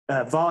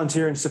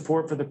 Volunteer and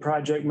support for the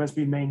project must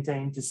be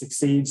maintained to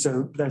succeed.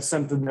 So that's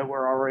something that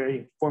we're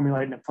already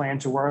formulating a plan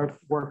to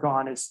work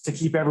on, is to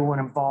keep everyone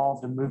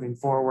involved and moving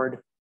forward.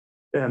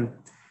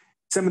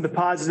 Some of the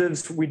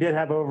positives, we did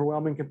have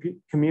overwhelming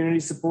community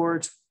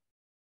support.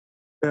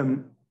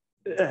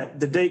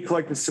 The date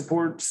collected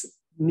supports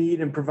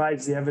need and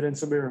provides the evidence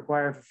that will be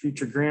required for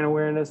future grant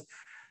awareness.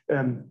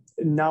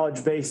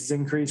 Knowledge base is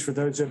increased for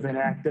those who have been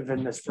active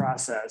in this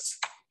process.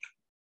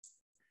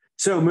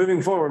 So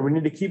moving forward, we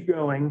need to keep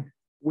going.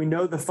 We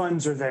know the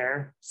funds are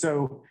there.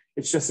 So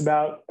it's just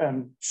about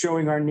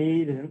showing our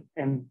need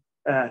and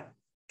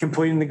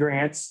completing the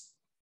grants.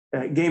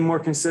 Gain more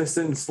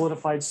consistent and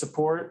solidified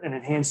support and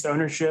enhanced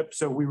ownership.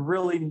 So we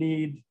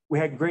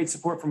had great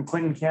support from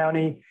Clinton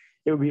County.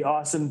 It would be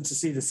awesome to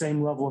see the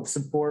same level of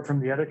support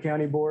from the other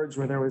county boards,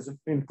 where there was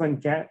in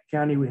Clinton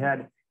County, we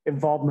had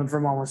involvement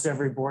from almost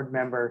every board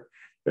member.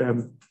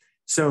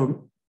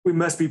 So we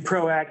must be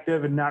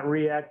proactive and not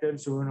reactive.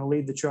 So we're going to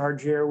lead the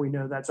charge here. We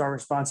know that's our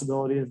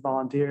responsibility as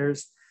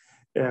volunteers.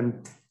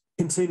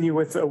 Continue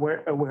with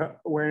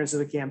awareness of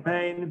the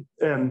campaign.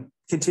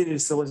 Continue to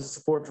solicit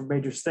support from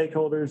major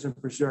stakeholders and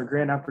pursue our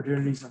grant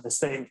opportunities on the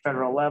state and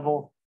federal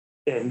level.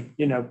 And,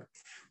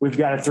 we've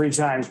got it 3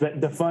 times,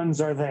 but the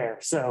funds are there.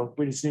 So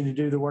we just need to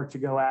do the work to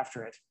go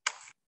after it.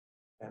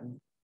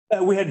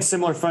 We had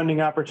similar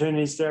funding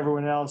opportunities to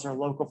everyone else, our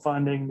local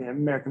funding, the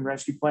American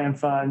Rescue Plan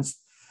funds,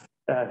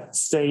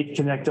 state,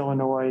 Connect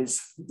Illinois,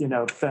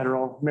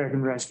 federal,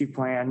 American Rescue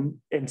Plan,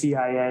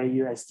 NTIA,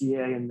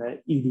 USDA, and the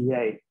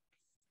EDA.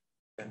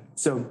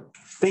 So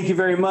thank you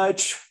very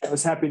much. I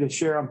was happy to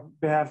share on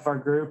behalf of our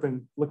group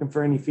and looking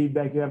for any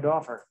feedback you have to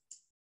offer.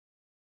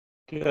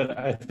 Good.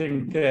 I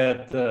think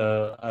that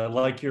I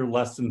like your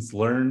lessons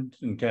learned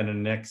and kind of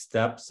next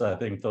steps. I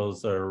think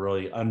those are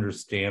really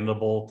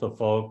understandable to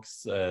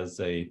folks as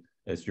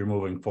you're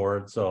moving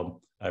forward.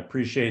 So I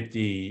appreciate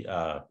the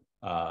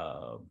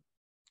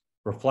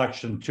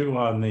reflection too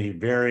on the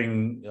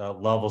varying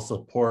level of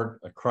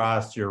support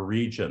across your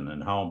region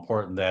and how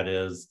important that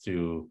is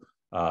to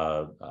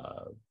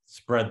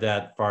spread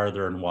that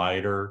farther and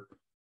wider.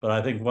 But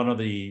I think one of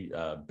the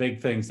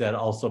big things that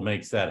also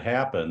makes that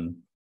happen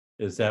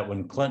is that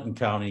when Clinton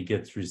County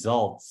gets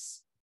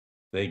results,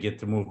 they get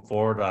to move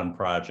forward on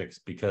projects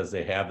because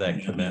they have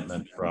that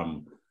commitment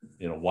from,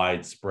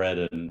 widespread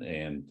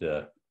and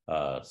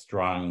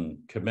strong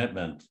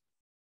commitment.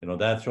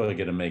 That's really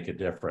going to make a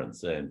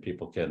difference, and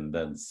people can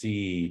then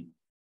see,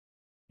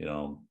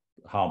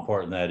 how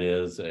important that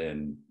is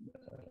and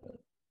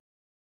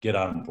get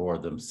on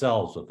board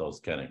themselves with those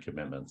kind of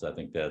commitments. I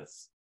think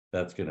that's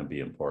going to be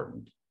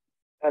important.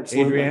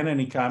 Absolutely. Adrienne,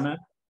 any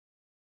comment?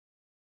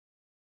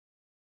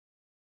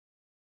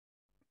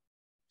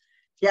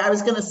 Yeah, I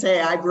was going to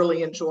say I've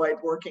really enjoyed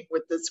working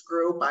with this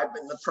group. I've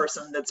been the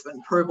person that's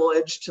been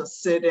privileged to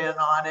sit in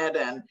on it,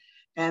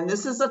 and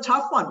this is a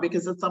tough one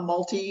because it's a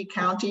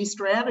multi-county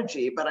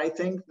strategy. But I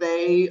think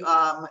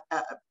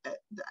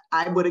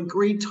I would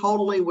agree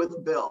totally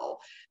with Bill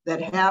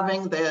that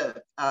having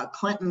the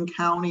Clinton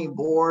County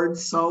board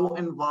so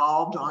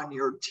involved on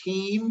your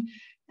team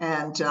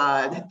and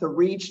the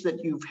reach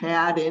that you've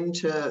had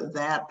into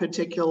that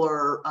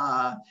particular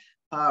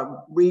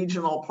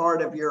regional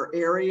part of your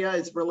area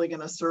is really going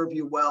to serve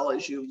you well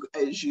as you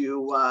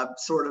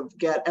sort of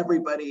get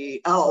everybody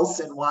else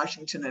in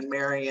Washington and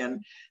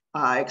Marion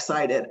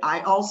excited. I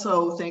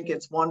also think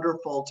it's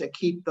wonderful to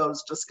keep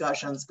those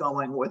discussions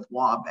going with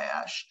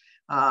Wabash.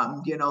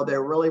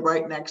 They're really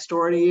right next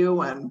door to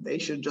you, and they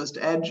should just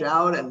edge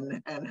out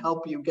and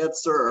help you get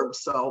served.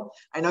 So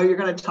I know you're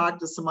going to talk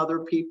to some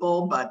other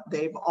people, but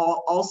they've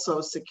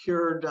also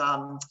secured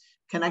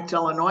Connect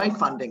Illinois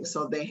funding.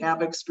 So they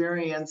have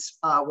experience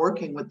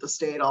working with the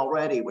state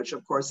already, which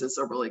of course is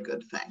a really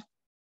good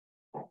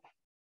thing.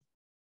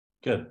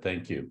 Good,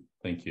 thank you.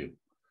 Thank you.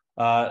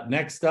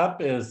 Next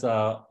up is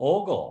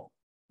Ogle.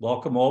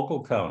 Welcome,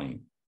 Ogle County.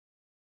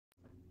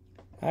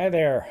 Hi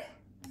there.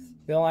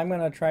 Bill, I'm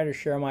going to try to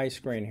share my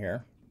screen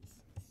here.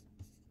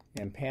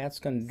 And Pat's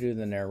going to do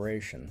the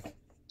narration.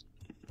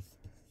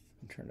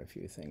 I'll turn a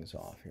few things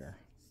off here.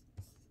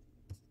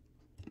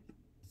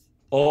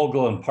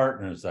 Ogle and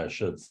Partners, I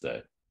should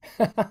say.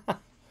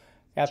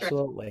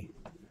 Absolutely.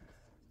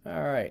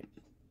 All right.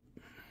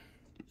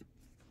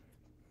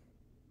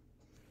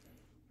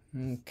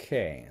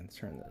 Okay, and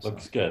turn this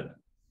Looks off. good.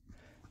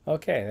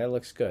 Okay, that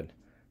looks good.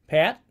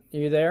 Pat,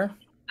 you there?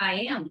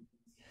 I am.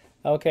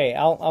 Okay,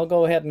 I'll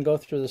go ahead and go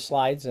through the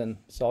slides, and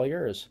it's all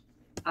yours.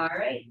 All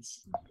right.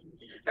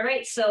 All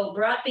right, so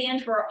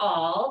Broadband for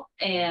All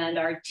and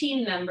our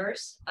team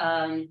members.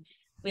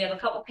 We have a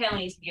couple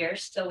counties here.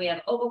 So we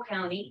have Ogle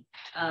County,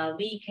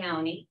 Lee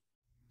County,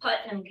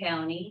 Putnam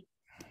County,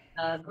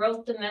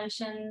 Growth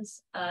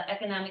Dimensions,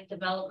 Economic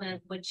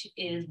Development, which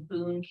is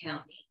Boone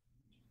County.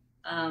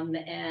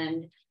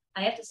 And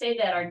I have to say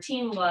that our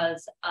team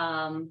was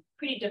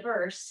pretty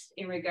diverse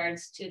in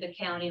regards to the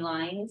county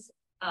lines.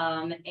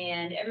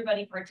 And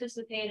everybody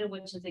participated,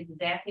 which is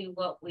exactly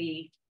what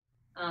we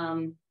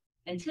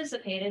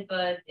anticipated,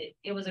 but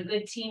it was a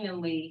good team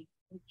and we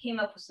came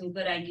up with some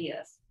good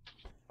ideas.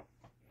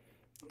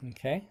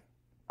 Okay.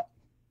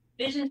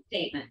 Vision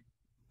statement.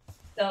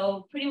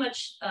 So pretty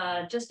much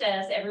just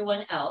as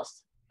everyone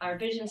else, our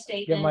vision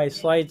statement. Get my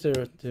slides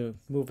to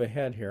move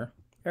ahead here.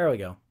 There we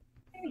go.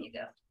 There you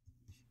go.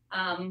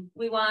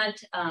 We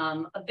want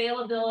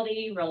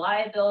availability,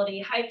 reliability,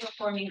 high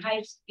performing,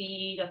 high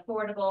speed,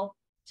 affordable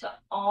to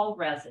all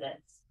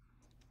residents,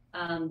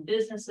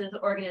 businesses,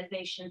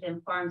 organizations,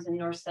 and farms in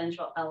North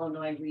Central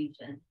Illinois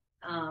region.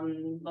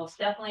 Most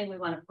definitely, we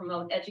want to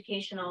promote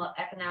educational,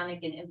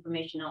 economic, and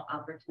informational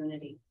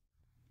opportunities.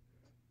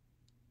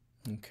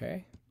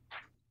 Okay.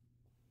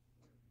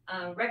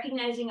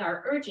 Recognizing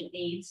our urgent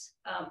needs,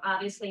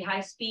 obviously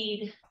high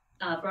speed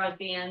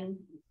broadband,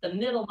 the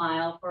middle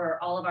mile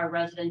for all of our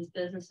residents,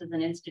 businesses,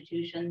 and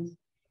institutions.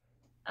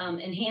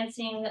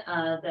 Enhancing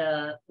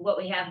what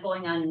we have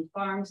going on in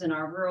farms in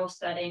our rural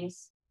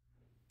settings.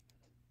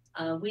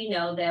 We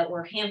know that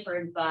we're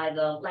hampered by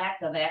the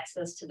lack of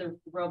access to the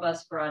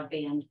robust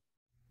broadband.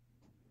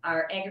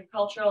 Our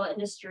agricultural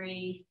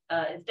industry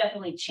is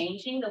definitely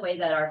changing the way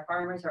that our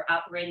farmers are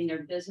operating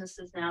their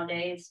businesses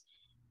nowadays.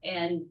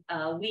 And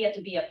we have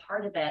to be a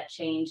part of that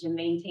change and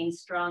maintain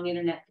strong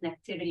internet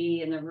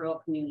connectivity in the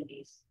rural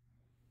communities.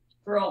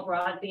 Rural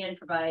broadband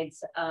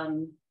provides,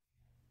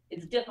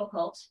 it's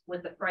difficult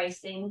with the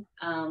pricing.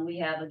 We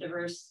have a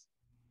diverse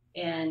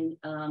and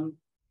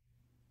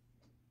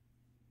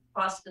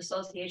cost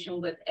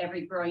association with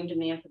every growing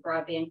demand for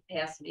broadband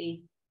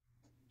capacity.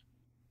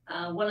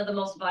 One of the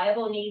most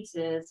viable needs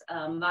is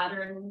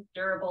modern,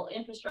 durable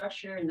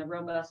infrastructure and the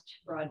robust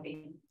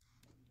broadband.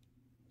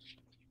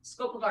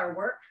 Scope of our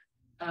work,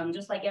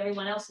 just like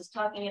everyone else is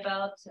talking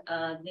about,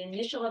 the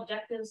initial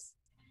objectives,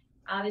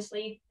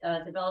 obviously,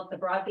 develop the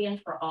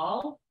broadband for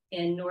all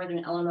in Northern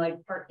Illinois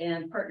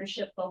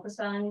partnership focus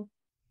on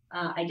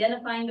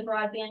identifying the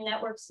broadband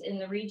networks in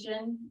the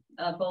region,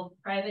 both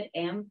private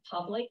and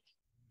public,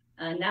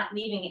 not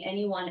leaving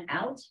anyone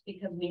out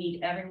because we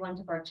need everyone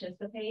to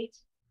participate.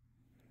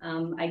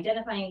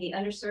 Identifying the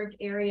underserved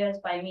areas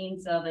by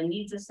means of a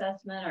needs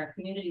assessment, our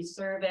community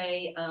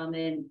survey,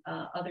 and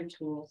other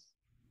tools.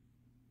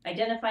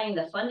 Identifying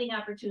the funding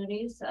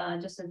opportunities,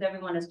 just as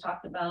everyone has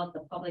talked about, the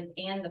public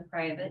and the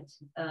private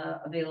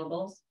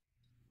availables.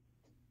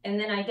 And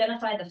then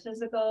identify the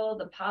physical,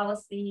 the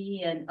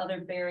policy, and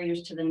other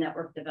barriers to the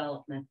network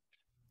development.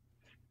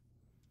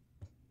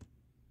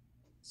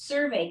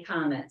 Survey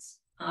comments.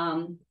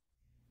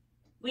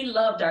 We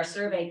loved our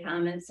survey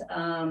comments.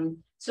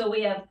 So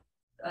we have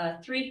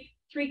three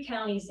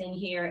counties in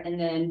here, and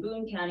then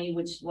Boone County,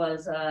 which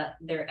was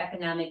their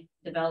economic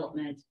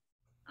development.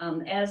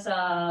 As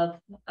of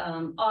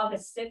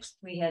August 6th,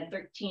 we had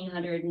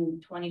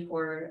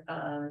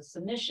 1,324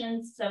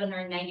 submissions.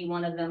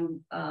 791 of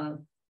them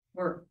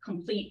were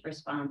complete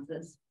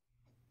responses.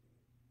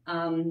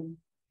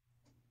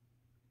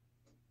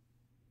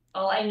 All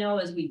I know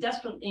is we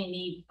desperately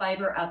need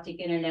fiber optic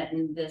internet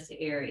in this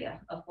area,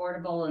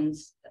 affordable and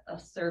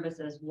service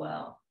as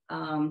well.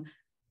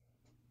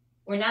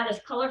 We're not as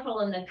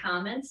colorful in the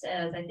comments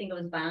as I think it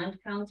was Bond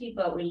County,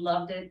 but we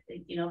loved it.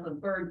 You know, if a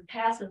bird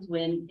passes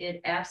wind, it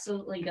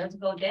absolutely does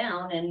go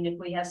down. And if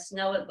we have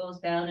snow, it goes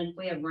down. And if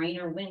we have rain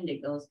or wind,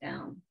 it goes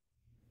down.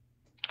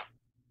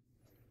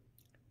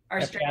 Our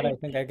strategy, I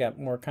think I got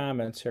more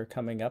comments here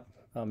coming up.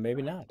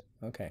 Maybe not.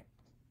 Okay.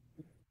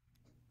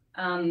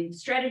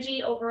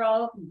 Strategy,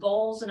 overall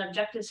goals and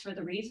objectives for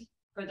the region.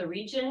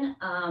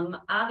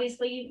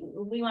 Obviously,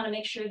 we want to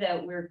make sure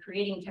that we're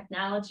creating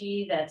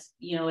technology that's,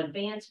 you know,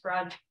 advanced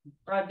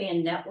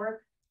broadband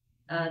network.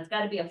 It's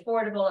got to be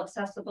affordable,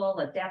 accessible,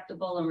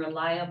 adaptable, and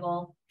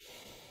reliable.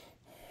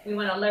 We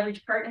want to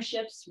leverage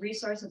partnerships,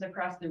 resources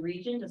across the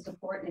region to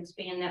support and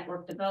expand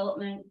network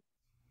development.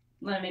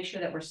 We want to make sure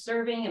that we're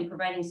serving and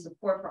providing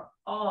support for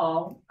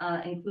all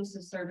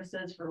inclusive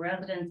services for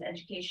residents,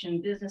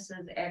 education,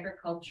 businesses,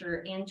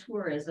 agriculture, and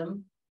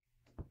tourism.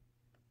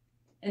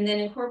 And then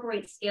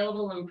incorporate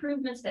scalable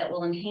improvements that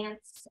will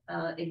enhance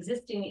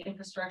existing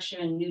infrastructure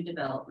and new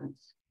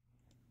developments.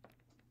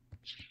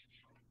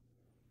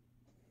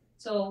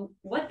 So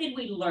what did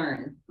we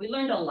learn? We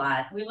learned a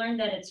lot. We learned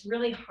that it's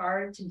really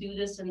hard to do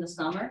this in the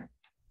summer.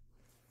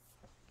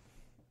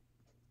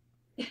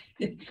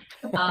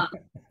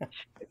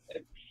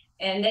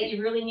 And that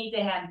you really need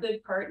to have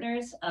good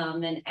partners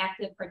and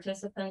active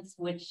participants,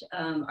 which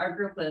our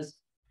group was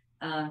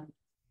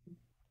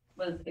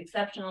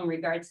exceptional in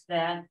regards to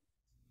that.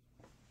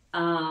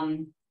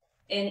 And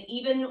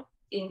even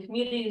in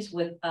communities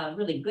with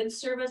really good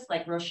service,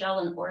 like Rochelle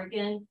and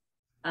Oregon,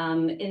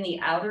 in the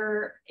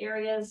outer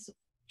areas,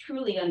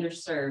 truly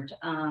underserved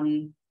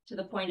to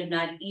the point of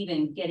not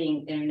even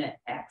getting internet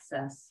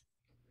access.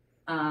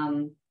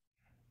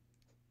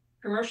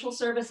 Commercial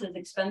service is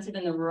expensive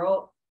in the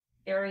rural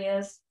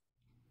areas.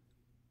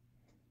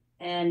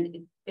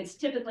 And it's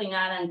typically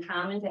not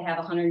uncommon to have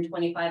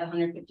 $125,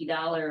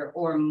 $150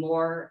 or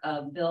more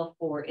bill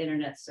for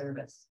internet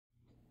service.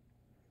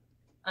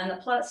 On the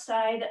plus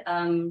side,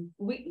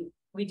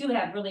 we do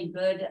have really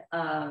good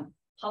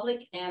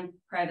public and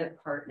private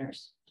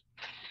partners.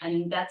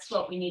 And that's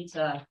what we need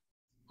to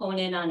hone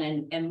in on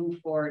and move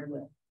forward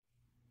with.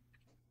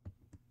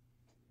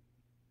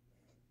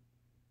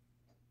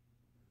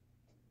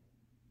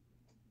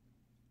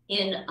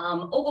 In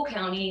Ogle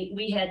County,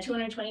 we had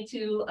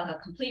 222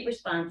 complete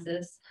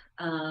responses.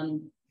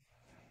 Some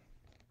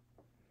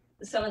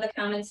of the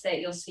comments that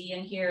you'll see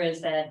in here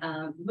is that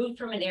moved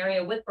from an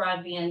area with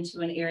broadband to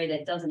an area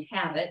that doesn't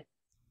have it.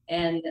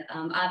 And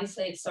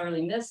obviously it's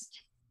sorely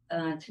missed.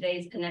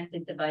 Today's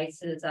connected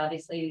devices,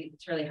 obviously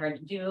it's really hard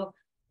to do.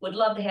 Would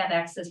love to have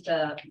access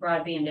to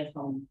broadband at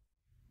home.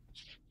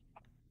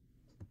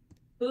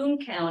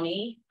 Boone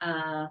County,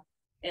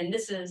 and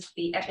this is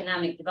the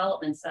economic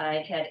development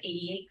side, had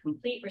 88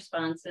 complete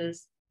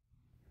responses.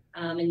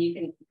 And you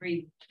can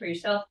read for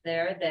yourself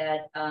there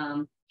that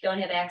don't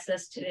have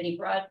access to any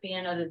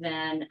broadband other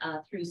than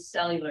through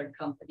cellular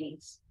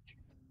companies.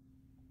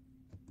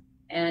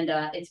 And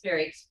it's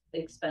very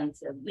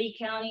expensive. Lee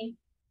County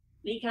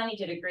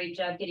did a great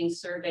job getting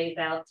surveys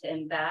out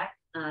and back.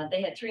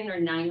 They had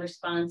 309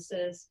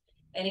 responses.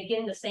 And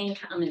again, the same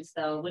comments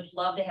though, would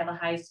love to have a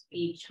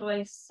high-speed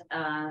choice.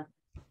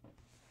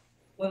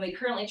 When we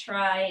currently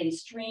try and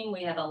stream,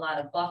 we have a lot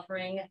of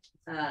buffering.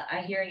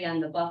 I hear you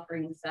on the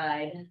buffering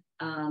side.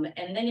 And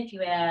then if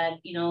you add,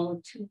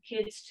 2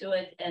 kids to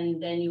it,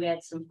 and then you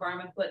add some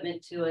farm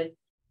equipment to it,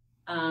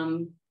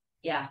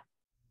 yeah,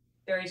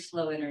 very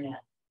slow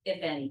internet,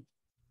 if any.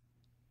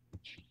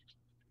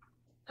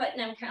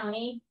 Putnam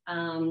County,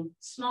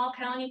 small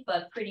county,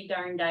 but pretty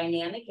darn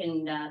dynamic,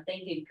 and they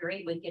did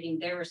great with getting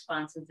their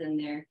responses in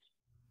there.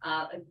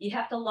 You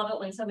have to love it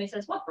when somebody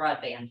says, what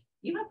broadband?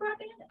 You have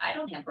broadband? I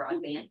don't have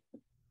broadband.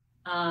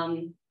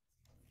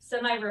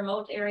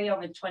 Semi-remote area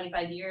over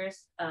 25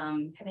 years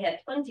have had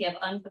plenty of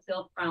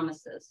unfulfilled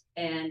promises,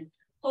 and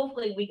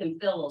hopefully we can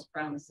fill those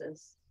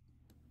promises.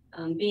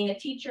 Being a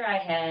teacher, I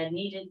have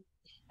needed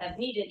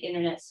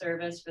internet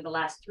service for the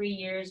last 3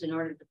 years in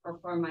order to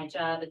perform my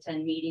job,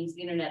 attend meetings.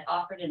 The internet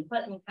offered in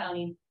Putnam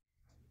County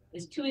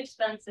is too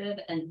expensive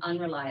and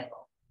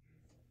unreliable.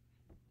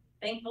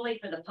 Thankfully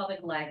for the public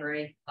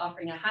library,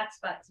 offering a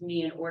hotspot to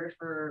me in order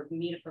for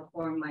me to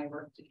perform my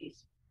work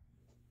duties.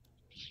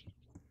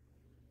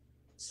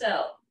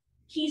 So,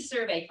 key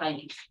survey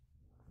findings.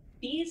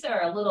 These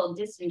are a little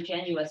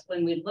disingenuous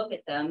when we look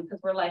at them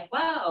because we're like,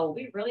 wow,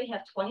 we really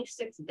have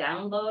 26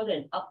 download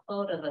and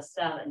upload of a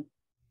 7.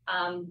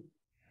 And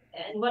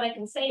what I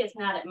can say is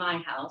not at my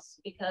house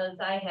because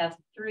I have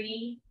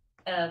 3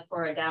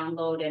 for a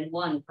download and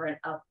 1 for an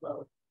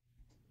upload.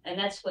 And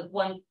that's with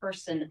 1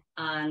 person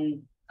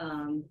on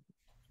the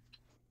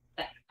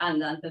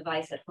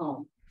device at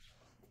home.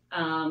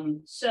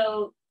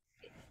 So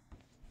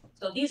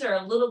these are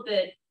a little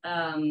bit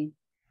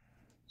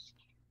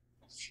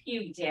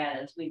skewed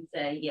data, as we'd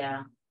say,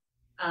 yeah.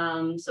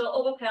 So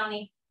Ogle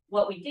County,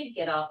 what we did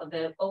get off of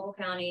it, Ogle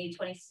County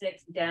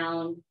 26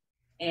 down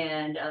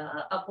and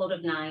upload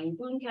of 9.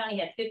 Boone County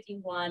had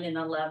 51 and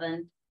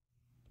 11.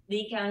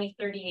 Lee County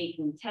 38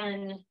 and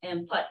 10,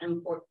 and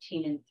Putnam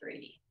 14 and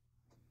 3.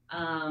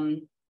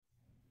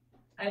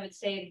 I would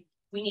say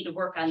we need to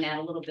work on that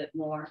a little bit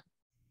more.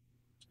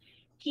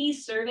 Key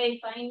survey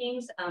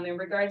findings in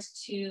regards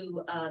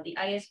to the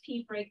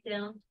ISP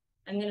breakdown.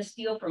 I'm going to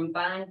steal from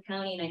Bond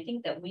County, and I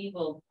think that we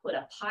will put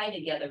a pie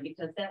together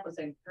because that was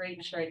a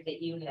great chart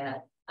that you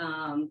had.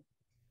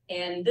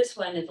 And this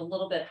one is a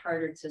little bit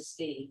harder to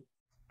see.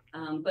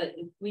 But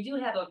we do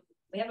have a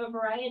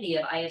variety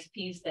of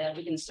ISPs that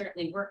we can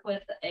certainly work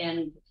with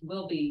and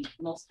will be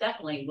most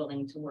definitely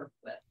willing to work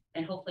with.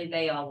 And hopefully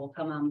they all will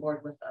come on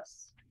board with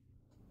us.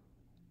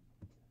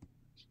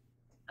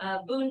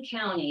 Boone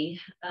County,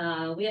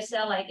 we have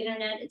satellite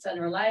internet. It's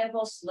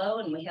unreliable, slow,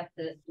 and they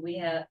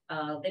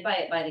buy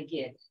it by the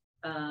gig.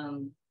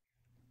 And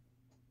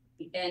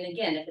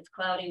again, if it's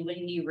cloudy,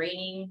 windy,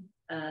 raining,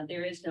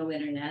 there is no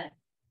internet.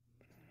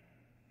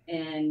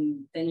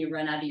 And then you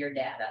run out of your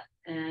data.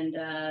 And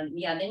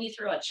yeah, then you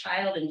throw a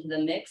child into the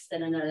mix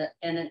and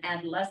an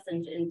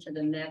adolescent into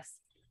the mix.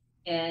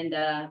 And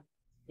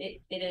it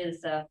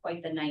is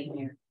quite the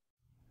nightmare.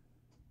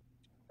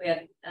 We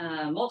have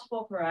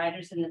multiple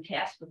providers in the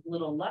past with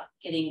little luck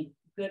getting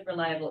good,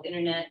 reliable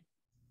internet.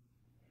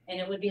 And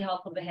it would be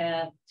helpful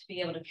to be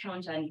able to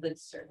count on good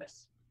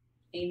service.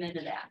 Amen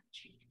to that.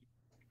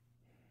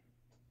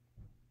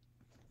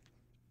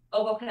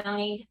 Ogle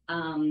County,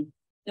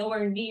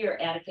 nowhere near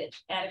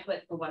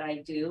adequate for what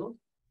I do.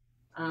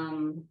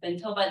 Been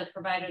told by the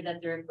provider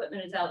that their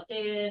equipment is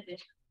outdated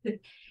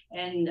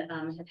and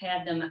have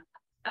had them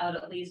out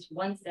at least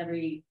once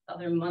every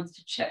other month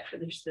to check for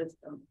their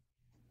system.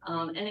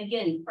 And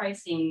again,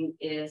 pricing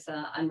is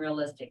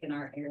unrealistic in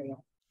our area.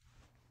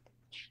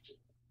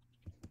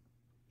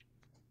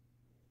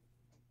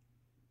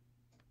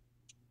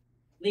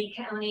 Lee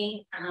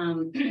County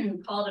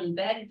called and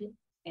begged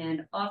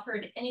and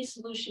offered any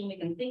solution we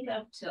can think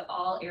of to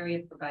all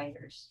area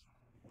providers.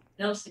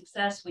 No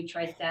success. We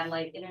tried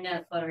satellite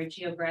internet, but our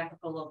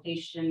geographical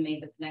location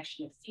made the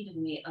connection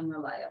exceedingly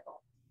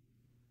unreliable.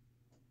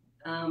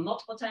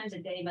 Multiple times a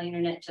day, my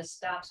internet just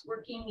stops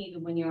working,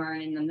 even when you are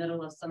in the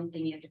middle of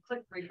something. You have to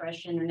click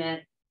refresh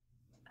internet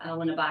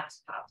when a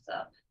box pops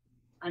up.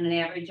 On an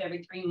average,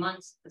 every 3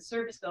 months, the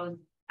service goes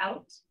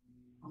out,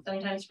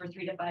 sometimes for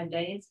 3 to 5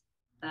 days.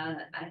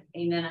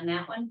 Amen on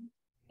that one.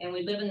 And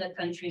we live in the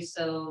country,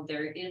 so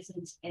there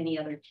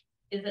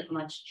isn't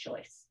much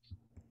choice.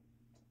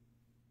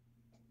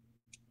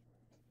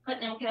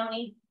 Putnam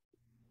County,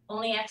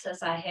 only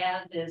access I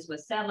have is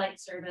with satellite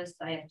service.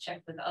 I have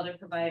checked with other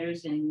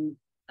providers and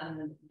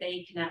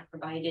they cannot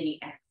provide any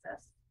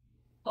access.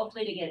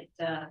 Hopeful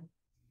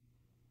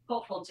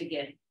to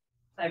get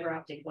fiber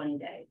optic one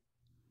day.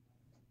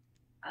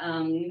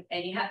 And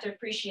you have to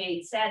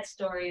appreciate sad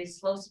stories,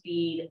 slow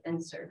speed,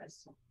 and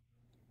service.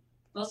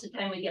 Most of the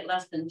time we get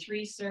less than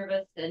 3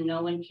 service and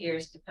no one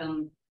cares to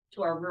come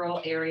to our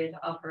rural area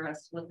to offer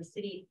us what the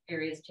city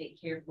areas take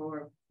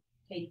for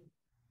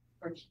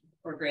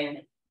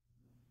granted.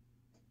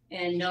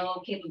 And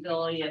no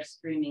capability of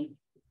streaming.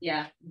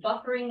 Yeah,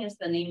 buffering is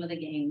the name of the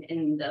game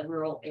in the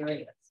rural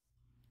areas.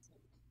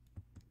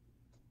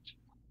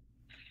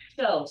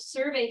 So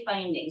survey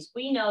findings,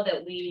 we know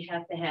that we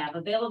have to have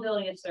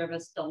availability of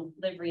service,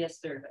 delivery of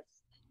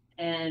service.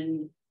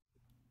 And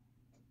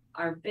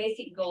our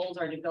basic goals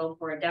are to go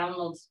for a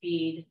download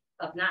speed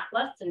of not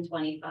less than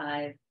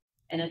 25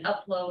 and an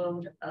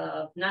upload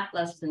of not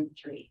less than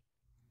 3.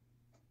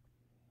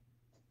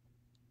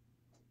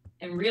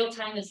 And real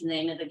time is the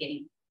name of the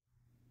game.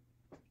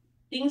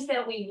 Things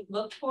that we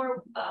looked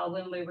for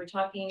when we were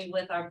talking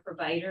with our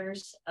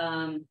providers,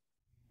 some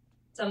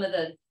of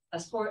a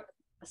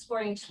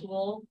scoring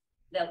tool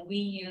that we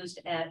used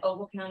at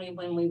Ogle County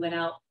when we went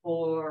out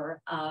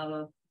for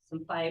some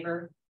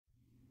fiber.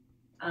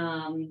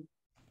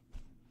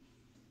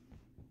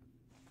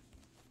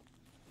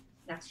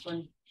 Next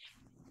one.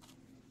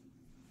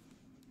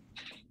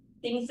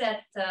 Things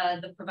that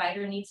the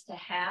provider needs to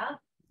have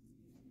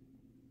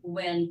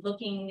when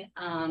looking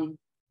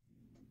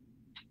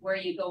where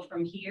you go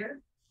from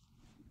here.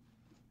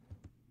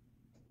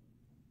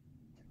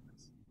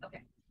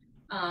 Okay.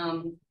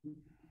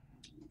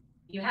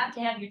 You have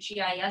to have your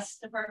GIS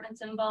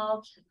departments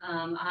involved.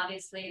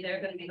 Obviously,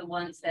 they're going to be the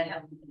ones that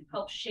have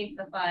helped shape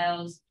the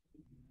files,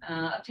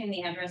 obtain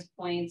the address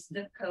points,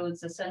 zip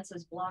codes, the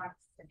census blocks,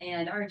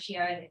 and our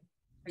GIS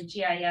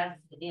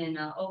in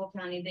Ogle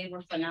County. They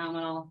were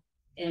phenomenal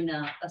in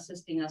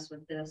assisting us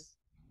with this.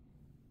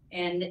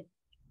 And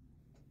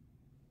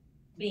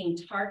being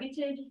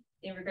targeted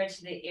in regards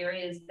to the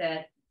areas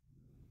that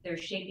they're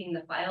shaping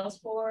the files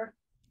for,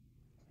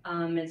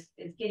 is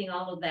getting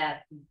all of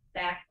that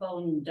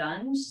backbone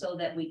done so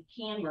that we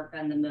can work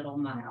on the middle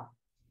mile.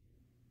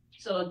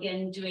 So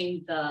again,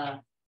 doing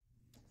the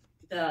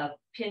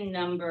PIN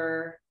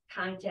number,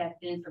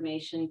 contact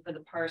information for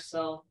the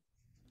parcel,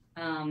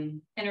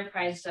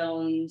 enterprise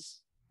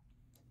zones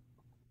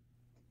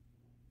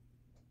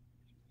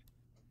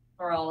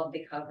for all of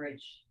the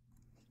coverage.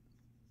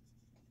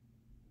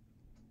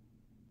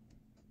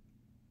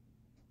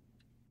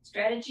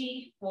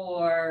 Strategy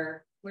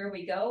for where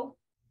we go.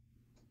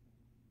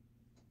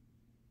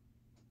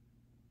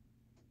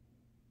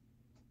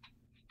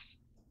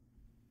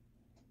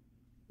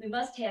 We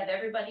must have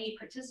everybody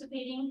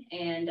participating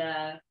and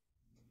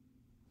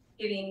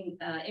giving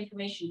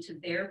information to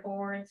their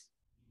boards.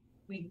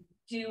 We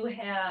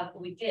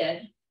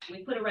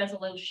put a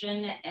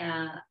resolution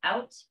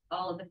out.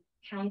 All of the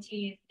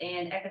counties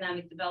and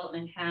economic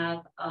development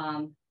have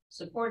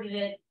supported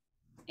it.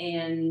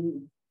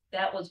 And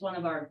that was one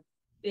of our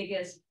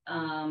biggest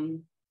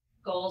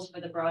goals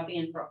for the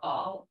broadband for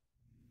all.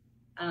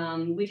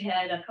 We've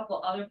had a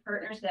couple other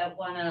partners that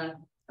want to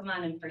come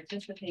on and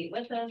participate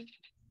with us.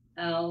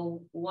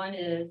 One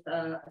is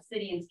a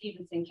city in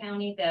Stevenson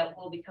County that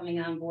will be coming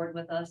on board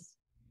with us.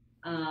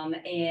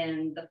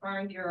 And the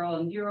Farm Bureau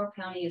in Bureau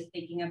County is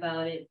thinking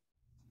about it.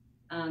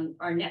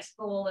 Our next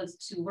goal is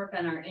to work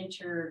on our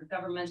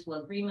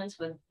intergovernmental agreements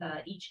with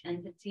each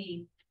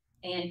entity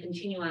and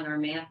continue on our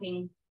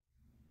mapping.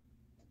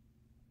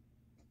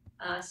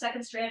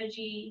 Second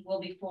strategy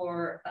will be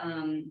for,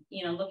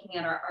 looking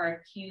at our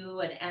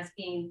RFQ and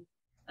asking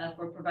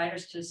for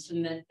providers to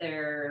submit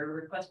their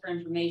request for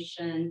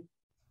information.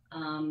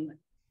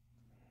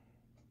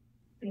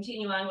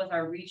 Continue on with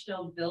our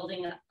regional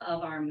building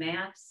of our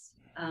maps.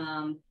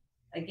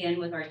 again,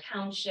 with our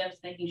townships,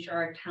 making sure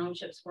our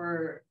townships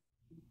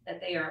that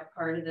they are a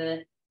part of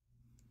it.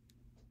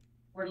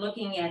 We're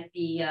looking at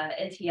the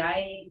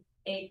NTIA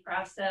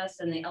process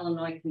and the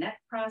Illinois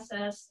Connect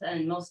process,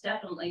 and most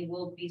definitely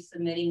we'll be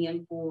submitting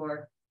in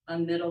for a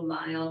middle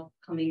mile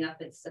coming up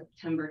at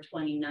September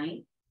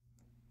 29th.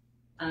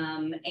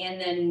 And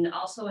then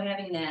also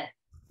having that,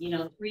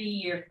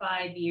 3-year,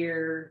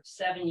 5-year,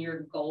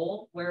 7-year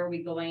goal. Where are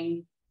we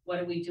going? What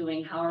are we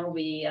doing? How are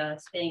we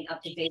staying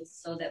up to date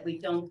so that we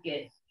don't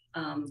get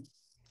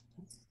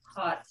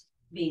caught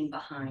being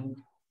behind?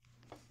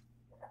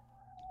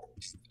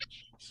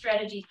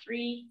 Strategy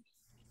 3,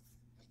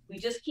 we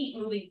just keep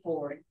moving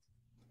forward.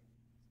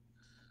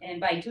 And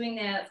by doing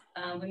that,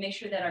 we make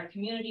sure that our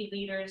community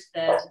leaders,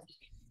 that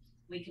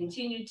we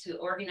continue to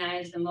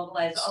organize and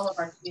mobilize all of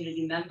our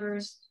community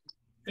members,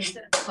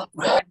 consider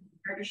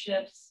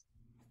partnerships,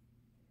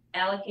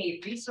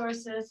 allocate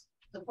resources,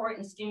 support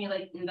and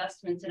stimulate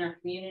investments in our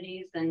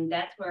communities. And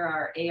that's where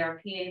our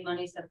ARPA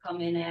monies have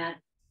come in at.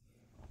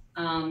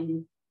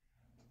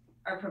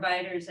 Our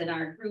providers and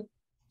our group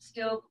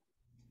still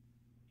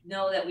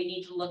know that we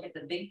need to look at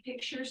the big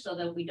picture so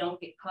that we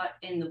don't get caught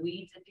in the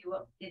weeds,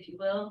 if you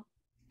will,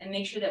 and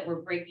make sure that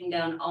we're breaking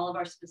down all of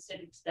our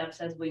specific steps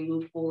as we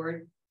move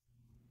forward.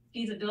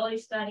 Feasibility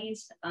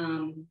studies,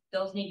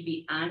 those need to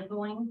be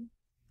ongoing.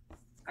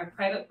 Our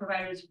private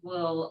providers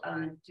will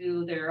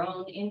do their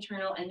own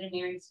internal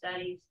engineering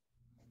studies.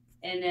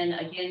 And then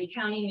again,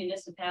 county,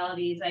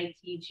 municipalities, IT,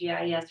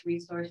 GIS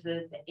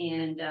resources,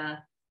 and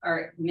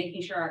are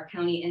making sure our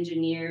county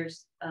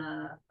engineers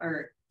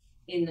are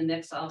in the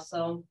mix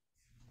also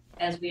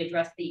as we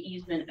address the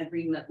easement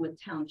agreement with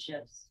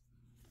townships.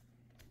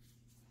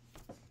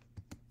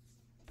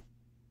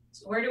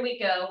 So where do we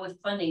go with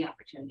funding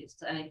opportunities?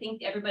 And I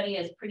think everybody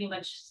has pretty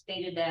much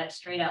stated that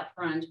straight out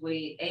front.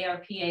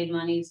 ARPA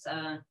monies,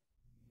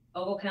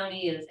 Ogle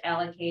County is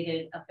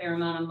allocated a fair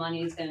amount of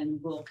monies and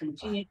will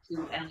continue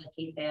to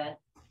allocate that.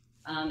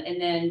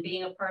 And then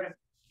being a part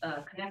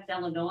of Connect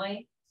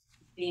Illinois,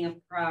 being a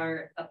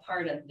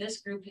part of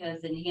this group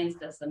has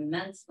enhanced us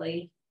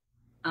immensely,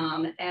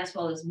 as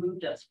well as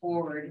moved us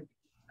forward,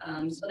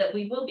 so that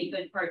we will be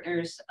good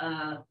partners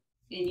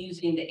in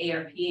using the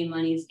ARPA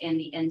monies and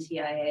the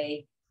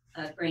NTIA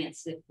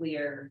grants if we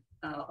are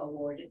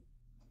awarded.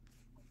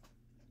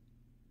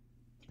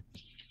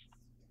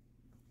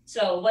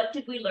 So what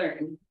did we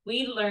learn?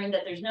 We learned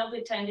that there's no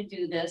good time to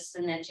do this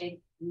and that you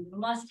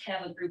must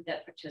have a group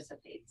that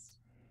participates.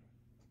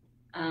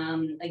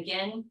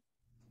 Again,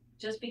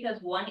 just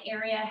because one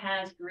area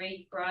has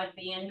great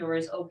broadband or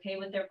is okay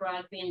with their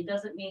broadband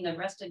doesn't mean the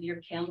rest of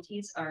your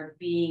counties are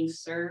being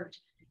served,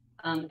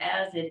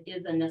 as it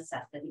is a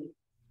necessity.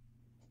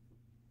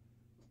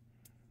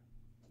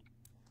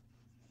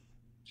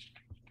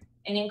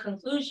 And in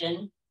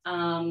conclusion,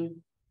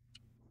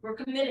 we're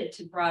committed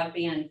to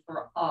broadband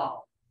for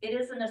all. It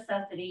is a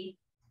necessity,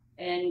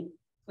 and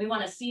we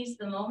want to seize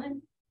the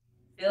moment,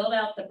 build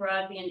out the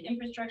broadband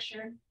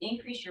infrastructure,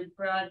 increase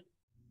broadband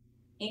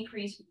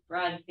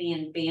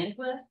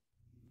bandwidth,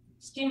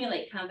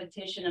 stimulate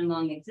competition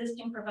among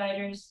existing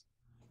providers,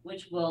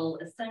 which will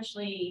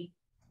essentially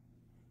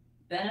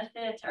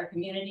benefit our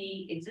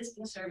community,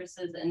 existing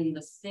services in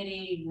the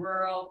city,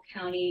 rural,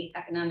 county,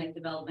 economic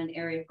development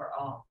area for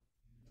all.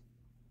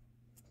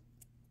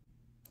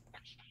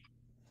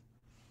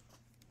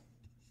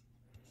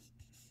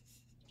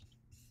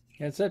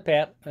 That's it,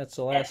 Pat. That's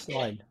the last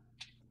slide.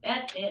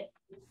 That's it.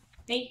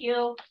 Thank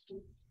you.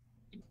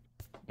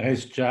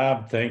 Nice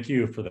job. Thank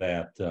you for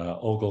that,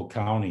 Ogle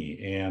County.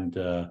 And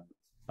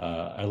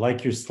I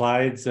like your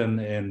slides and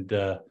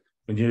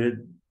when you're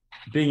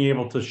being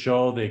able to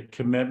show the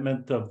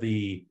commitment of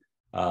the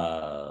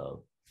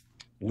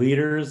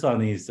leaders on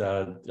these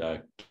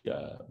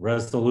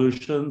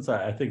resolutions.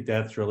 I think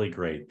that's really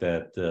great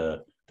that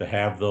to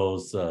have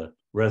those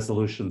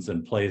resolutions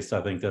in place.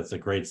 I think that's a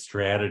great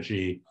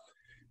strategy.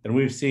 And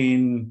we've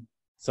seen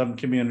some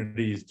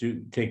communities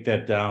take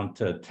that down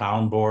to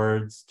town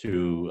boards,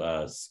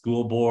 to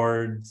school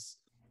boards,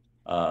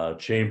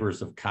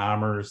 chambers of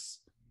commerce,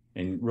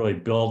 and really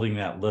building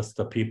that list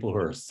of people who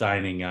are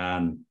signing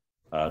on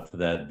to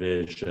that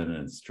vision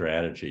and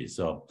strategy.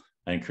 So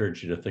I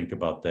encourage you to think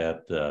about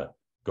that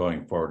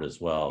going forward as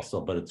well. So,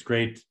 but it's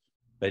great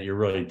that you're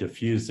really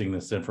diffusing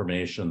this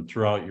information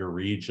throughout your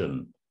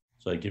region.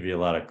 So I give you a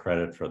lot of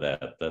credit for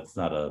that. That's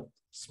not a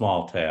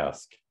small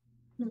task.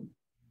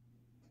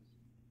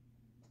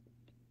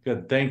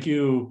 Good, thank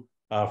you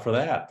for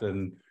that.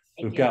 And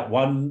we've got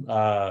one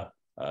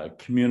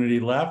community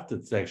left.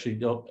 It's actually,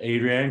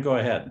 Adrienne, go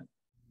ahead.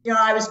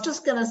 I was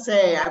just going to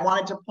say, I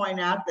wanted to point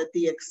out that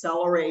the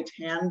Accelerate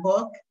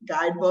Handbook,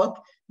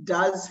 guidebook,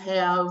 does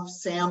have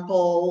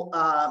sample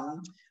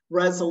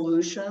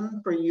resolution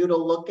for you to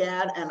look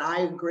at. And I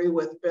agree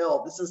with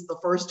Bill. This is the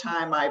first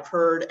time I've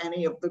heard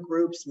any of the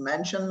groups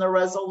mention the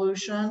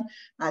resolution.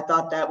 I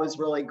thought that was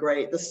really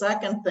great. The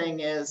second thing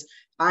is,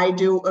 I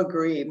do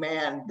agree,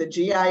 man, the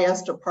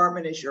GIS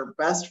department is your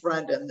best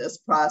friend in this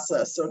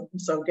process.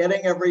 So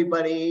getting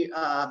everybody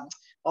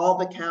all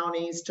the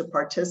counties to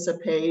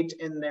participate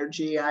in their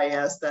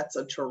GIS. That's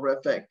a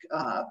terrific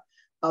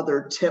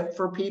other tip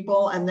for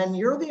people. And then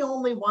you're the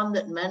only one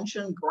that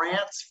mentioned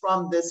grants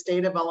from the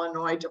state of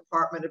Illinois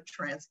Department of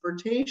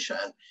Transportation.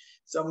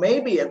 So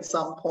maybe at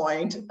some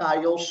point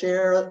you'll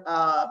share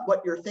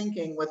what you're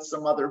thinking with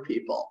some other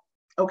people.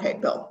 Okay,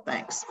 Bill,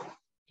 thanks.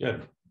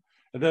 Good.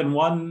 And then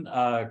one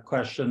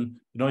question,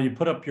 you know, you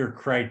put up your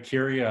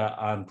criteria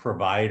on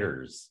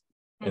providers,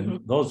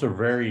 and those are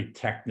very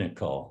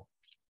technical.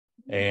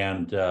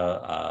 And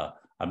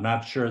I'm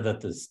not sure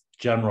that this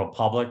general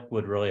public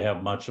would really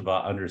have much of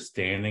an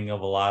understanding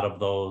of a lot of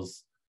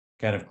those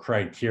kind of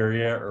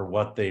criteria or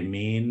what they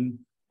mean,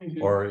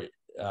 or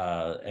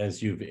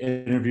as you've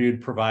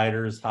interviewed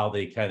providers, how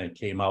they kind of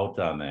came out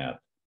on that.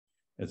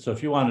 And so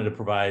if you wanted to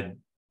provide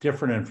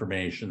different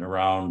information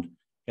around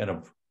kind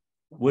of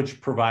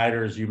which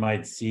providers you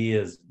might see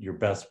as your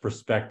best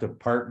prospective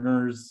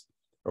partners,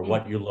 or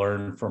what you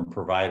learned from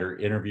provider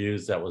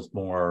interviews that was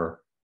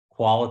more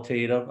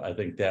qualitative, I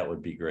think that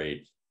would be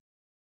great.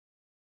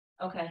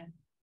 Okay,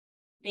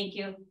 thank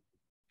you.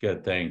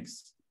 Good,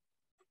 thanks.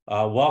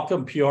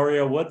 Welcome,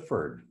 Peoria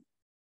Woodford.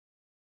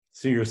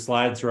 See, your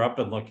slides are up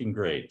and looking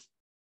great.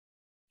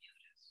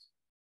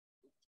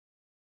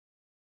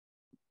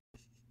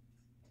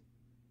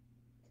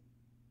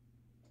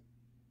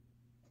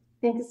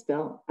 Thanks,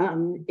 Bill.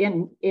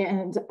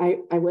 And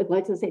I would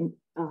like to say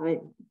I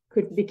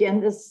could begin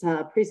this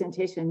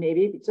presentation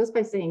maybe just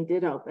by saying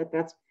ditto, but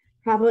that's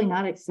probably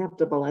not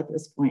acceptable at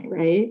this point,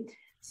 right?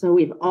 So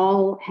we've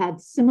all had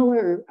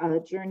similar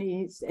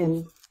journeys,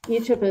 and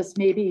each of us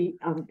may be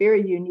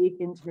very unique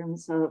in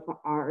terms of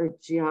our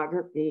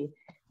geography.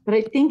 But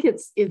I think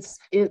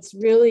it's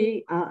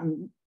really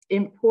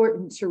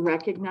important to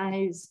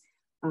recognize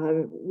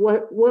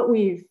what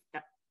we've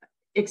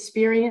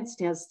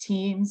experienced as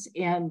teams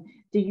and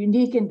the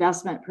unique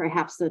investment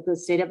perhaps that the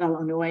state of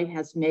Illinois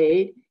has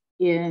made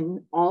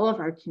in all of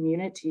our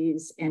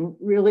communities, and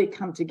really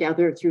come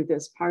together through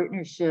this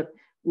partnership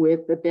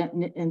with the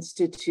Benton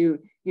Institute,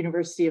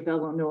 University of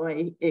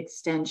Illinois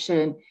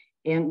Extension,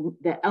 and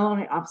the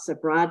Illinois Office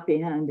of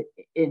Broadband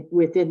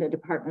within the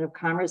Department of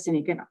Commerce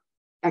and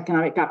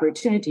Economic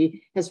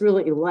Opportunity has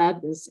really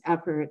led this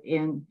effort.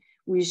 And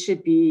we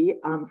should be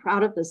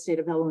proud of the state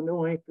of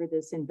Illinois for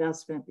this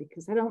investment,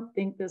 because I don't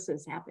think this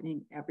is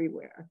happening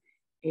everywhere.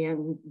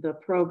 And the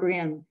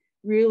program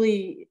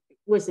really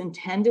was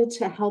intended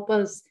to help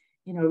us,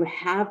 you know,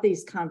 have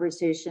these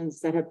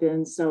conversations that have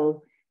been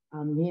so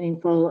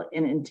meaningful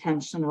and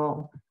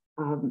intentional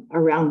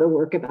around the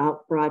work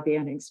about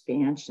broadband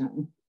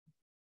expansion.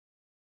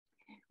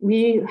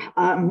 You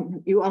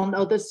all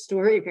know this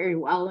story very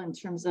well in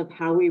terms of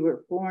how we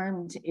were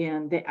formed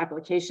and the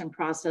application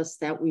process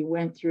that we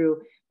went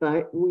through,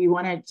 but we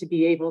wanted to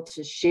be able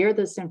to share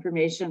this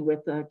information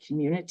with the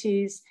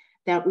communities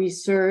that we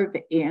serve,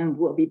 and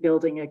we'll be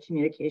building a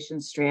communication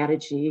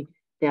strategy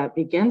that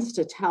begins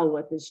to tell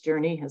what this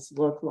journey has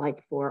looked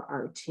like for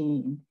our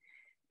team.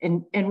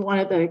 And one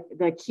of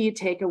the key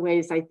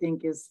takeaways, I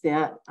think, is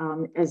that,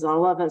 as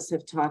all of us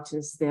have talked,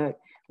 is that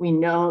we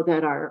know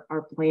that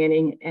our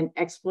planning and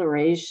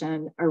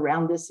exploration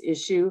around this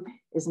issue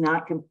is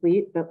not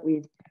complete, but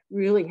we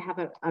really have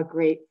a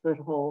great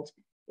foothold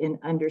in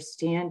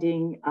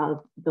understanding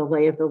the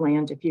lay of the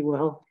land, if you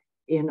will,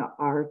 in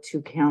our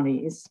two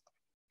counties.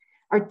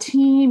 Our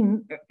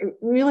team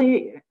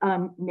really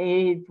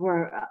made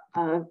for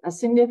a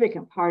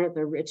significant part of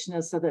the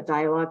richness of the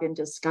dialogue and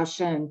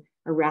discussion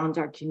around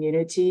our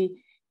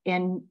community.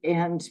 And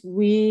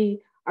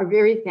we are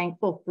very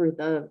thankful for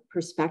the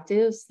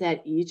perspectives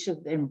that each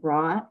of them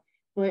brought,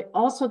 but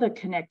also the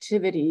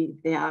connectivity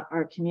that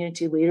our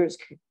community leaders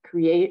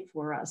create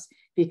for us,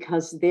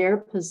 because their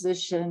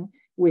position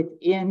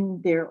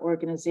within their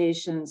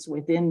organizations,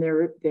 within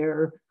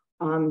their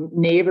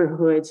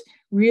neighborhoods,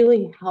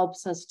 really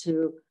helps us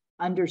to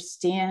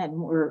understand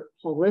more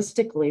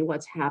holistically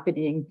what's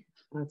happening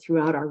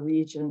throughout our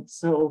region.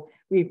 So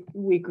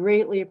we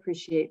greatly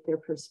appreciate their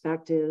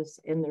perspectives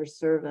and their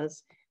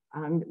service.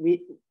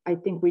 I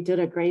think we did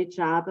a great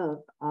job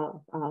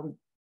of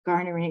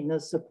garnering the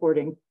support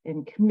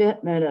and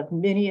commitment of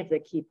many of the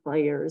key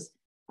players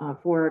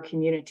for our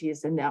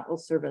communities, and that will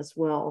serve us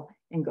well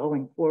in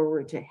going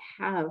forward to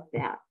have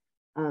that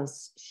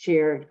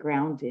shared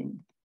grounding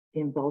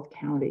in both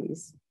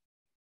counties.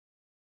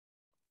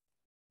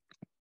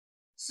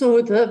 So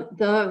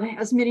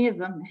as many of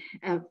them,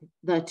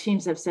 the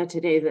teams have said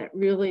today, that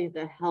really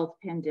the health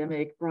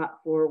pandemic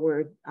brought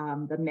forward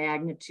the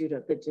magnitude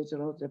of the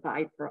digital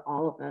divide for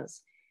all of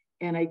us.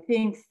 And I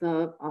think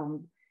the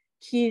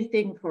key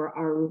thing for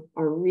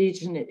our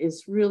region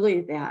is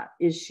really that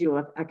issue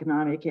of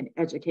economic and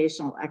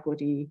educational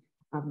equity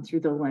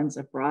through the lens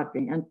of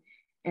broadband.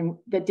 And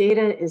the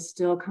data is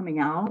still coming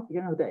out,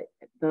 you know,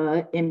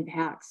 the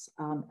impacts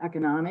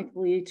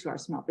economically to our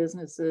small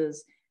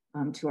businesses,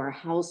 to our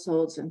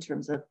households in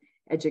terms of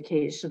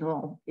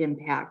educational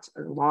impact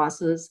or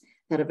losses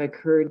that have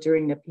occurred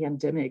during the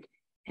pandemic.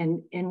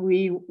 And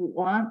we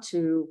want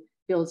to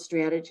build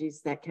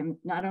strategies that can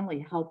not only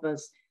help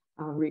us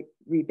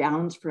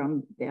rebound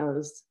from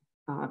those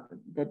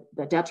the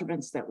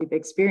detriments that we've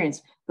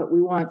experienced, but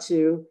we want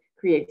to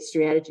create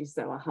strategies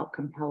that will help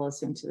compel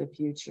us into the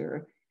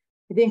future.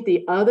 I think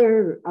the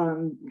other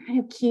kind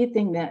of key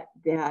thing that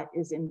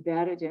is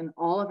embedded in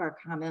all of our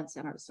comments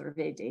and our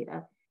survey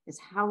data is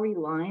how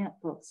reliant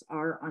folks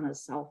are on a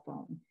cell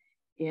phone.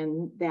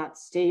 In that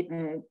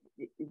statement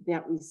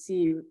that we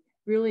see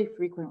really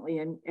frequently,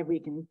 and we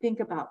can think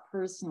about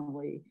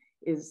personally,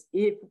 is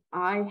if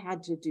I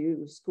had to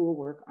do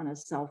schoolwork on a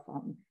cell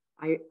phone,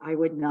 I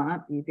would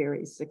not be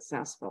very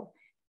successful.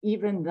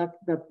 Even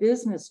the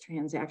business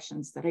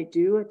transactions that I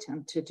do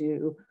attempt to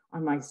do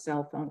on my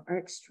cell phone are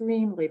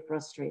extremely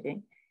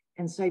frustrating.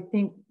 And so I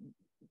think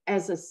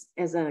as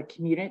a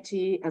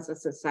community, as a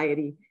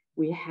society,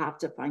 we have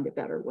to find a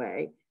better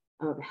way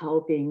of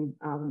helping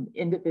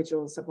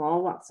individuals of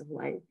all walks of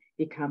life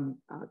become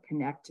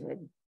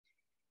connected.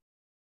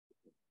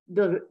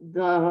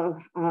 The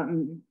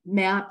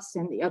maps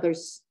and the other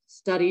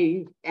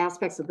study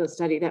aspects of the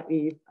study that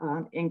we've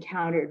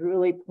encountered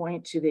really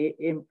point to the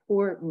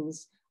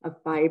importance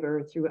of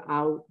fiber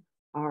throughout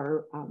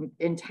our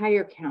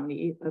entire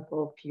county of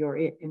both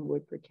Peoria and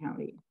Woodford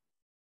County.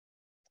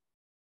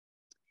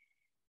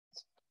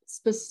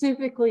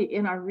 Specifically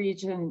in our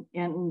region,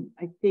 and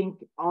I think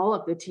all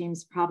of the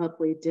teams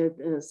probably did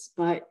this,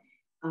 but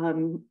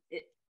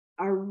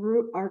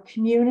our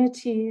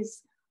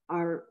communities,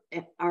 our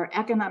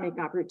economic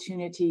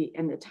opportunity,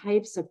 and the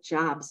types of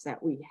jobs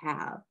that we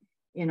have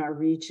in our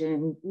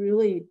region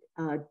really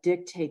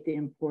dictate the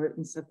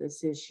importance of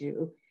this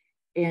issue.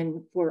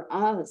 And for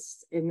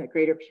us in the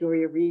greater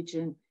Peoria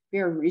region, we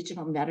are a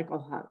regional medical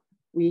hub.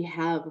 We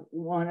have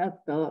one of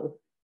the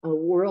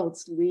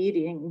world's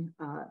leading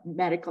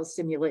medical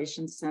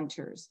simulation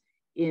centers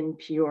in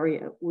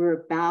Peoria.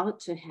 We're about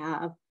to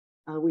have,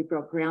 we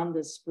broke ground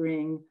this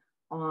spring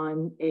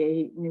on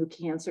a new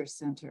cancer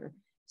center.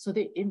 So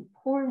the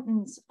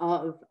importance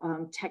of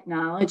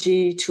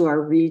technology to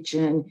our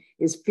region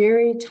is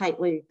very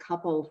tightly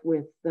coupled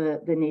with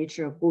the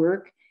nature of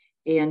work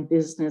and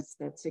business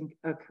that's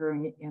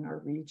occurring in our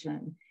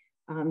region.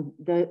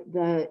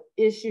 The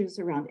issues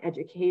around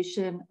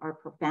education are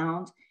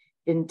profound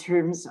in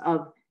terms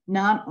of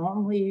not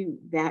only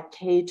that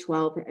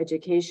K-12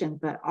 education,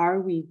 but are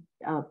we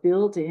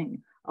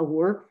building a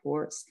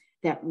workforce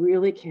that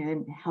really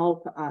can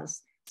help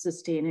us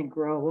sustain and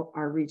grow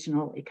our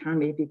regional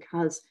economy,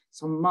 because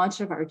so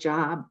much of our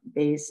job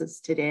basis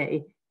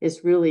today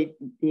is really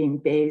being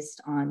based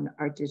on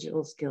our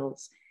digital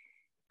skills.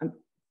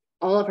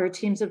 All of our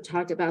teams have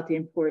talked about the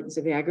importance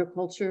of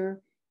agriculture,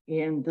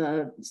 and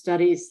the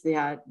studies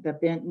that the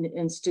Benton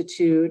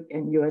Institute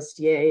and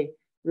USDA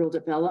Rural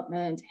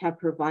Development have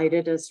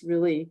provided us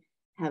really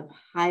have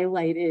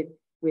highlighted,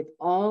 with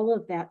all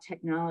of that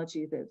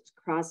technology that's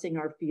crossing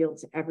our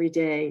fields every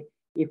day,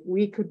 if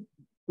we could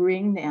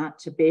bring that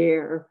to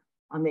bear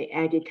on the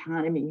ag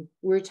economy,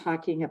 we're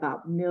talking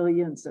about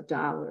millions of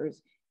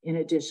dollars in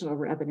additional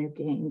revenue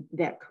gain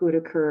that could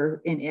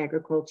occur in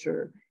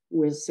agriculture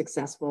with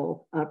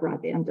successful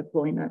broadband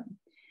deployment.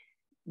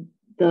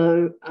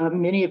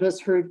 Many of us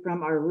heard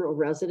from our rural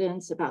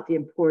residents about the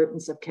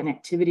importance of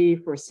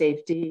connectivity for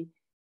safety.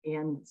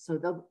 And so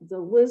the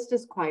list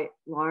is quite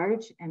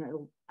large and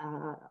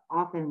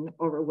often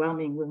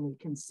overwhelming when we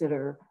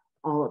consider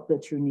all of the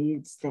true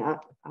needs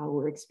that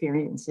we're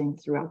experiencing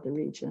throughout the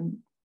region.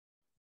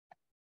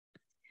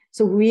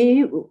 So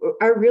we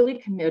are really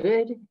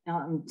committed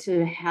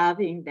to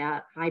having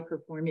that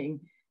high-performing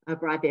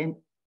broadband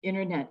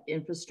internet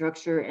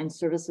infrastructure and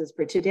services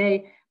for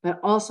today, but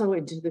also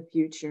into the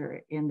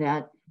future, and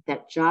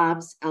that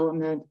jobs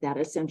element, that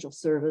essential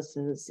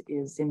services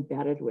is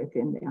embedded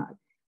within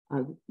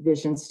that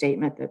vision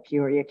statement that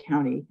Peoria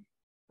County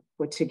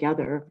put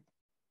together.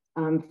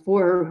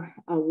 For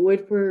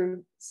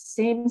Woodford,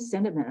 same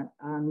sentiment,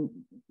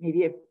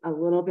 maybe a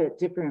little bit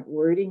different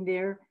wording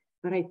there,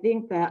 but I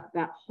think that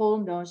whole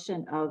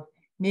notion of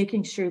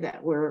making sure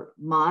that we're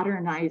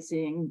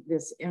modernizing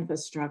this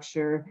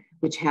infrastructure,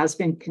 which has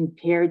been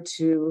compared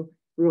to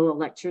rural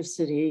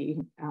electricity,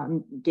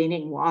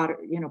 gaining water,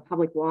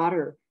 public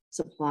water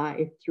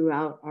supply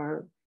throughout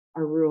our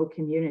rural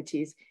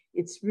communities.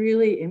 It's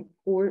really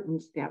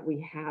important that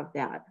we have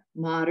that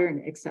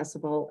modern,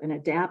 accessible, and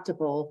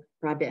adaptable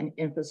broadband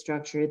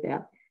infrastructure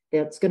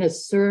that's going to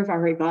serve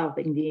our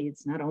evolving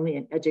needs, not only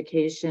in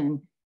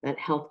education, but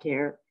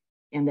healthcare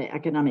and the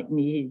economic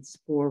needs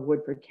for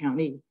Woodford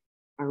County,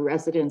 our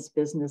residents,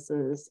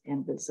 businesses,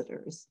 and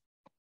visitors.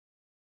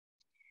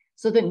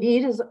 So the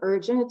need is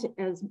urgent,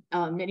 as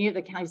many of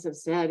the counties have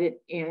said,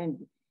 and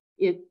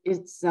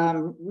it's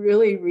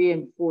really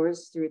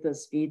reinforced through the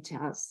speed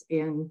tests.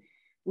 And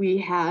we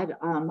had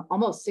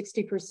almost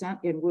 60%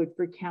 in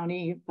Woodford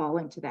County fall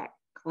into that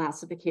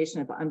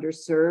classification of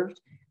underserved,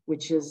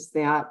 which is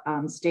that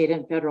state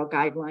and federal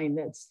guideline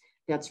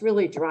that's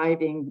really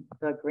driving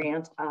the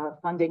grant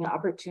funding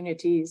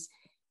opportunities.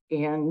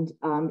 And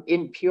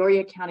in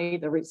Peoria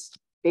County,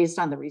 based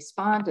on the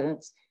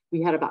respondents,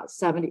 we had about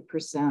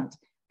 70%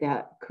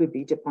 that could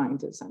be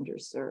defined as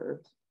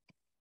underserved.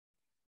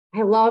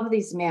 I love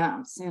these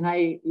maps, and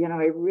I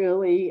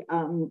really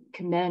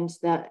commend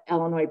the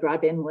Illinois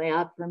Broadband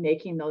Lab for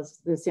making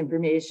this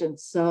information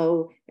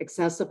so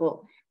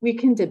accessible. We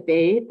can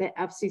debate the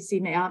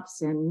FCC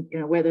maps and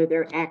whether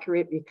they're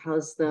accurate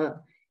because the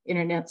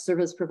internet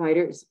service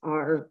providers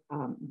are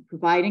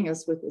providing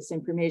us with this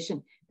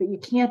information, but you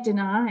can't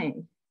deny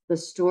the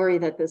story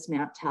that this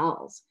map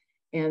tells.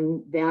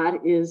 And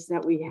that is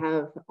that we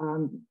have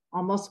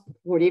almost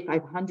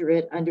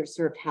 4,500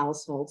 underserved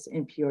households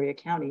in Peoria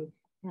County.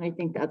 And I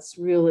think that's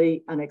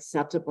really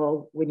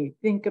unacceptable when you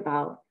think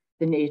about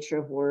the nature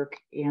of work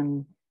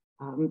and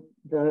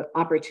the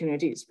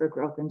opportunities for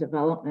growth and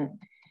development.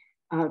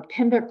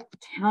 Pembroke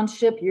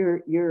Township,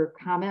 your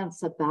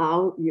comments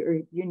about your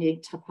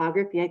unique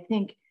topography, I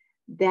think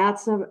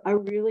that's a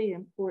really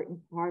important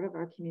part of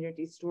our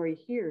community story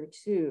here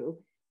too.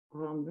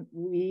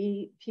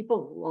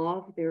 People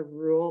love their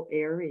rural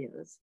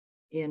areas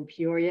in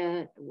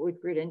Peoria,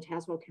 Woodford, and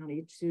Tazewell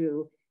County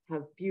too,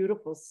 have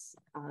beautiful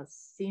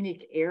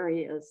scenic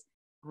areas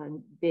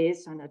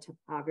based on the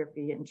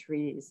topography and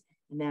trees,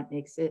 and that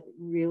makes it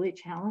really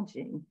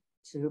challenging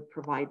to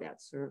provide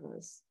that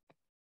service.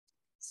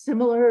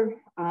 Similar,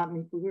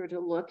 if we were to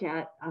look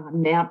at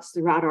maps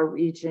throughout our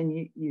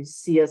region, you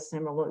see a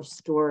similar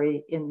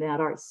story in that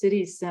our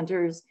city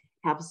centers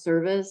have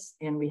service,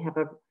 and we have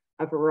a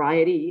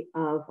variety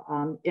of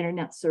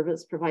internet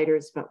service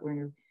providers, but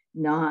we're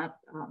not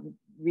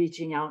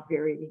reaching out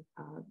very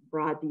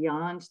broad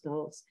beyond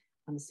those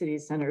city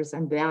centers,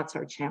 and that's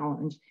our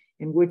challenge.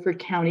 In Woodford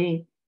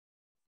County,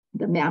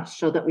 the maps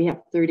show that we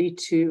have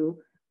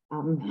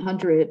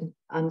 3,200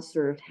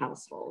 unserved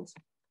households.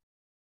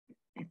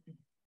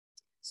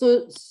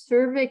 So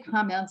survey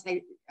comments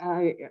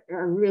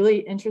are really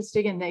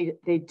interesting, and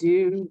they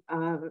do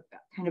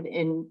kind of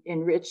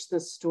enrich the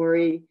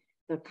story.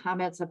 The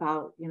comments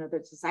about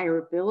the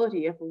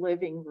desirability of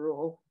living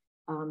rural,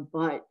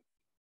 but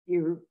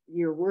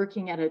you're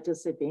working at a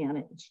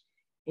disadvantage,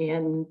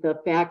 and the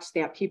fact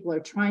that people are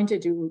trying to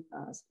do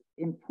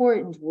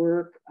important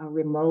work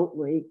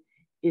remotely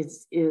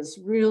is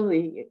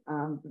really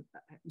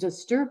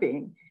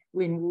disturbing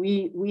when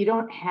we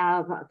don't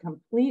have a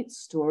complete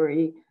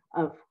story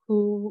of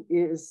who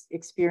is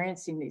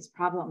experiencing these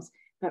problems.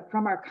 But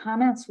from our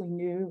comments, we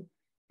knew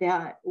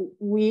that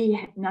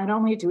we not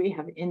only do we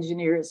have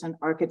engineers and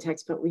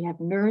architects, but we have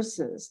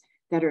nurses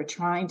that are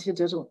trying to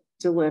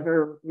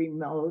deliver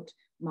remote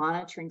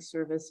monitoring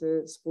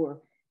services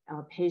for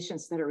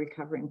patients that are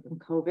recovering from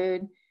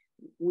COVID.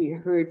 We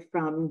heard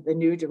from the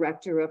new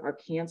director of our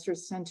cancer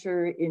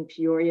center in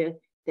Peoria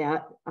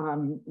that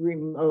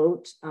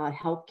remote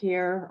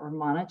healthcare or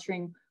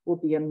monitoring will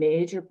be a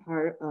major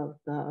part of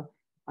the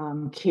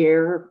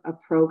care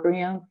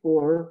program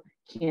for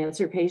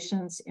cancer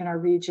patients in our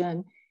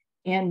region.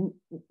 And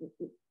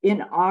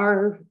in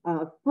our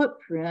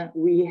footprint,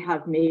 we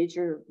have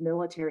major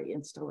military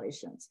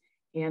installations.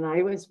 And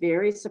I was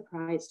very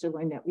surprised to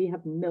learn that we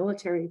have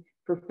military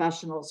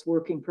professionals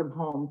working from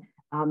home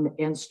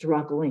and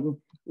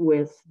struggling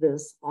with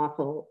this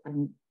awful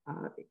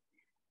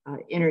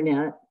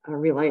internet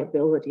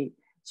reliability.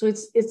 So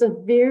it's a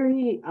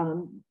very,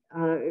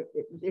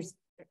 there's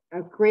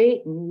a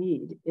great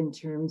need in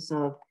terms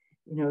of,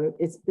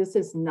 this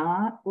is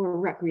not for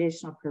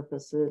recreational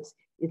purposes.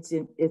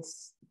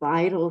 It's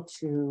vital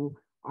to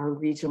our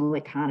regional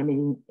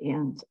economy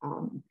and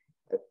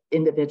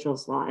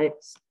individuals'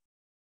 lives.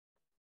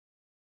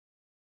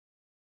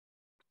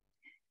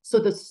 So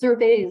the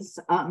surveys,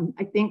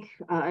 I think,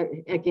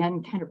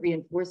 again, kind of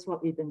reinforce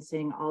what we've been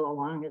saying all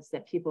along, is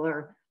that people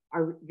are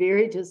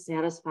very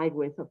dissatisfied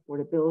with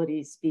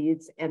affordability,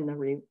 speeds, and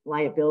the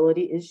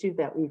reliability issue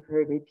that we've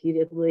heard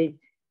repeatedly.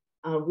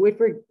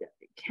 Woodford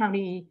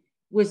County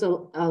was a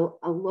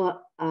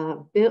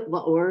bit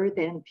lower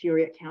than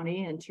Peoria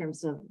County in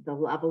terms of the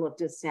level of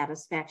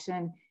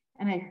dissatisfaction.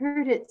 And I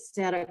heard it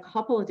said a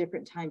couple of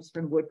different times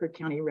from Woodford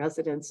County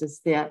residents is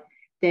that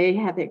they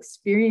have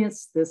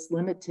experienced this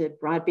limited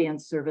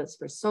broadband service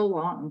for so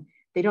long,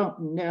 they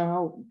don't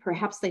know,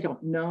 perhaps they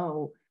don't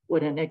know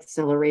what an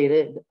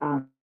accelerated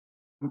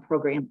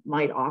program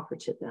might offer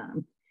to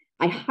them.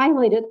 I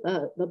highlighted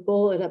the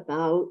bullet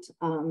about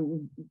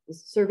the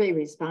survey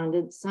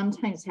respondents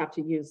sometimes have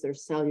to use their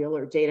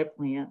cellular data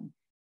plan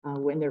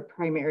when their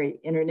primary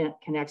internet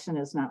connection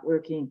is not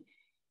working.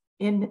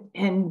 And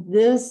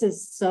this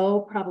is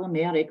so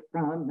problematic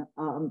from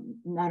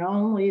not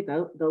only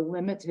the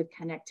limited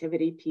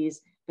connectivity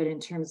piece, but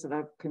in terms of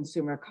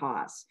consumer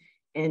costs.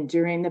 And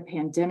during the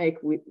pandemic,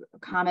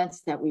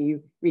 comments that we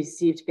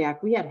received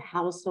back, we had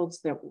households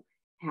that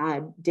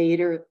had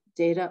data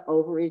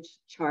overage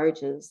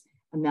charges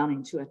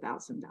amounting to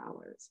 $1,000.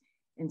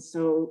 And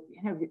so,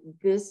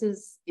 this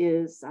is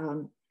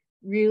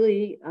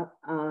really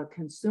a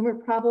consumer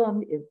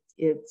problem.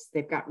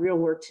 They've got real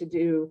work to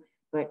do,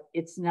 but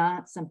it's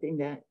not something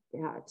that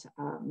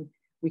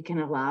we can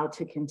allow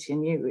to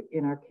continue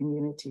in our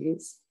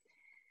communities.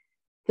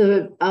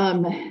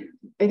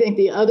 I think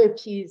the other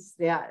piece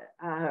that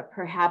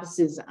perhaps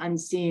is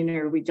unseen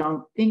or we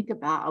don't think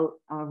about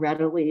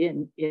readily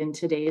in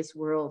today's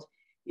world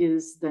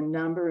is the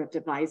number of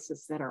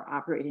devices that are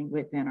operating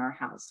within our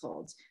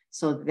households.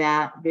 So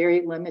that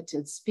very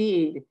limited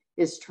speed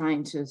is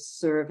trying to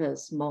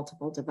service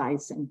multiple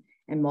devices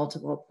and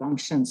multiple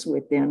functions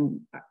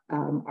within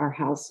our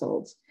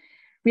households.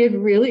 We had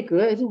really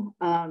good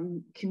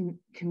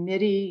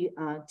committee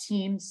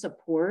team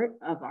support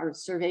of our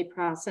survey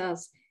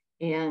process.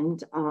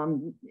 And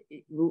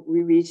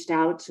we reached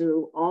out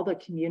to all the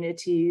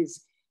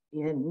communities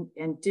through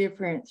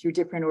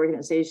different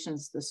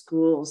organizations, the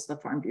schools, the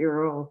Farm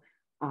Bureau,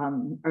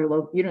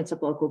 our units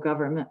of local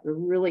government, were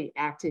really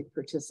active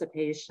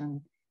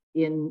participation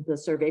in the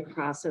survey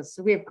process.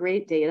 So we have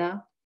great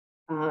data,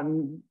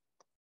 and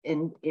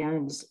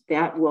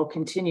that will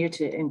continue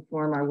to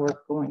inform our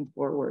work going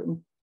forward.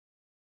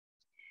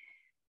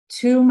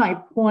 To my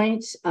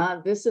point,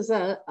 this is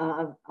a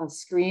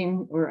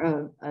screen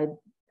or a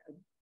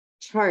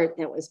chart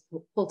that was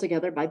pulled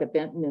together by the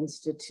Benton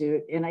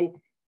Institute. And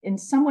in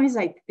some ways,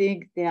 I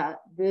think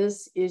that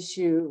this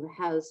issue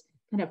has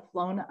kind of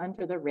flown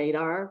under the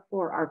radar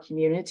for our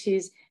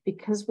communities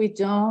because we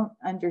don't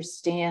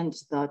understand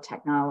the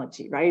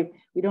technology, right?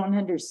 We don't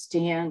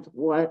understand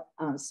what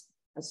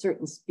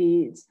certain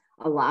speeds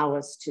allow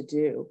us to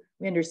do.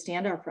 We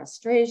understand our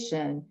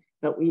frustration,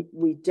 but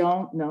we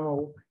don't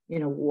know,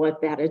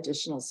 what that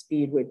additional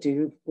speed would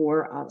do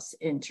for us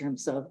in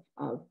terms of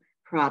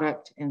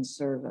product and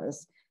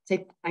service. So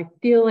I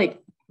feel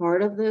like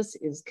part of this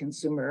is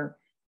consumer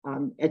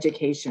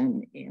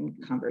education and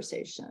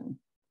conversation.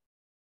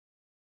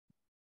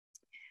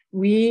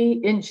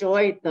 We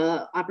enjoyed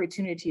the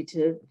opportunity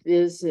to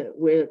visit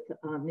with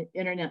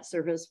internet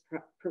service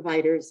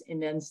providers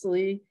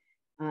immensely.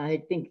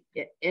 I think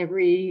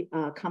every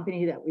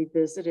company that we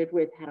visited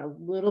with had a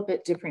little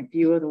bit different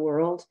view of the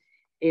world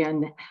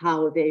and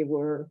how they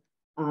were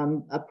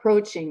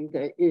approaching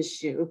the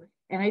issue.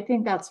 And I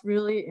think that's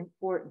really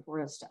important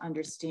for us to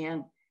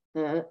understand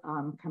the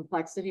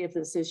complexity of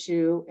this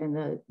issue and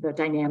the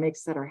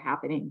dynamics that are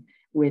happening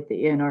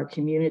within our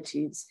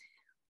communities.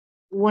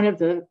 One of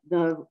the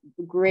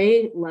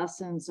great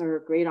lessons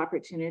or great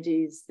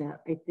opportunities that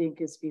I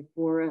think is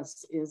before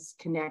us is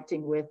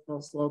connecting with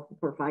those local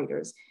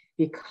providers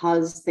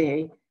because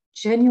they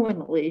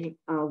genuinely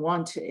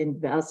want to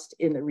invest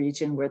in the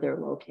region where they're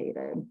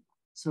located.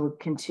 So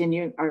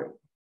our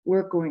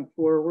work going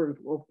forward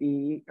will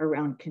be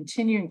around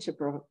continuing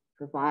to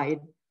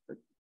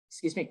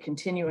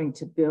continuing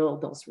to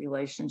build those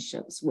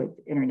relationships with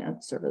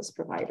internet service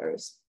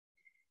providers.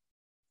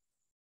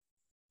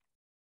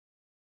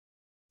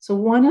 So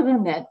one of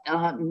them that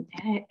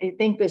I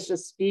think this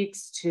just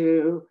speaks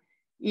to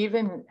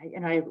even,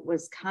 I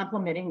was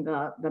complimenting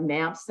the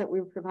maps that we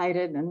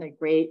provided and the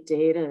great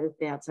data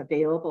that's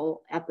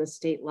available at the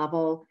state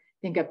level.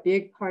 I think a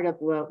big part of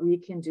what we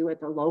can do at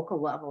the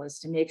local level is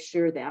to make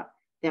sure that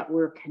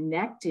we're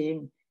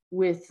connecting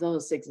with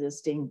those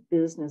existing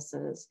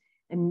businesses.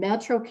 And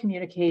Metro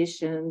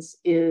Communications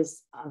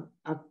is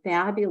a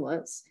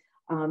fabulous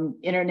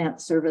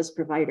internet service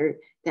provider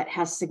that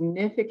has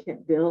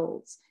significant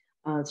builds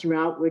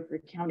throughout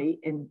Woodford County.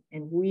 And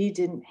we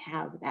didn't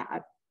have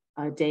that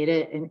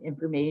data and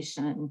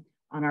information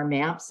on our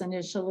maps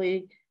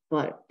initially,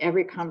 but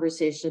every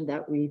conversation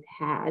that we've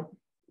had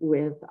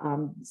with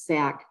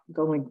SAC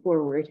going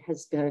forward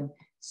has been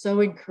so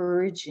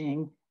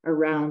encouraging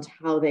around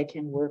how they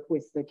can work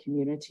with the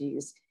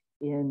communities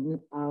in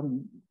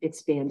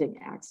expanding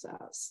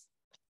access.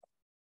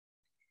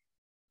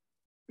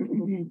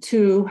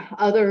 To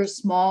other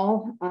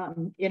small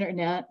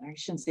internet, I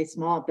shouldn't say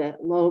small,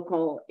 but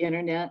local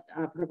internet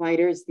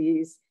providers,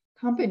 these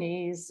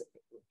companies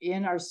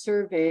in our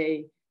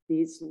survey,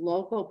 these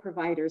local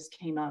providers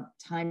came up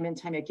time and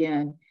time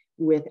again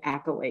with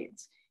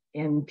accolades.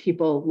 And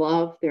people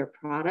love their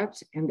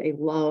product and they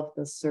love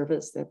the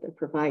service that they're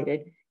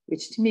provided,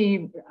 which to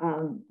me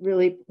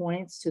really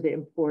points to the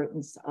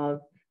importance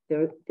of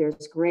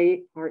there's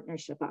great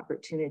partnership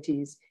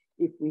opportunities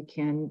if we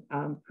can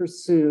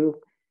pursue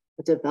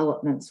the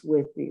developments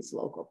with these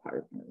local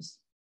partners.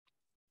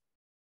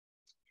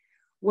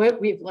 What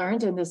we've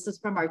learned, and this is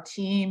from our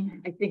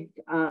team, I think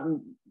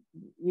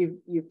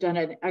you've done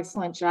an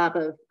excellent job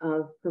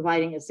of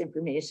providing us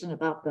information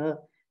about the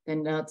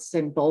nuts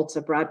and bolts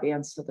of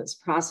broadband. So this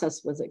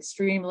process was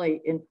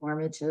extremely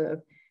informative.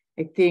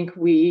 I think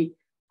we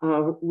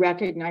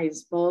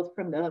recognize both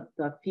from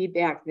the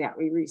feedback that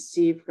we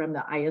received from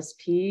the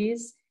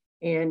ISPs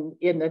and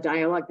in the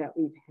dialogue that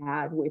we've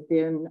had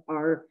within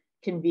our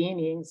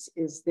convenings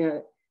is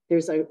that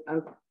there's an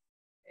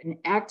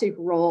active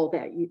role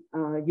that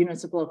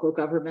units of local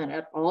government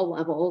at all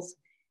levels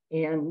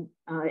and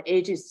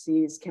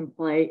agencies can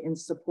play in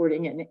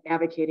supporting and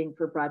advocating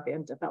for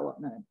broadband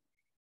development.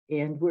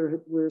 And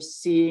we're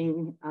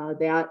seeing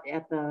that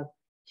at the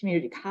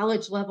community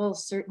college level.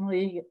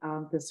 Certainly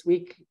this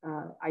week,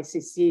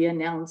 ICC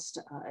announced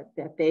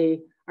that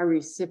they are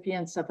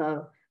recipients of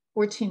a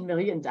 $14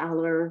 million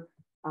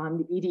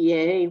the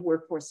EDA,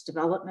 Workforce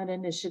Development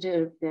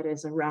Initiative, that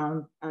is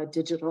around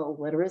digital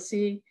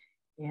literacy.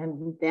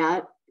 And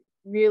that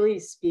really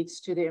speaks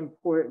to the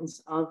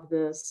importance of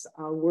this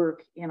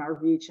work in our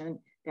region,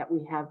 that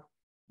we have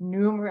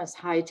numerous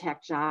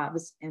high-tech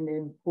jobs, and the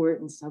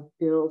importance of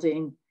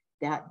building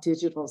that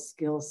digital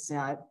skill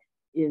set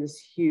is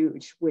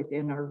huge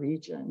within our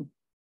region.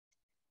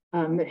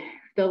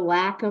 The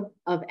lack of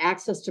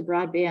access to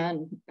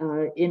broadband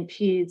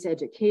impedes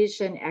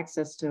education,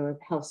 access to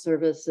health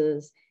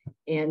services,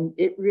 and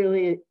it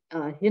really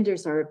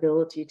hinders our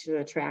ability to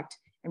attract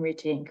and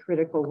retain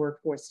critical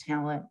workforce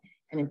talent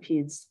and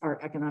impedes our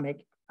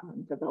economic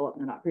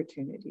development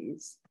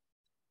opportunities.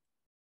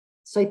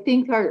 So I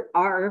think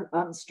our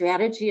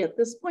strategy at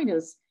this point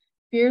is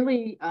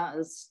fairly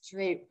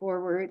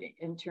straightforward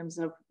in terms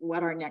of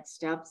what our next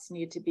steps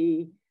need to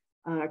be.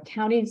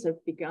 Counties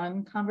have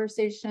begun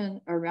conversation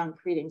around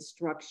creating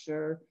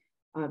structure,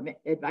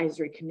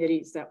 advisory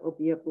committees that will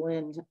be a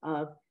blend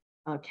of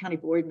county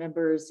board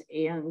members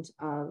and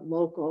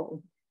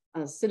local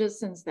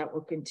citizens that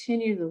will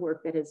continue the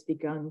work that has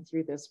begun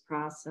through this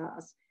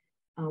process.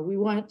 We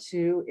want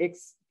to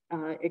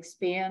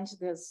expand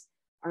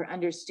our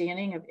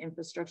understanding of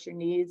infrastructure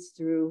needs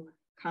through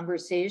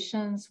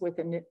conversations with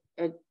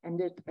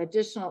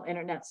additional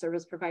internet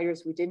service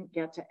providers. We didn't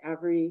get to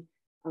every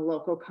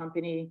local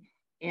company,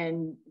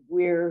 and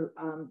we're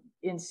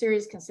in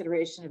serious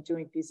consideration of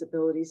doing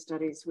feasibility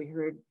studies. We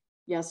heard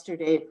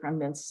yesterday from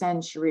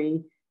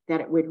Mid-Century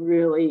that it would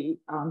really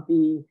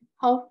be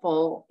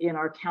helpful in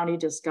our county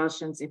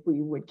discussions if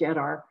we would get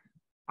our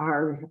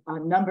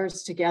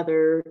numbers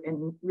together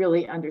and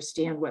really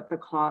understand what the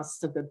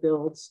costs of the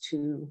builds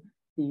to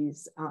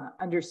these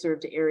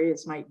underserved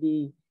areas might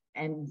be,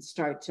 and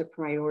start to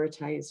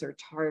prioritize or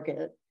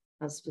target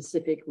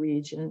specific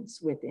regions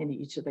within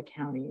each of the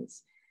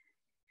counties.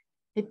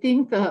 I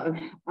think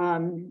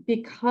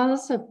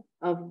because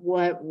of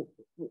what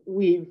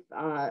we've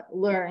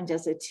learned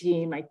as a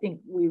team, I think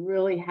we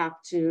really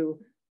have to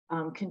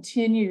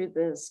continue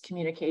this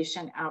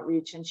communication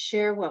outreach and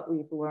share what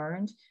we've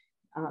learned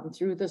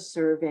through the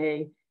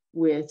survey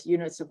with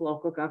units of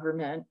local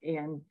government,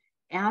 and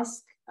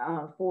ask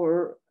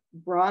for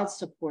broad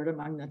support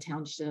among the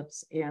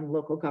townships and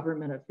local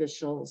government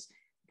officials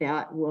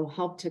that will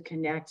help to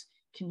connect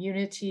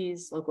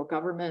communities, local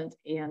government,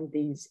 and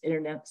these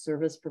internet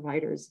service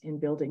providers in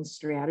building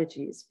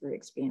strategies for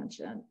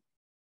expansion.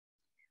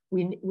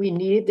 We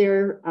need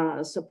their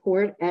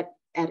support at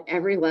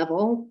every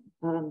level,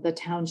 the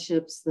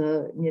townships,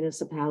 the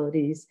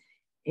municipalities,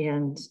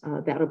 and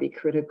that'll be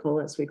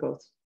critical as we go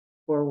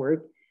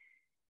forward.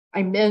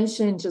 I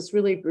mentioned just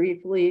really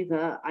briefly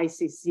the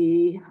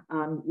ICC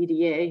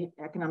EDA,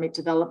 Economic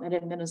Development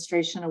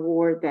Administration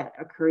Award, that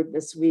occurred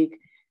this week.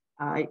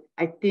 I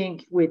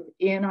think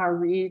within our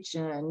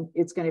region,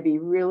 it's going to be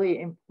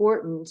really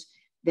important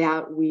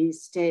that we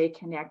stay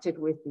connected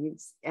with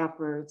these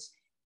efforts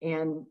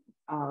and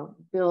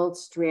build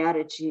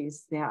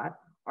strategies that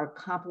are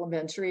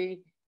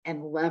complementary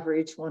and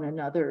leverage one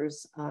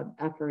another's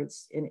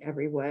efforts in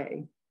every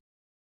way.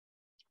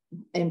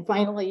 And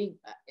finally,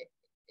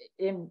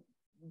 in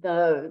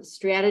the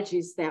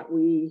strategies that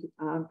we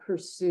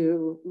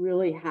pursue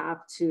really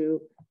have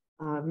to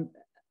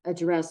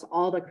address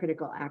all the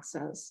critical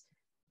access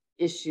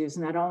issues,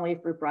 not only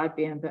for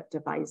broadband, but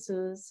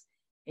devices,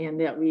 and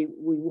that we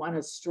want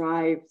to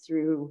strive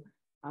through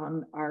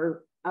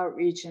our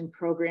outreach and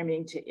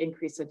programming to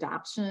increase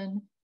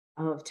adoption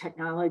of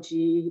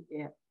technology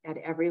at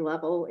every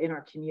level in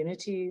our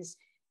communities,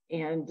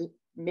 and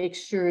make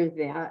sure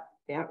that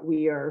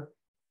we are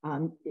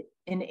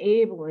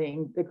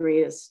enabling the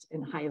greatest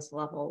and highest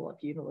level of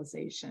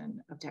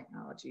utilization of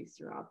technology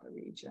throughout the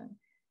region.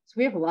 So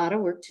we have a lot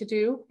of work to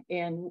do,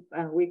 and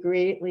we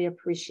greatly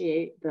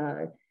appreciate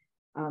the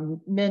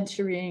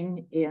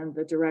mentoring and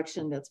the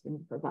direction that's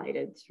been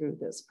provided through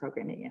this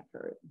programming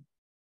effort.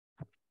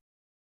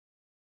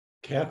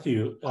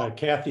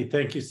 Kathy,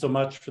 thank you so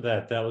much for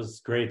that. That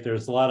was great.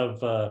 There's a lot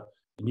of,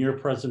 in your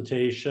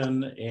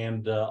presentation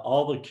and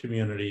all the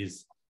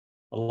communities,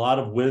 a lot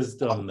of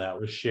wisdom that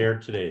was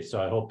shared today.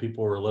 So I hope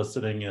people were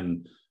listening,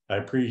 and I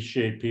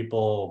appreciate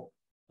people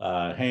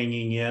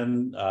hanging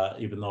in,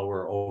 even though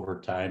we're over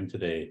time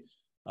today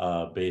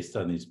based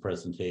on these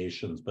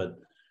presentations. But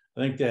I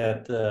think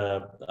that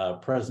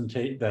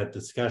that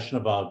discussion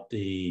about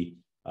the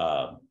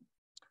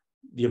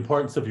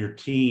importance of your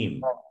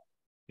team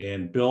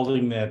and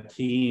building that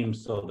team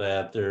so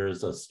that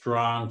there's a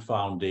strong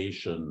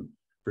foundation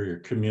for your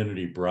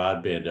community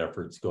broadband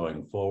efforts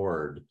going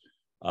forward.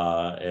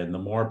 And the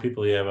more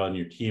people you have on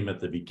your team at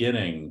the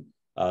beginning,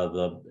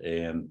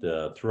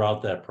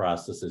 throughout that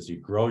process as you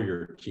grow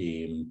your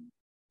team,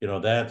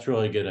 that's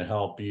really going to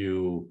help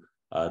you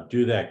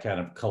do that kind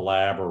of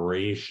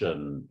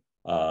collaboration,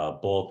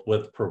 both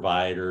with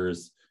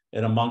providers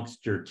and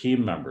amongst your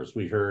team members.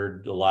 We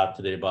heard a lot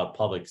today about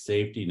public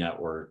safety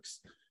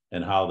networks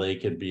and how they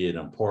can be an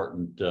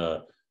important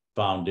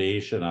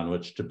foundation on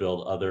which to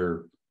build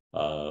other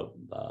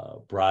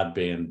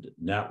broadband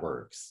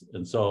networks.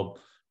 And so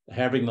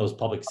having those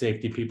public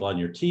safety people on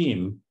your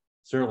team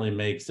certainly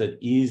makes it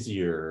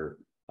easier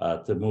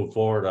to move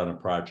forward on a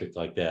project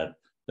like that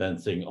than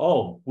saying,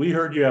 oh, we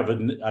heard you have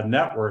a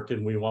network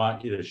and we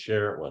want you to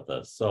share it with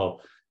us.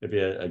 So if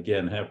you,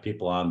 again, have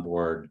people on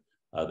board,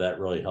 that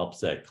really helps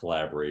that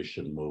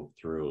collaboration move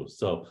through.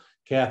 So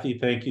Kathy,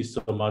 thank you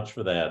so much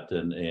for that,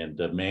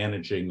 and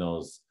managing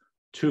those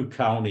 2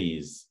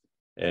 counties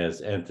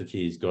as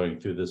entities going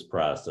through this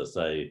process.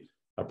 I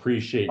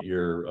appreciate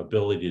your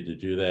ability to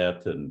do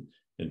that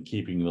and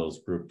keeping those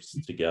groups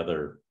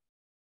together.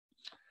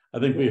 I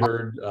think we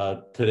heard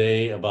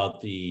today about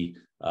the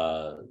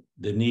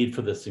need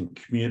for this in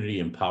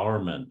community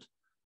empowerment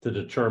to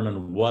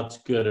determine what's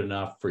good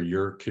enough for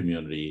your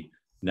community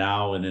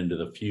now and into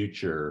the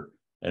future,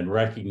 and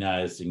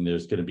recognizing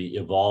there's going to be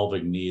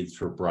evolving needs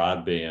for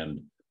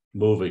broadband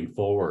moving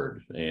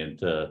forward, and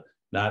to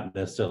not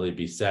necessarily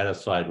be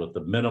satisfied with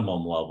the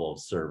minimum level of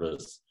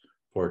service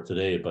for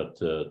today, but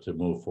to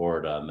move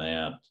forward on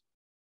that.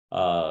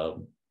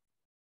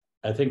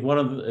 I think one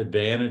of the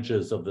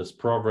advantages of this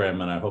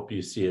program, and I hope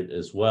you see it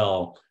as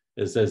well,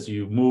 is as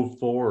you move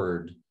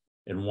forward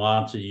and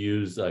want to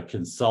use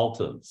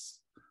consultants,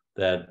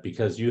 that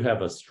because you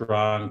have a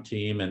strong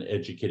team and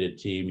educated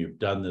team, you've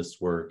done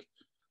this work,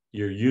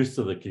 your use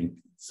of the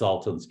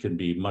consultants can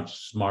be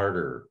much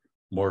smarter,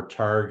 more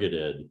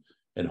targeted,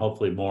 and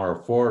hopefully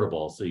more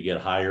affordable. So you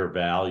get higher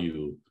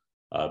value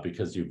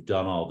because you've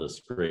done all this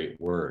great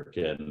work.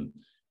 And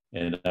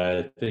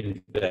I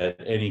think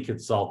that any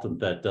consultant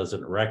that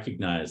doesn't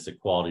recognize the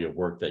quality of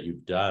work that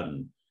you've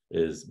done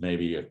is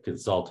maybe a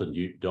consultant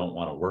you don't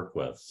want to work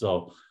with.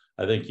 So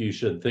I think you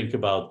should think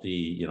about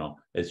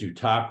as you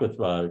talk with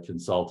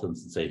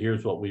consultants and say,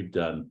 here's what we've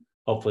done,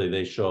 hopefully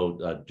they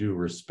show due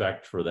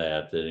respect for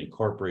that and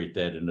incorporate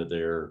that into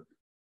their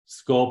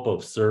scope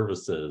of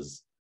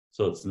services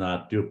so it's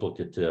not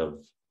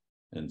duplicative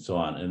and so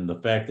on. And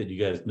the fact that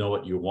you guys know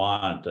what you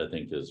want, I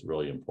think, is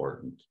really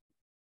important.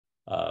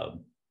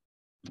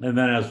 And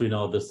then, as we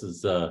know, this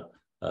is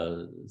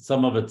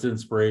some of it's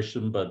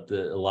inspiration, but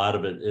a lot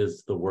of it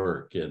is the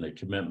work, and the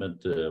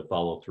commitment to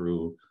follow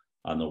through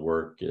on the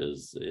work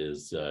is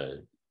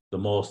the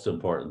most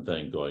important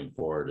thing going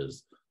forward.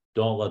 Is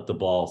don't let the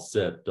ball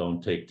sit,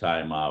 don't take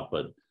time off,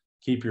 but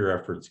keep your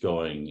efforts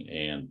going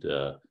and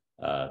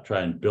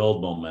try and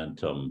build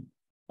momentum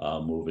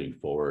moving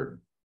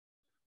forward.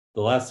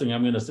 The last thing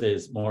I'm going to say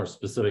is more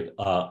specific.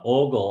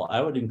 Ogle,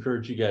 I would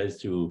encourage you guys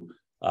to,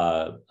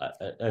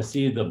 I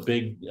see the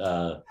big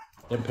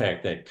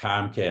impact that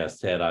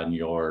Comcast had on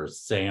your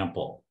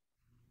sample.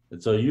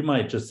 And so you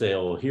might just say,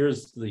 oh,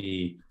 here's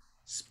the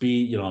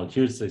speed,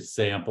 here's the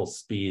sample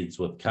speeds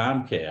with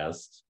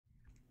Comcast.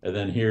 And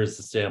then here's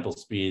the sample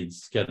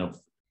speeds, kind of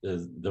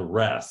the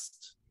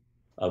rest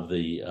of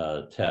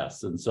the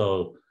tests. And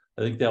so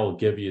I think that will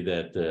give you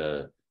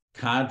that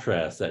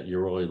contrast that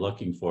you're really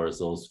looking for, is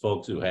those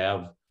folks who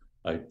have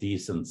a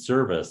decent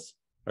service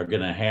are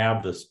going to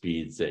have the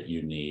speeds that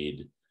you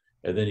need.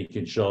 And then you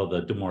can show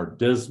the more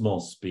dismal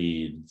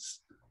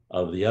speeds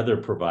of the other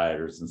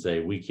providers and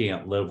say, we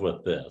can't live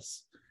with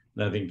this.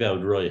 And I think that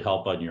would really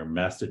help on your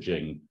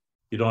messaging.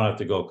 You don't have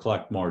to go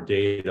collect more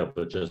data,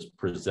 but just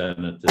present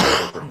it in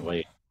a different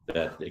way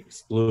that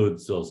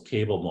excludes those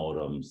cable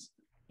modems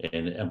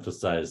and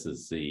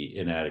emphasizes the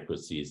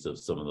inadequacies of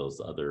some of those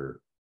other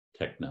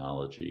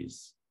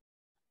technologies.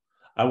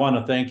 I want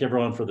to thank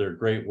everyone for their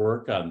great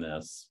work on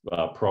this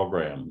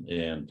program,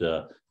 and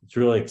it's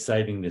really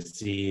exciting to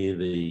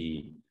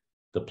see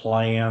the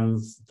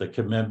plans, the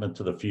commitment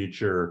to the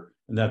future,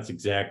 and that's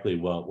exactly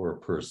what we're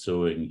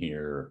pursuing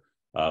here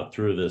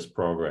through this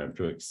program,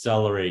 to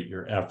accelerate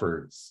your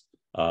efforts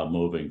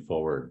moving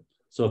forward.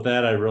 So with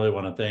that, I really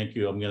want to thank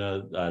you. I'm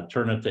going to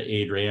turn it to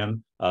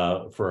Adrienne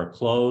for a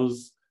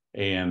close,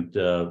 and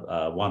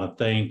want to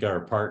thank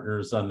our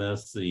partners on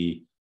this,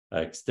 the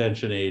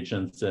extension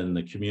agents and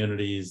the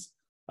communities,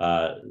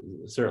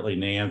 certainly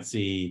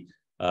Nancy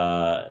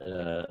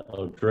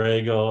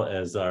Odrago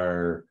as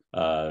our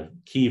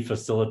key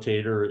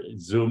facilitator,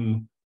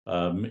 Zoom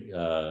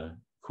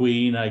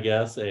queen, I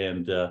guess,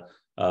 and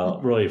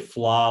really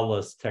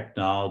flawless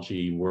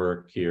technology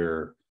work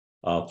here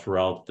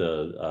throughout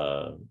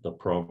the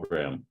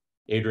program.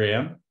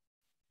 Adrienne?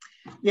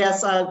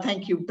 Yes,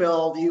 thank you,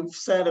 Bill. You've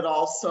said it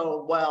all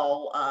so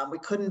well. We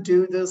couldn't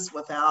do this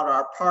without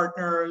our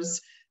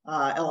partners,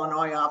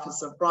 Illinois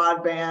Office of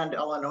Broadband,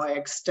 Illinois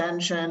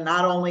Extension.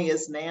 Not only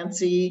is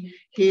Nancy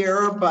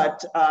here,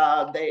 but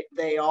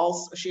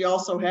she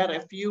also had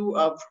a few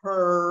of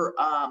her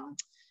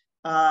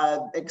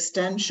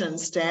extension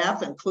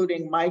staff,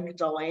 including Mike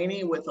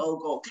Delaney with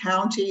Ogle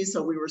County.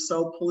 So we were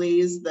so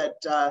pleased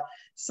that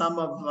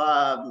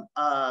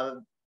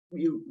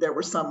there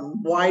was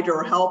some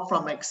wider help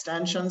from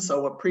extension,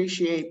 so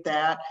appreciate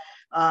that.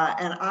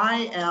 And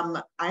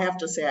I have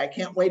to say, I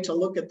can't wait to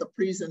look at the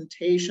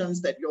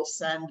presentations that you'll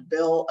send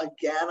Bill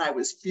again. I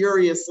was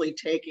furiously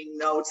taking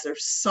notes.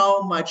 There's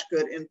so much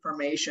good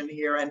information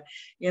here. And,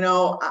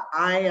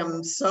 I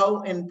am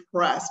so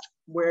impressed.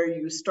 where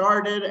you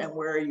started and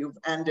where you've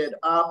ended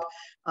up.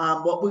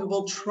 What we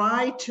will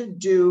try to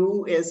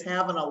do is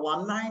have an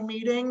alumni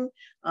meeting,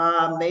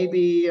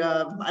 maybe,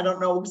 I don't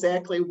know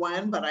exactly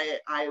when, but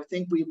I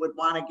think we would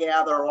want to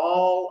gather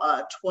all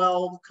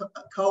 12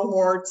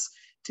 cohorts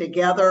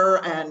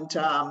together and,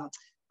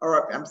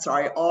 or I'm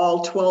sorry,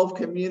 all 12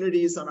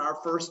 communities in our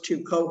first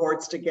 2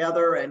 cohorts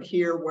together and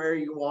hear where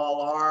you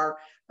all are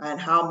and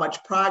how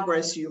much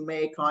progress you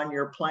make on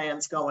your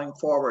plans going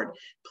forward.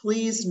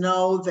 Please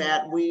know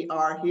that we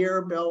are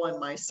here, Bill and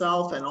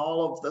myself and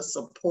all of the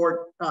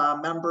support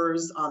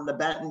members on the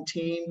Benton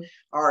team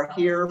are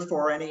here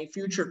for any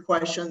future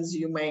questions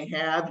you may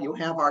have. You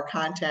have our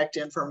contact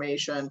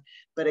information.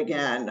 But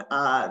again,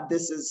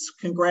 this is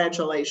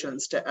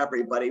congratulations to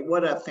everybody.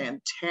 What a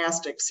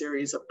fantastic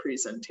series of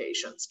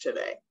presentations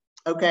today.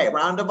 Okay,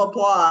 round of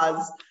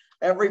applause.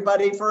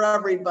 Everybody for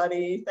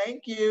everybody.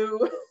 Thank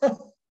you.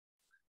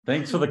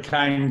 Thanks for the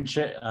kind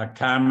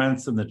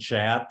comments in the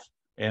chat.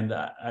 And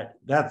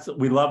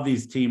we love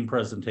these team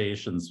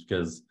presentations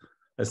because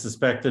I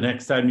suspect the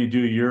next time you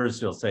do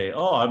yours, you'll say,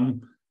 oh,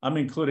 I'm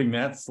including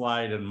that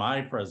slide in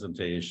my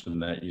presentation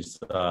that you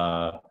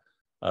saw.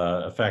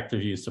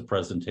 Effective use of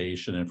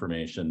presentation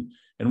information.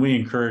 And we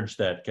encourage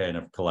that kind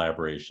of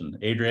collaboration.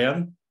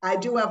 Adrienne? I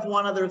do have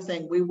one other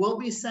thing. We will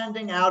be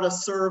sending out a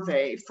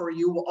survey for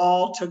you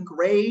all to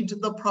grade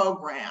the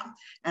program.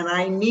 And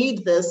I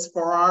need this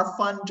for our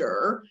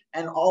funder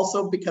and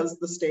also because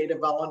the state of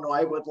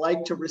Illinois would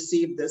like to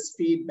receive this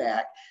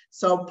feedback.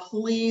 So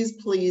please,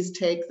 please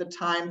take the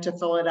time to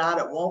fill it out.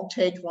 It won't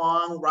take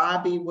long.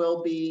 Robbie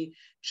will be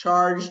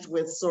charged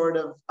with sort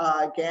of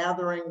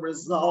gathering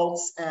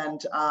results.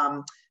 And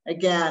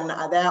again,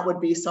 that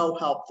would be so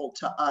helpful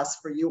to us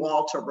for you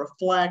all to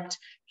reflect,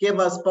 give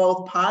us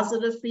both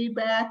positive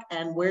feedback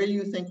and where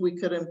you think we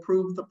could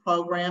improve the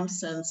program,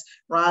 since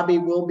Robbie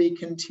will be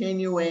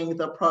continuing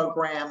the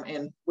program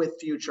with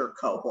future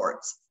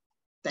cohorts.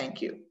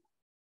 Thank you.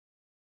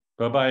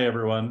 Bye-bye,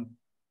 everyone.